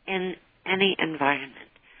in any environment.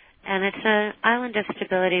 And it's an island of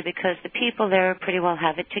stability because the people there pretty well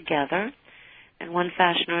have it together in one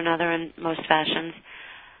fashion or another, in most fashions.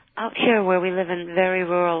 Out here where we live in very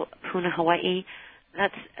rural Puna, Hawaii,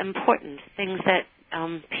 that's important. Things that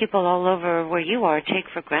people all over where you are take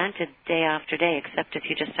for granted day after day, except if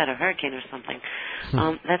you just had a hurricane or something.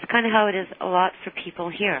 That's kind of how it is a lot for people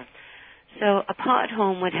here. So a pod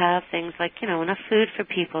home would have things like, enough food for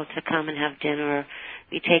people to come and have dinner or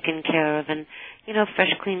be taken care of, and,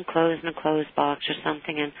 fresh, clean clothes in a clothes box or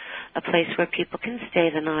something, and a place where people can stay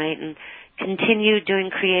the night and continue doing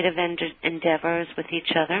creative endeavors with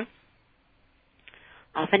each other.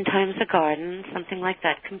 Oftentimes a garden, something like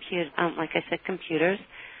that. Like I said, computers,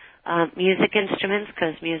 music instruments,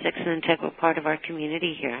 because music's an integral part of our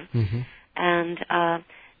community here. Mm-hmm. And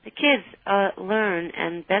the kids learn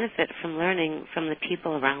and benefit from learning from the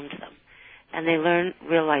people around them. And they learn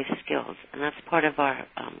real-life skills, and that's part of our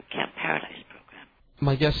Camp Paradise program.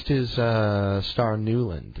 My guest is Star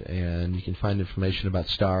Newland, and you can find information about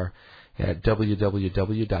Star at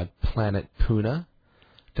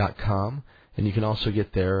www.planetpuna.com. And you can also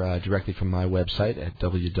get there directly from my website at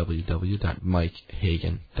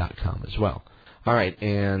www.mikehagan.com as well. All right,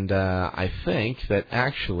 and I think that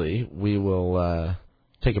actually we will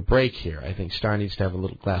take a break here. I think Star needs to have a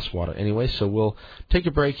little glass of water anyway, so we'll take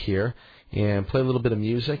a break here and play a little bit of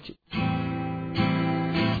music.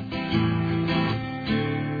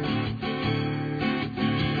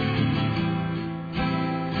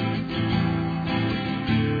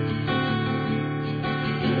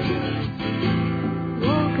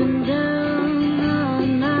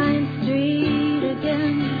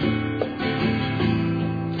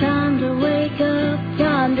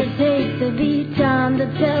 Time to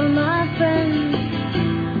tell my friends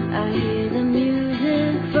I hear the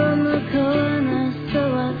music from the corner,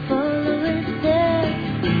 so I follow.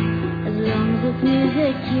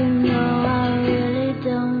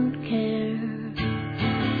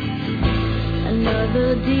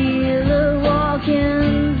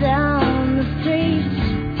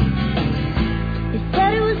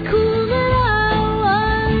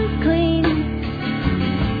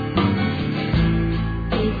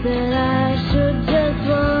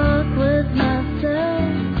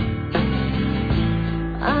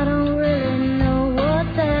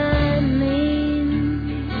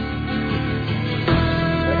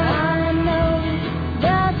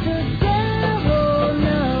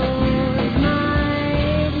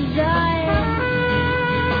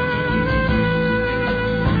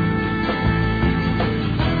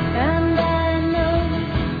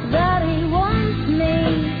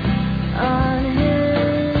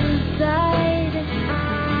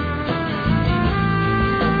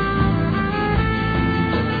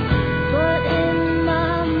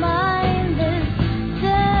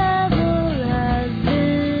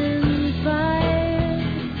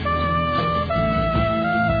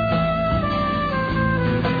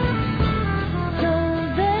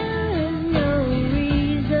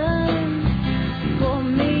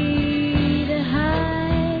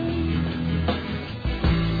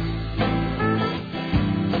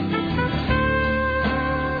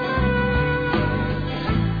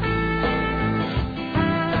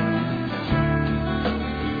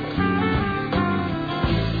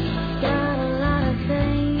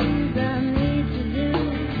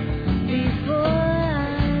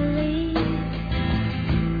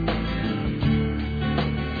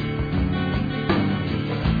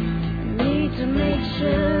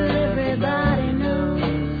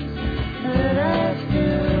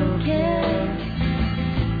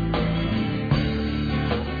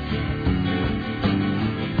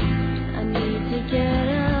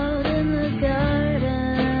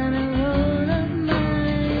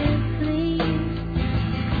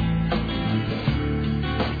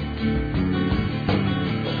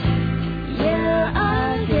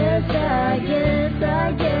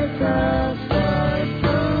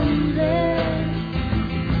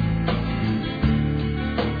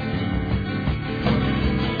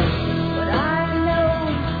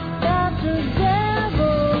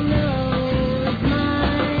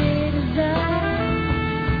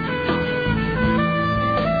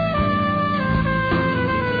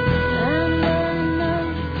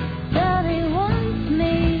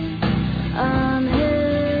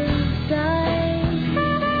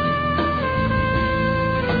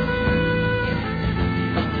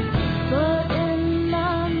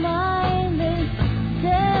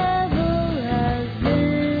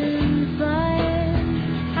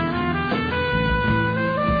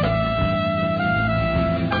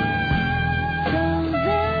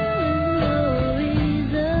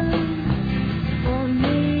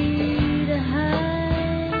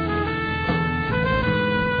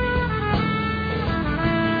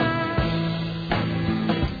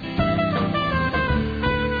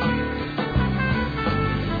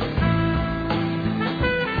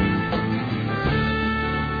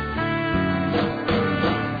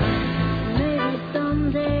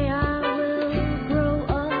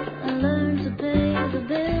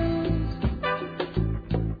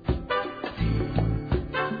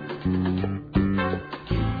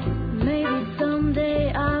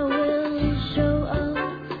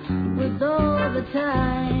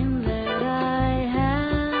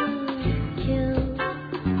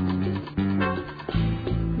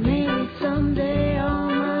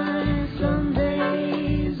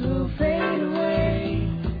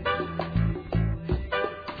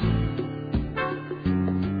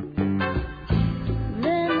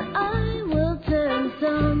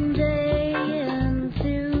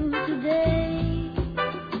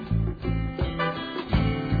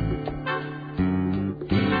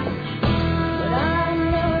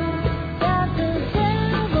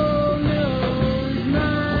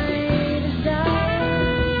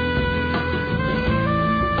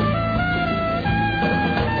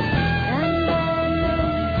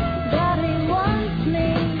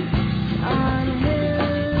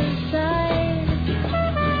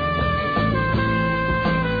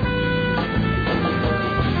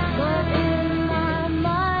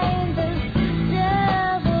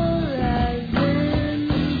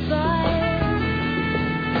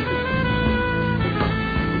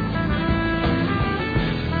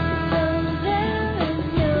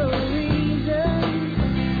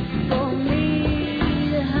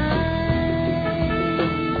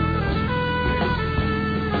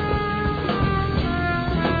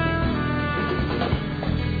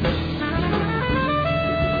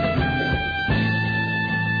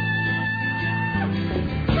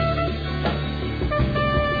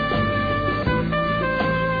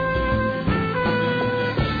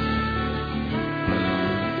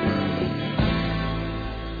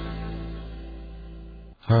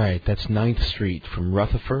 right, that's 9th Street from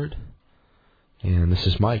Rutherford. And this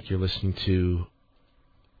is Mike. You're listening to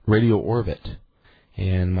Radio Orbit.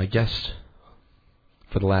 And my guest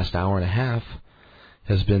for the last hour and a half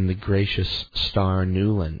has been the gracious Star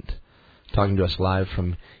Newland, talking to us live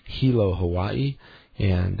from Hilo, Hawaii.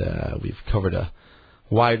 And we've covered a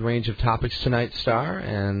wide range of topics tonight, Star.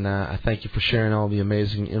 And I thank you for sharing all the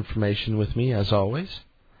amazing information with me, as always.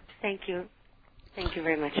 Thank you. Thank you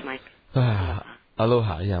very much, Mike.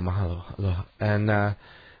 Aloha. Yeah, mahalo. Aloha. And...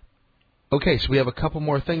 okay, so we have a couple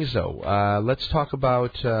more things, though. Let's talk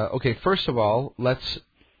about... first of all, let's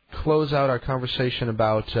close out our conversation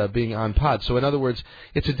about being on pod. So, in other words,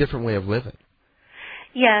 it's a different way of living.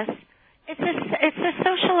 Yes. It's a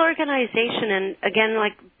social organization, and, again,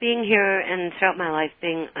 like being here and throughout my life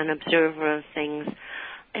being an observer of things,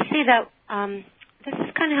 I see that this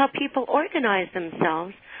is kind of how people organize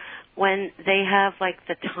themselves when they have, like,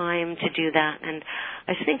 the time to do that. And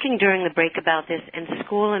I was thinking during the break about this in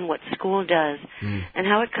school and what school does and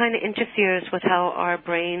how it kind of interferes with how our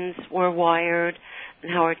brains were wired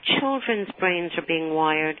and how our children's brains are being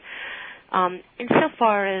wired.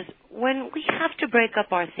 Insofar as when we have to break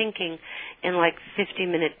up our thinking in, like,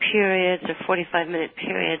 50-minute periods or 45-minute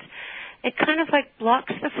periods, it kind of, like,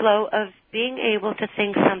 blocks the flow of being able to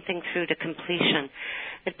think something through to completion.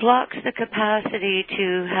 It blocks the capacity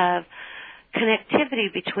to have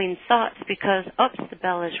connectivity between thoughts because, oops, the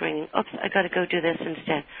bell is ringing. Oops, I got to go do this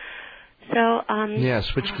instead. So,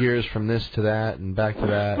 switch gears from this to that and back to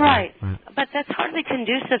that. Right. But that's hardly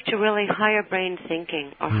conducive to really higher brain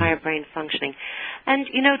thinking or higher brain functioning. And,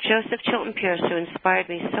 you know, Joseph Chilton Pierce, who inspired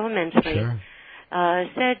me so immensely,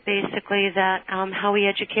 said basically that how we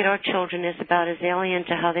educate our children is about as alien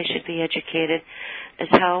to how they should be educated as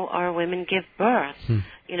how our women give birth,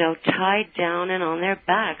 you know, tied down and on their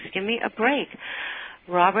backs. Give me a break.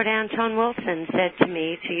 Robert Anton Wilson said to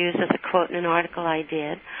me, to use as a quote in an article I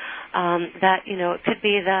did, that, you know, it could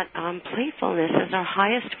be that playfulness is our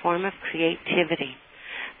highest form of creativity.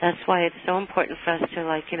 That's why it's so important for us to,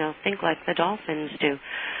 like, you know, think like the dolphins do.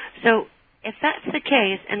 So if that's the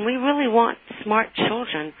case, and we really want smart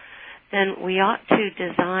children, then we ought to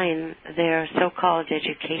design their so-called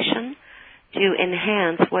education to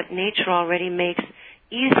enhance what nature already makes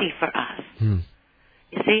easy for us.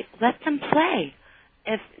 You see, let them play.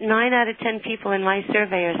 If 9 out of 10 people in my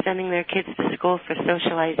survey are sending their kids to school for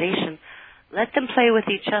socialization, let them play with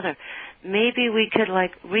each other. Maybe we could,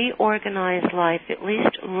 like, reorganize life, at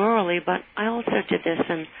least rurally, but I also did this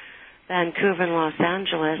in Vancouver and Los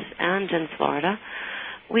Angeles and in Florida.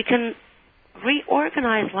 We can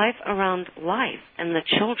reorganize life around life and the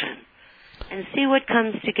children and see what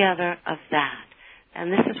comes together of that.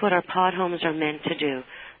 And this is what our pod homes are meant to do.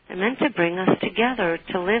 They're meant to bring us together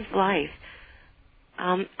to live life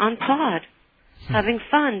on pod, having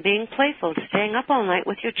fun, being playful, staying up all night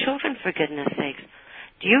with your children, for goodness sakes.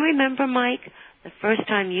 Do you remember, Mike, the first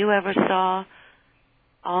time you ever saw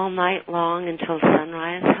all night long until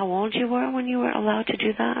sunrise? How old you were when you were allowed to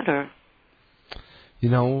do that? Or, you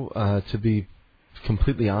know, to be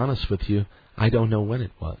completely honest with you, I don't know when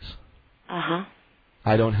it was.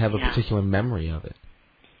 I don't have a particular memory of it.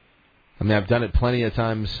 I mean, I've done it plenty of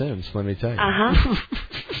times since, let me tell you.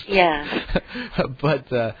 Yeah.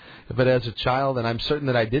 But as a child, and I'm certain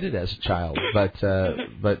that I did it as a child, but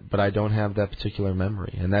I don't have that particular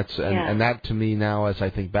memory, and that's and that to me now, as I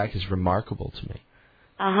think back, is remarkable to me.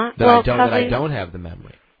 That I don't have the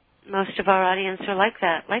memory. Most of our audience are like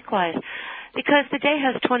that, likewise, because the day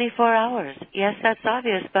has 24 hours. Yes, that's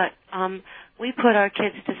obvious, but we put our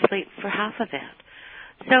kids to sleep for half of it.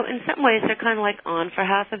 So in some ways, they're kind of like on for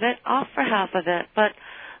half of it, off for half of it, but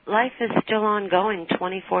life is still ongoing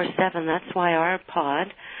 24/7. That's why our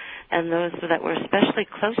pod and those that we're especially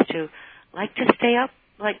close to like to stay up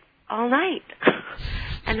like all night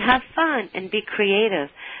and have fun and be creative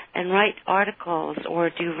and write articles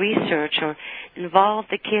or do research or involve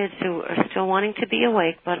the kids who are still wanting to be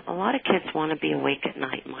awake. But a lot of kids want to be awake at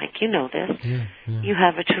night, Mike. You know this. Yeah. You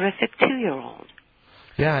have a terrific 2-year-old.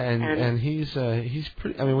 Yeah, and he's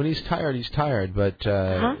pretty. I mean, when he's tired, he's tired. But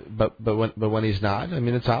when he's not, I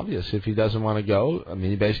mean, it's obvious. If he doesn't want to go, I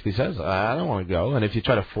mean, he basically says, "I don't want to go." And if you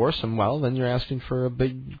try to force him, well, then you're asking for a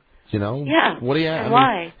big, you know. Yeah. What do you? And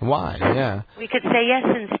why? Why? Yeah. We could say yes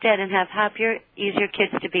instead and have happier, easier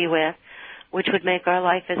kids to be with, which would make our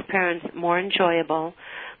life as parents more enjoyable,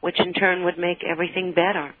 which in turn would make everything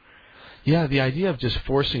better. Yeah, the idea of just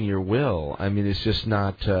forcing your will, I mean, it's just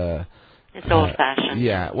not. It's old-fashioned.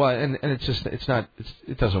 Yeah, well, and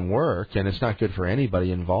it doesn't work, and it's not good for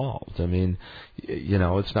anybody involved. I mean,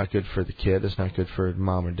 it's not good for the kid, it's not good for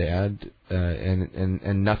mom or dad,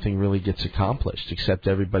 and nothing really gets accomplished except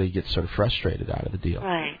everybody gets sort of frustrated out of the deal.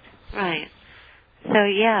 Right. So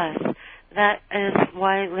yes, that is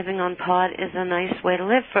why living on pod is a nice way to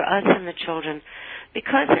live for us and the children,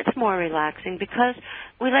 because it's more relaxing, because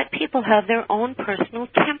we let people have their own personal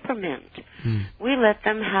temperament. We let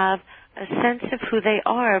them have a sense of who they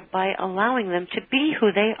are by allowing them to be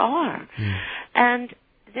who they are. And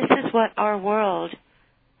this is what our world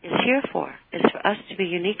is here for, is for us to be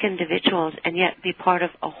unique individuals and yet be part of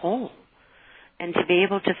a whole, and to be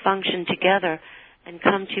able to function together and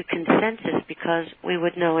come to consensus, because we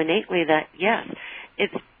would know innately that, yes,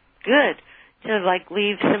 it's good to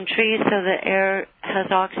leave some trees so the air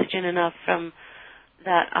has oxygen enough from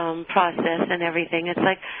that process and everything. It's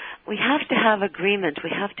like we have to have agreement.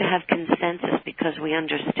 We have to have consensus, because we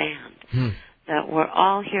understand that we're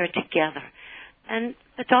all here together. And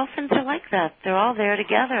the dolphins are like that. They're all there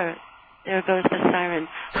together. There goes the siren.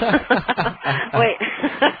 Wait.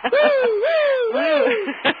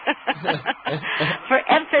 For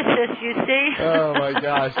emphasis, you see. Oh, my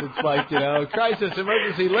gosh. It's like, crisis,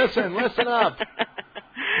 emergency, listen up.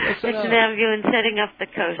 It's an ambulance heading up the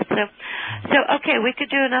coast. So okay, we could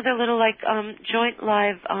do another little joint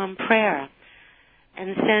live prayer,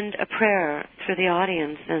 and send a prayer through the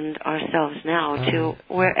audience and ourselves now to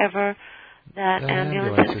wherever that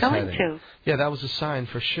ambulance is going to. Yeah, that was a sign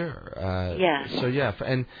for sure. Yes. So yeah,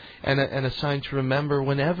 and a sign to remember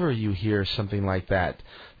whenever you hear something like that,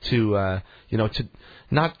 to to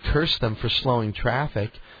not curse them for slowing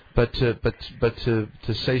traffic, but to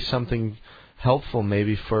say something helpful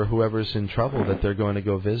maybe for whoever's in trouble that they're going to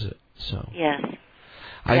go visit. So yes,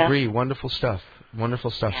 I agree. Wonderful stuff,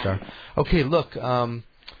 Star. Okay, look,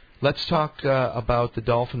 let's talk about the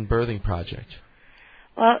Dolphin Birthing Project.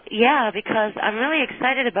 Well, yeah, because I'm really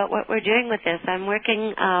excited about what we're doing with this. I'm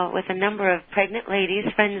working with a number of pregnant ladies,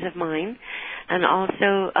 friends of mine, and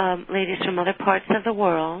also ladies from other parts of the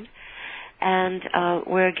world. And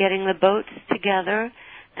we're getting the boats together,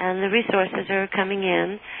 and the resources are coming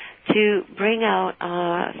in to bring out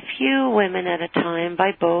a few women at a time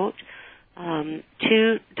by boat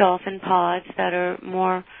to dolphin pods that are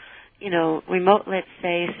more, remote, let's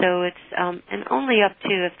say. So it's, and only up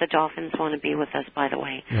to if the dolphins want to be with us, by the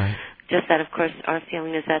way. Right. Just that, of course, our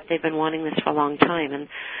feeling is that they've been wanting this for a long time, and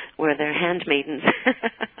we're their handmaidens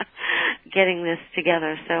getting this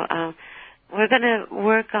together. So we're going to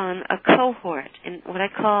work on a cohort, in what I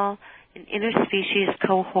call an interspecies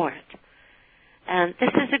cohort. And this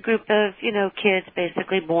is a group of, kids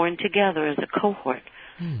basically born together as a cohort.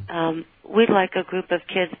 We'd like a group of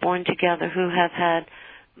kids born together who have had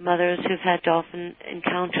mothers who've had dolphin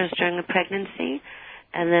encounters during a pregnancy,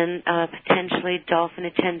 and then potentially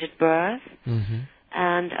dolphin-attended birth,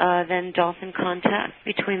 and then dolphin contact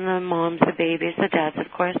between the moms, the babies, the dads,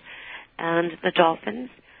 of course, and the dolphins,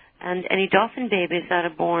 and any dolphin babies that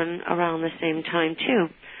are born around the same time, too.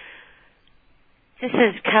 This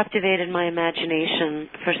has captivated my imagination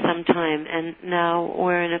for some time, and now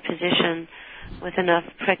we're in a position with enough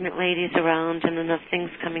pregnant ladies around and enough things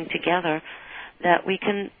coming together that we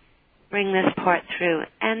can bring this part through.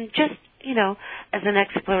 And just, as an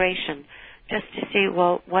exploration, just to see,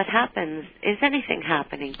 well, what happens? Is anything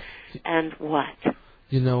happening? And what?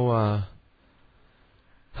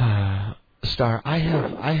 Star, I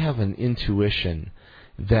have an intuition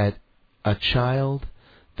that a child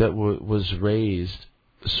that was raised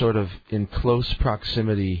sort of in close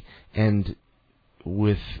proximity and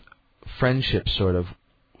with friendship sort of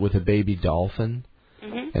with a baby dolphin,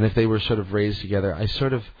 and if they were sort of raised together, I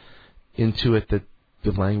sort of intuit that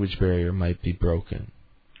the language barrier might be broken.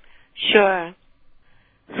 Sure.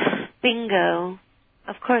 Bingo.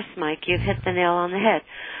 Of course, Mike, you've hit the nail on the head,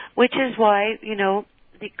 which is why,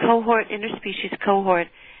 the cohort, interspecies cohort,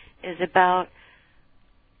 is about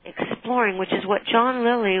exploring, which is what John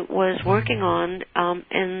Lilly was working on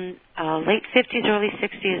in late 50s, early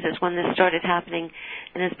 60s is when this started happening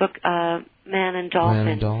in his book, Man and Dolphin. Man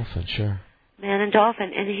and Dolphin, sure. Man and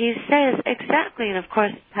Dolphin. And he says exactly, and of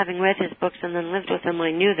course, having read his books and then lived with him,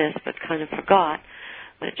 I knew this, but kind of forgot,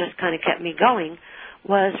 but it just kind of kept me going,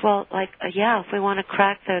 was, if we want to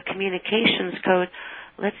crack the communications code,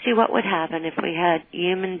 let's see what would happen if we had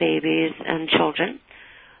human babies and children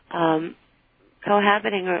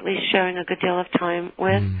cohabiting, or at least sharing a good deal of time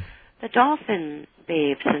with the dolphin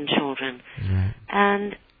babes and children.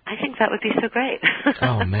 And I think that would be so great.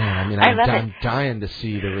 Oh man, I mean, I love I'm dying to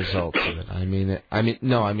see the results of it.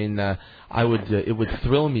 I would. It would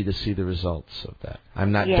thrill me to see the results of that.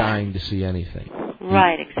 I'm not dying to see anything.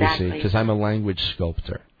 Right, exactly. You see, because I'm a language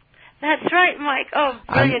sculptor. That's right, Mike. Oh,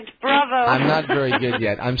 brilliant. Bravo. I'm not very good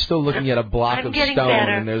yet. I'm still looking at a block of stone,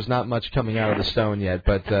 better. and there's not much coming out of the stone yet.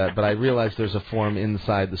 But I realize there's a form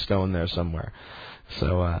inside the stone there somewhere.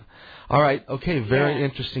 So, all right, okay, very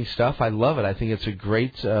interesting stuff. I love it. I think it's a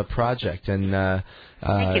great project. And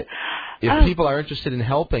Thank you. If people are interested in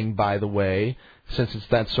helping, by the way, since it's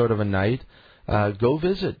that sort of a night, go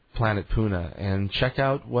visit Planet Puna and check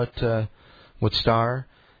out what Star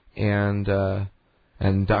and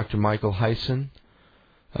Dr. Michael Hyson,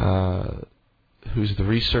 who's the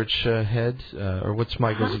research head, or what's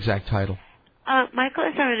Michael's exact title? Michael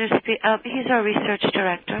is he's our research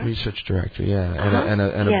director. Research director, yeah,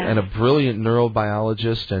 and a brilliant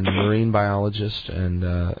neurobiologist and marine biologist, and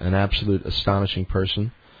an absolute astonishing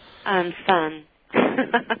person. Fun.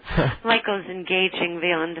 Michael's engaging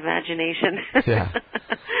beyond imagination. Yeah,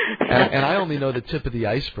 and I only know the tip of the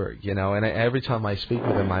iceberg, you know. And every time I speak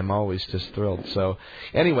with him, I'm always just thrilled. So,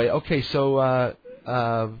 anyway, okay, so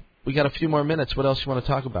we got a few more minutes. What else you want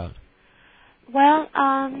to talk about? Well,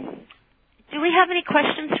 do we have any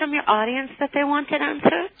questions from your audience that they wanted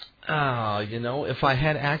answered? You know, if I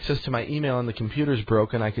had access to my email and the computer's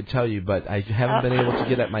broken, I could tell you, but I haven't been able to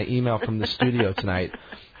get at my email from the studio tonight.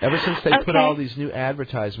 Ever since they put all these new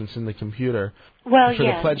advertisements in the computer for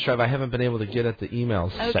the pledge drive, I haven't been able to get at the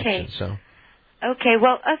emails section. So. Okay,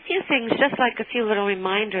 well, a few things, just like a few little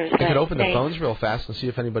reminders. I could open the phones real fast and see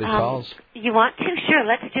if anybody calls. You want to? Sure,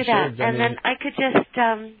 let's do that. Sure, and then I could just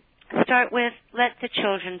start with let the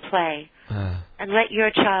children play and let your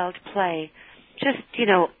child play. Just,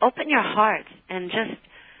 open your heart and just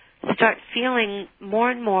start feeling more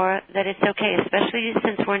and more that it's okay, especially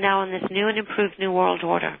since we're now in this new and improved New World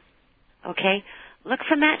Order. Okay? Look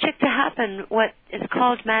for magic to happen, what is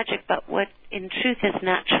called magic, but what in truth is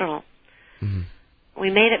natural. Mm-hmm.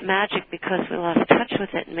 We made it magic because we lost touch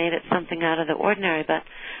with it and made it something out of the ordinary, but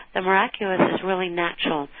the miraculous is really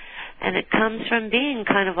natural. And it comes from being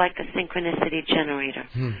kind of like a synchronicity generator,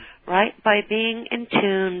 right? By being in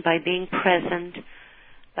tune, by being present,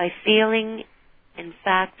 by feeling, in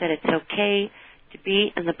fact, that it's okay to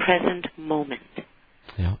be in the present moment.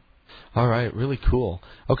 Yeah. All right, really cool.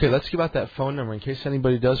 Okay, let's give out that phone number in case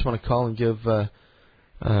anybody does want to call and give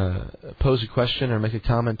pose a question or make a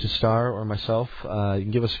comment to Star or myself. You can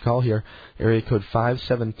give us a call here, area code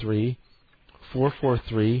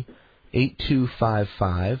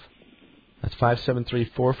 573-443-8255. That's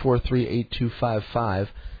 573-443-8255,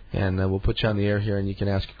 and we'll put you on the air here, and you can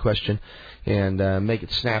ask a question and make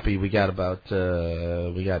it snappy. We got 5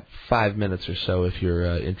 minutes or so if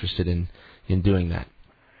you're interested in doing that.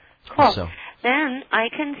 Cool. So. Then I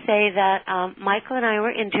can say that Michael and I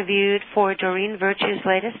were interviewed for Doreen Virtue's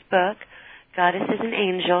latest book, Goddesses and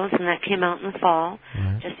Angels, and that came out in the fall,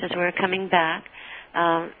 just as we were coming back.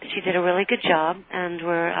 She did a really good job, and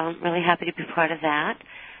we're really happy to be part of that.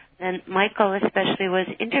 Then Michael especially was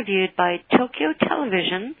interviewed by Tokyo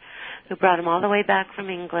Television, who brought him all the way back from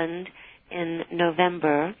England in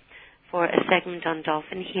November for a segment on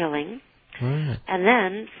dolphin healing. Right. And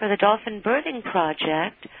then for the Dolphin Birthing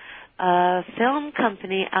Project, a film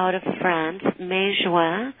company out of France,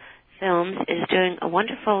 Méjoin Films, is doing a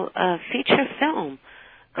wonderful feature film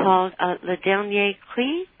called Le Dernier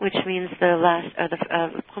Cri, which means the last, or the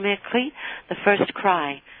premier cri, the first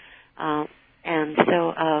cry. And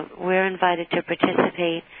so we're invited to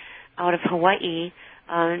participate out of Hawaii,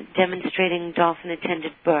 demonstrating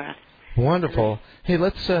dolphin-attended birth. Wonderful. Hey,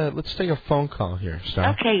 let's take a phone call here,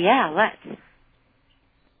 Star. Okay, yeah, let's.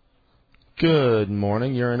 Good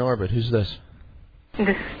morning. You're in orbit. Who's this? This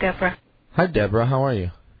is Deborah. Hi, Deborah. How are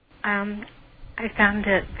you? I found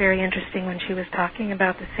it very interesting when she was talking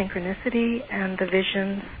about the synchronicity and the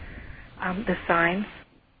visions, the signs.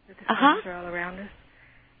 That the signs are all around us.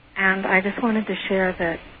 And I just wanted to share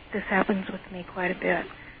that this happens with me quite a bit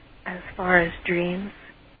as far as dreams.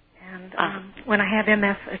 And when I have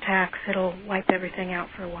MS attacks, it'll wipe everything out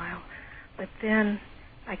for a while. But then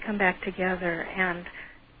I come back together, and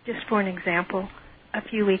just for an example, a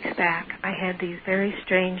few weeks back, I had these very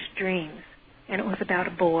strange dreams, and it was about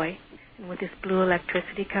a boy, and with this blue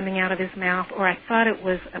electricity coming out of his mouth, or I thought it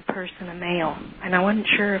was a person, a male, and I wasn't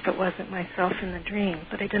sure if it wasn't myself in the dream,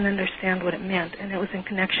 but I didn't understand what it meant, and it was in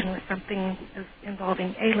connection with something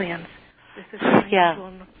involving aliens. This is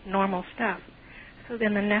unusual, normal stuff. So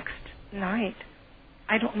then the next night,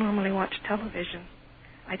 I don't normally watch television.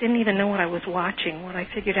 I didn't even know what I was watching. What I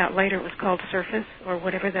figured out later, it was called Surface, or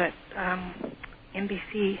whatever that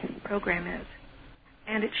NBC program is.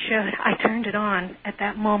 And it showed, I turned it on at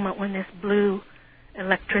that moment when this blue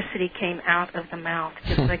electricity came out of the mouth,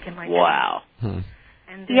 just like in my wow.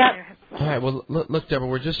 And yeah. All right. Well, look, Deborah,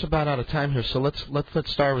 we're just about out of time here, so let's let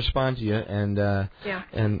Star respond to you, and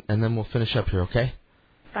then we'll finish up here. Okay?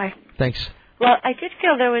 Bye. Thanks. Well, I did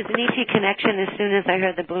feel there was an ET connection as soon as I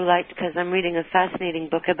heard the blue light, because I'm reading a fascinating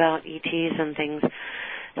book about ETs and things.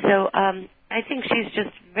 So I think she's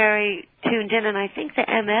just very tuned in, and I think the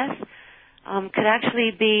MS could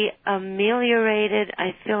actually be ameliorated.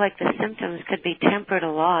 I feel like the symptoms could be tempered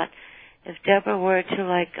a lot if Deborah were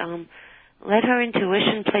to, let her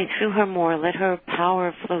intuition play through her more, let her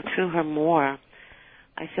power flow through her more.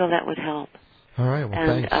 I feel that would help. All right, well,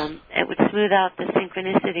 and thanks. It would smooth out the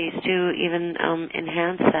synchronicities to even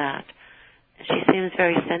enhance that. She seems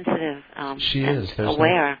very sensitive. She is.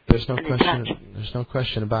 Aware. There's no question. There's no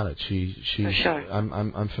question about it. She's. For sure.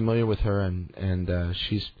 I'm familiar with her, and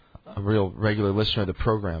she's a real regular listener of the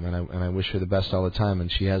program, and I wish her the best all the time.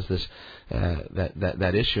 And she has this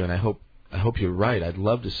that issue, and I hope you're right. I'd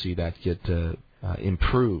love to see that get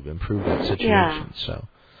improve that situation. Yeah. So,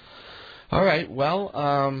 all right.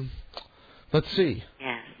 Well, let's see.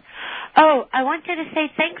 Yes. Oh, I wanted to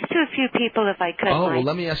say thanks to a few people, if I could. Oh, Mike. well,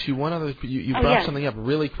 let me ask you one other. You brought something up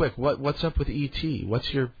really quick. What's up with ET?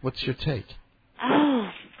 What's your take? Oh,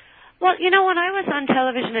 well, when I was on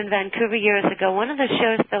television in Vancouver years ago, one of the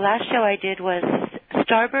shows, the last show I did was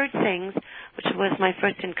Starbird Sings, which was my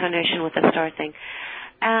first incarnation with the star thing.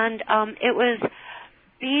 And it was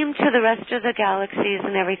beamed to the rest of the galaxies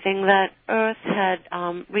and everything that Earth had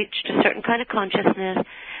reached a certain kind of consciousness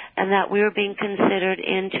and that we were being considered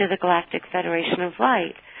into the Galactic Federation of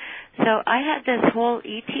Light. So I had this whole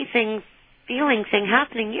ET feeling thing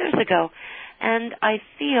happening years ago. And I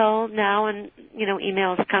feel now, and,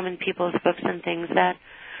 emails come in people's books and things, that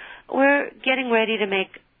we're getting ready to make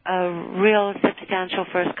a real substantial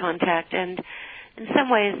first contact. And in some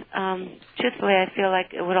ways, truthfully, I feel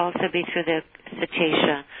like it would also be through the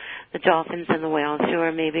cetacea, the dolphins and the whales, who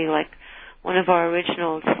are maybe like one of our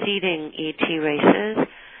original seeding ET races,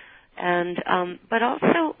 and but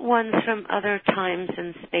also ones from other times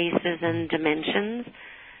and spaces and dimensions.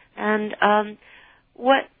 And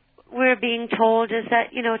what we're being told is that,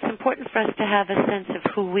 it's important for us to have a sense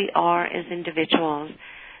of who we are as individuals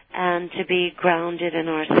and to be grounded in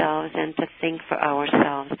ourselves and to think for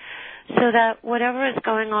ourselves, so that whatever is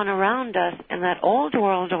going on around us in that old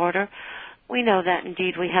world order, we know that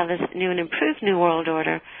indeed we have this new and improved new world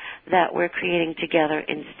order that we're creating together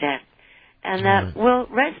instead. And that will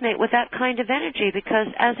resonate with that kind of energy, because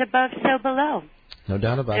as above, so below. No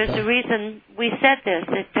doubt about that. There's a reason we said this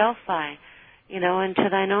at Delphi, and to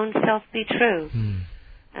thine own self be true,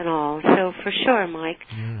 and all. So for sure, Mike,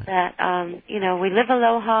 that, we live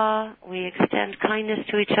aloha, we extend kindness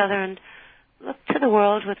to each other, and look to the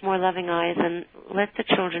world with more loving eyes, and let the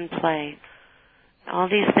children play. All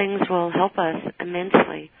these things will help us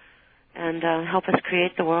immensely and help us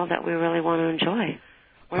create the world that we really want to enjoy.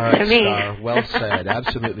 Works all right, for me. Star. Well said.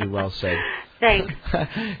 Absolutely well said. Thanks.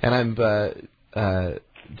 And I'm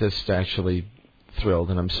just actually thrilled,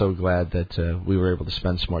 and I'm so glad that we were able to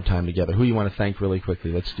spend some more time together. Who you want to thank really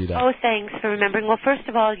quickly? Let's do that. Oh, thanks for remembering. Well, first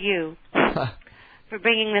of all, you. For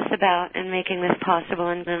bringing this about and making this possible,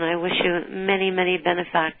 and I wish you many, many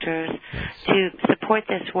benefactors to support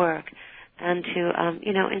this work and to,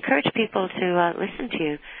 encourage people to listen to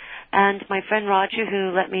you. And my friend Roger,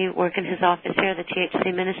 who let me work in his office here, the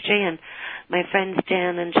THC Ministry, and my friends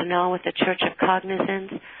Dan and Janelle with the Church of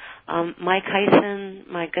Cognizance, Mike Hyson,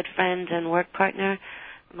 my good friend and work partner,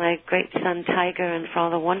 my great son Tiger, and for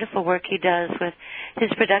all the wonderful work he does with his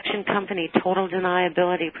production company, Total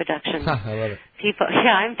Deniability Productions. I love it.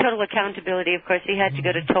 I'm Total Accountability, of course. He had to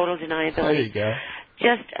go to Total Deniability. There you go.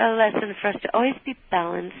 Just a lesson for us to always be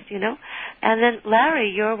balanced, And then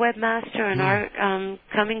Larry, your webmaster, and our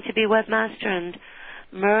coming to be webmaster, and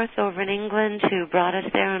Mirth over in England, who brought us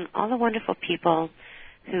there, and all the wonderful people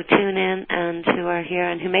who tune in and who are here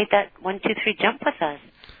and who made that 1, 2, 3 jump with us.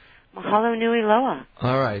 Mahalo nui loa.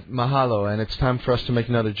 All right, mahalo, and it's time for us to make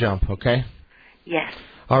another jump, okay? Yes.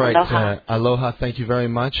 All right, aloha. Aloha, thank you very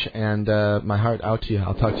much, and my heart out to you.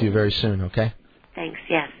 I'll talk to you very soon, okay? Thanks,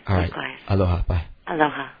 yes. All right, likewise. aloha, bye.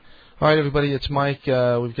 Aloha. All right, everybody, it's Mike.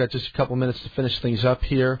 We've got just a couple minutes to finish things up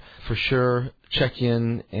here. For sure, check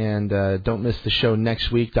in, and don't miss the show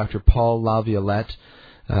next week. Dr. Paul LaViolette,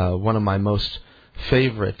 one of my most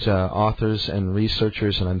favorite authors and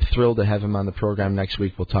researchers, and I'm thrilled to have him on the program next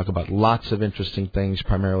week. We'll talk about lots of interesting things,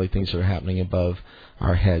 primarily things that are happening above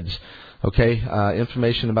our heads. Okay,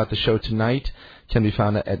 information about the show tonight can be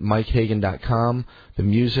found at MikeHagan.com. The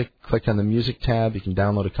music, click on the music tab. You can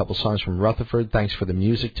download a couple songs from Rutherford. Thanks for the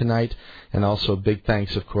music tonight. And also big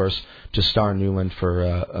thanks, of course, to Star Newland for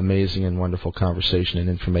amazing and wonderful conversation and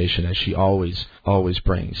information, as she always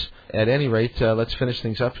brings. At any rate, let's finish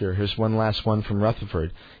things up here. Here's one last one from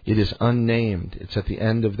Rutherford. It is unnamed. It's at the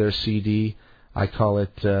end of their CD. I call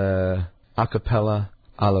it Acapella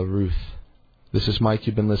a la Ruth. This is Mike.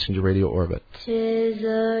 You've been listening to Radio Orbit. 'Tis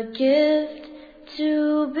a gift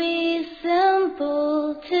to be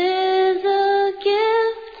simple. 'Tis a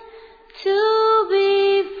gift to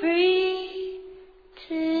be free.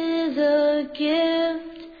 'Tis a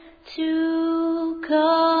gift to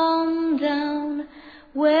come down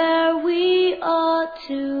where we ought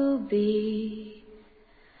to be.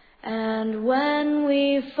 And when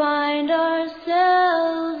we find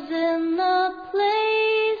ourselves in the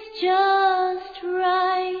place just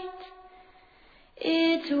right,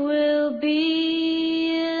 it will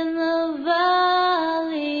be in the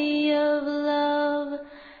valley of love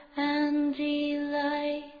and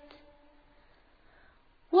delight.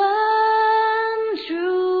 When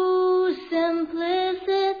true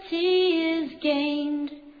simplicity is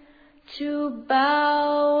gained, to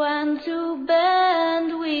bow and to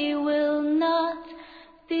bend we will not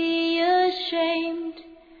be ashamed.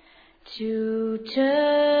 To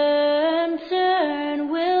turn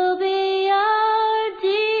will be our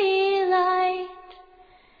delight,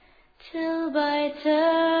 till by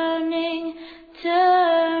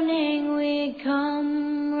turning we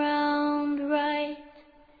come round right.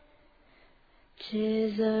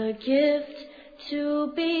 'Tis a gift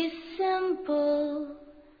to be simple.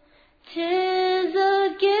 'Tis a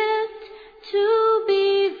gift to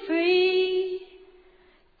be free.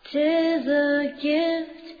 'Tis a gift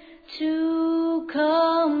to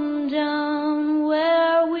come down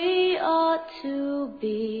where we ought to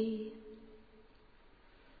be.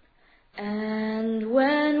 And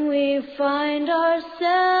when we find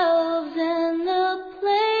ourselves